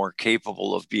people more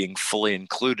capable of being fully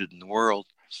included in the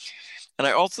world. And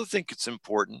I also think it's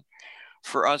important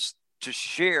for us to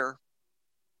share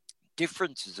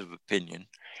differences of opinion.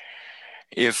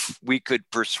 If we could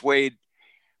persuade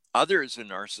others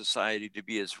in our society to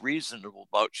be as reasonable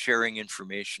about sharing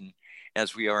information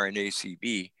as we are in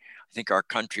ACB, I think our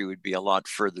country would be a lot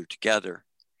further together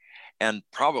and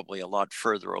probably a lot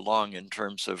further along in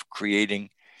terms of creating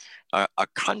a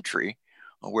country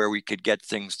where we could get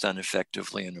things done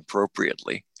effectively and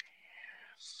appropriately.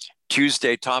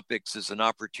 Tuesday Topics is an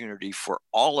opportunity for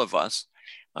all of us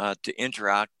to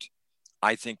interact,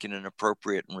 I think, in an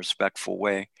appropriate and respectful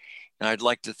way. And I'd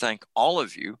like to thank all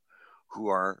of you who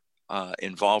are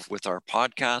involved with our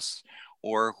podcasts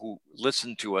or who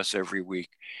listen to us every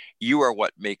week. You are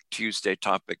what make Tuesday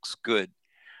Topics good.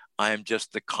 I am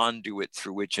just the conduit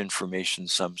through which information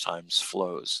sometimes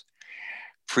flows.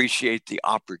 Appreciate the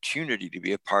opportunity to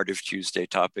be a part of Tuesday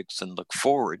Topics and look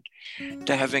forward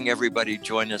to having everybody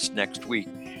join us next week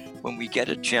when we get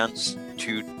a chance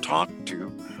to talk to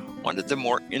one of the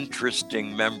more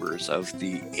interesting members of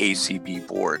the ACB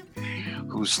board,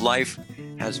 whose life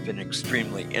has been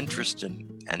extremely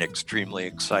interesting and extremely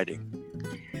exciting.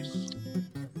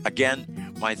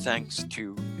 Again, my thanks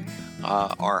to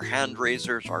our hand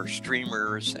raisers, our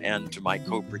streamers, and to my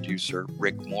co-producer,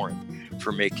 Rick Morin,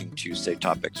 for making Tuesday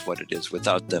Topics what it is.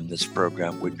 Without them, this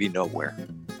program would be nowhere.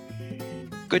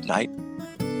 Good night.